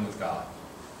should be doing with God?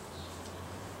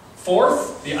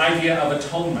 Fourth, the idea of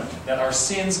atonement, that our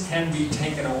sins can be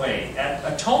taken away.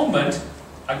 Atonement,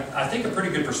 I think a pretty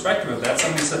good perspective of that.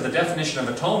 Somebody said the definition of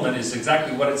atonement is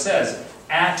exactly what it says,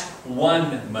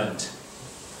 at-one-ment.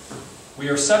 We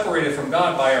are separated from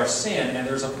God by our sin, and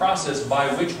there's a process by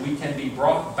which we can be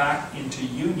brought back into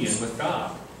union with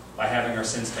God by having our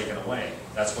sins taken away.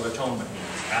 That's what atonement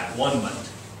means,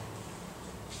 at-one-ment.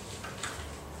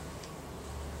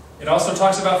 It also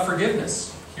talks about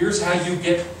forgiveness. Here's how you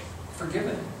get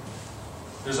forgiven.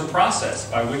 There's a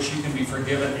process by which you can be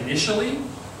forgiven initially,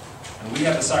 and we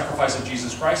have the sacrifice of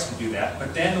Jesus Christ to do that,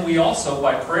 but then we also,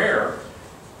 by prayer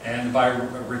and by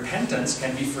repentance,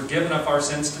 can be forgiven of our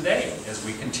sins today as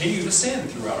we continue to sin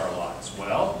throughout our lives.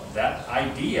 Well, that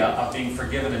idea of being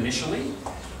forgiven initially,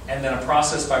 and then a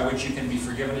process by which you can be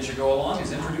forgiven as you go along,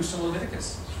 is introduced in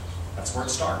Leviticus. That's where it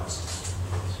starts.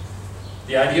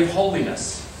 The idea of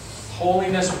holiness.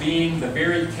 Holiness being the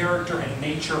very character and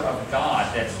nature of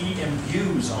God that He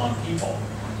imbues on people.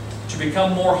 To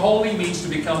become more holy means to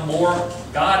become more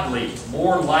godly,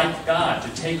 more like God,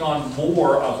 to take on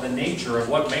more of the nature of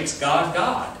what makes God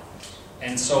God.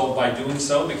 And so by doing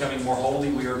so, becoming more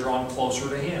holy, we are drawn closer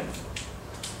to Him.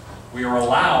 We are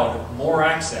allowed more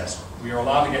access. We are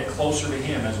allowed to get closer to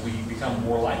Him as we become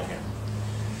more like Him.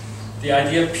 The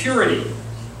idea of purity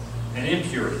and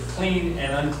impurity, clean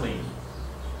and unclean.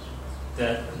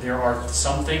 That there are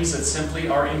some things that simply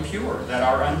are impure, that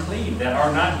are unclean, that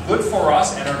are not good for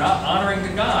us and are not honoring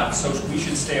to God, so we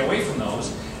should stay away from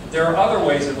those. There are other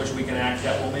ways in which we can act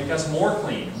that will make us more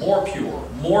clean, more pure,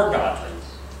 more godly.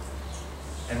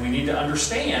 And we need to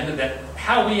understand that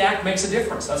how we act makes a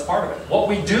difference. That's part of it. What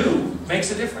we do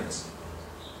makes a difference.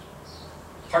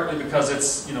 Partly because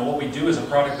it's, what we do is a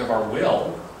product of our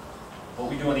will.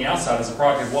 What we do on the outside is a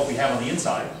product of what we have on the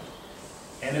inside.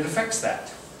 And it affects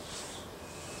that.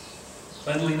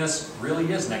 Cleanliness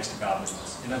really is next to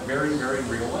godliness in a very, very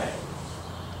real way.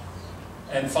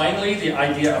 And finally, the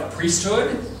idea of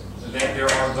priesthood, that there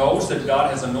are those that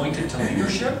God has anointed to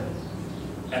leadership,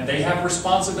 and they have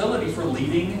responsibility for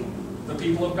leading the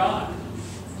people of God.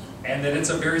 And that it's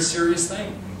a very serious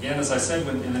thing. Again, as I said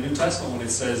in the New Testament, when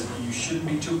it says you shouldn't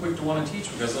be too quick to want to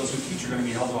teach, because those who teach are going to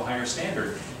be held to a higher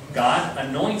standard. God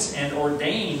anoints and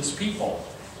ordains people,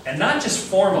 and not just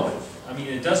formally. I mean,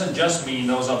 it doesn't just mean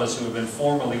those of us who have been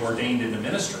formally ordained into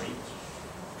ministry.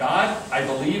 God, I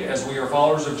believe, as we are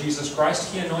followers of Jesus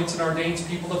Christ, He anoints and ordains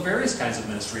people to various kinds of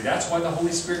ministry. That's why the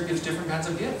Holy Spirit gives different kinds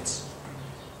of gifts.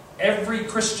 Every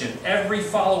Christian, every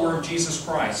follower of Jesus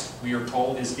Christ, we are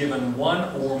told, is given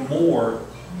one or more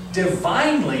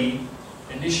divinely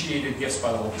initiated gifts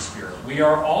by the Holy Spirit. We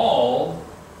are all,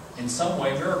 in some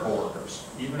way, miracle workers.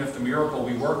 Even if the miracle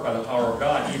we work by the power of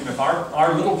God, even if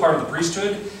our little part of the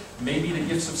priesthood may be the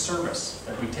gifts of service,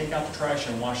 that we take out the trash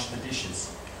and wash the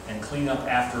dishes and clean up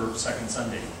after Second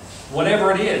Sunday.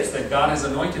 Whatever it is that God has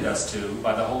anointed us to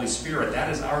by the Holy Spirit,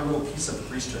 that is our little piece of the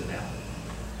priesthood now.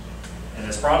 And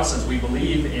as Protestants, we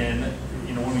believe in,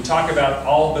 when we talk about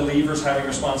all believers having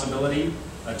responsibility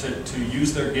to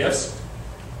use their gifts,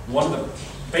 one of the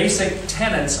basic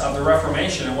tenets of the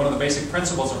Reformation and one of the basic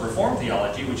principles of Reformed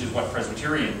theology, which is what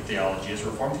Presbyterian theology is,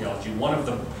 Reformed theology, one of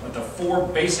the four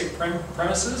basic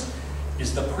premises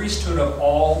is the priesthood of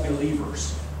all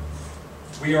believers.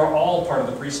 We are all part of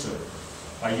the priesthood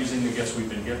by using the gifts we've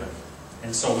been given.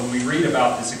 And so when we read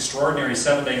about this extraordinary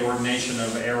 7-day ordination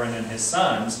of Aaron and his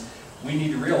sons, we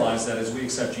need to realize that as we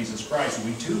accept Jesus Christ,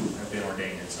 we too have been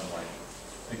ordained in some way.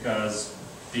 Because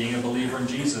being a believer in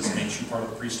Jesus makes you part of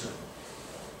the priesthood.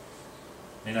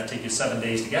 It may not take you 7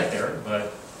 days to get there,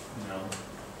 but,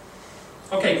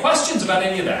 Okay, questions about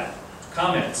any of that?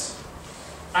 Comments?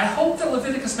 I hope that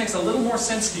Leviticus makes a little more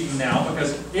sense to you now,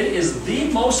 because it is the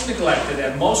most neglected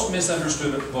and most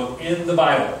misunderstood book in the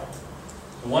Bible.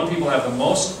 The one people have the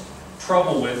most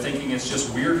trouble with, thinking it's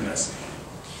just weirdness.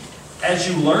 As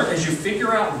you learn, as you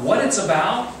figure out what it's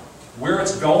about, where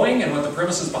it's going, and what the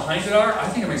premises behind it are, I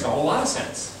think it makes a whole lot of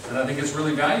sense. And I think it's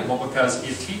really valuable because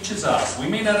it teaches us. We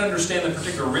may not understand the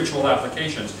particular ritual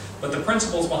applications, but the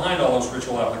principles behind all those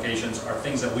ritual applications are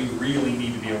things that we really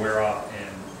need to be aware of and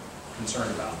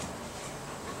concerned about.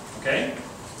 Okay?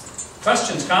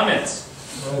 Questions, comments?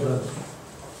 Well done.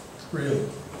 Really.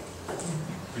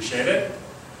 Appreciate it.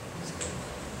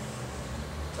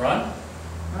 Ron?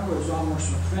 I was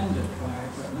almost offended by it,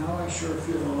 but now I sure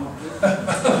feel a lot different.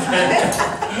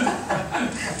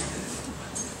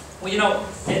 Well,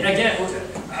 again,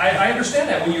 I understand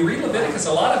that. When you read Leviticus,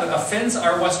 a lot of it offends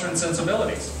our Western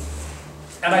sensibilities.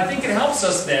 And I think it helps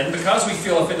us then, because we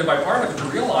feel offended by part of it, to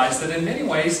realize that in many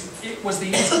ways, it was the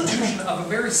institution of a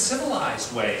very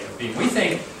civilized way of being. We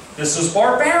think, this is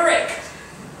barbaric.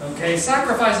 Okay,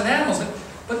 sacrificing animals.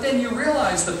 But then you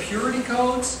realize the purity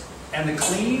codes and the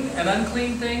clean and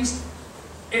unclean things,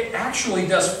 it actually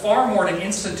does far more to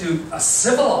institute a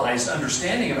civilized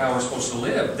understanding of how we're supposed to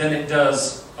live than it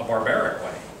does a barbaric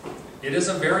way. It is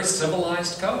a very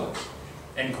civilized code.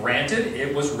 And granted,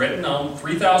 it was written on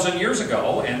 3,000 years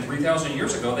ago, and 3,000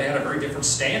 years ago they had a very different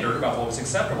standard about what was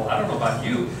acceptable. I don't know about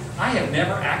you. I have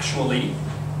never actually,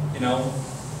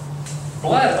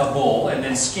 bled a bull and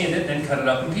then skinned it and then cut it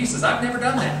up in pieces. I've never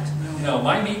done that.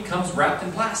 My meat comes wrapped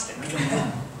in plastic.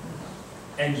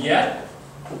 And yet,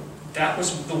 that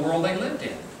was the world they lived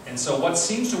in. And so what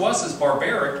seems to us as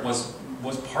barbaric was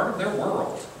part of their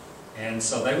world. And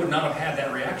so they would not have had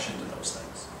that reaction to those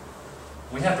things.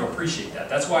 We have to appreciate that.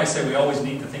 That's why I say we always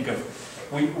need to think of,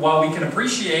 while we can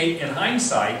appreciate in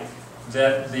hindsight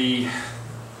that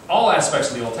all aspects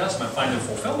of the Old Testament find their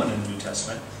fulfillment in the New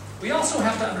Testament, we also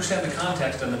have to understand the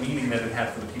context and the meaning that it had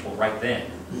for the people right then.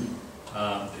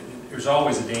 There's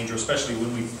always a danger, especially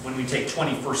when we take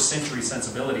 21st century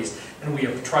sensibilities and we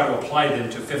try to apply them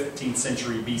to 15th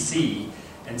century BC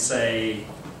and say,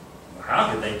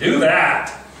 how did they do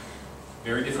that?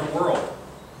 Very different world,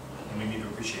 and we need to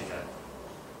appreciate that.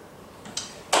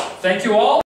 Thank you all.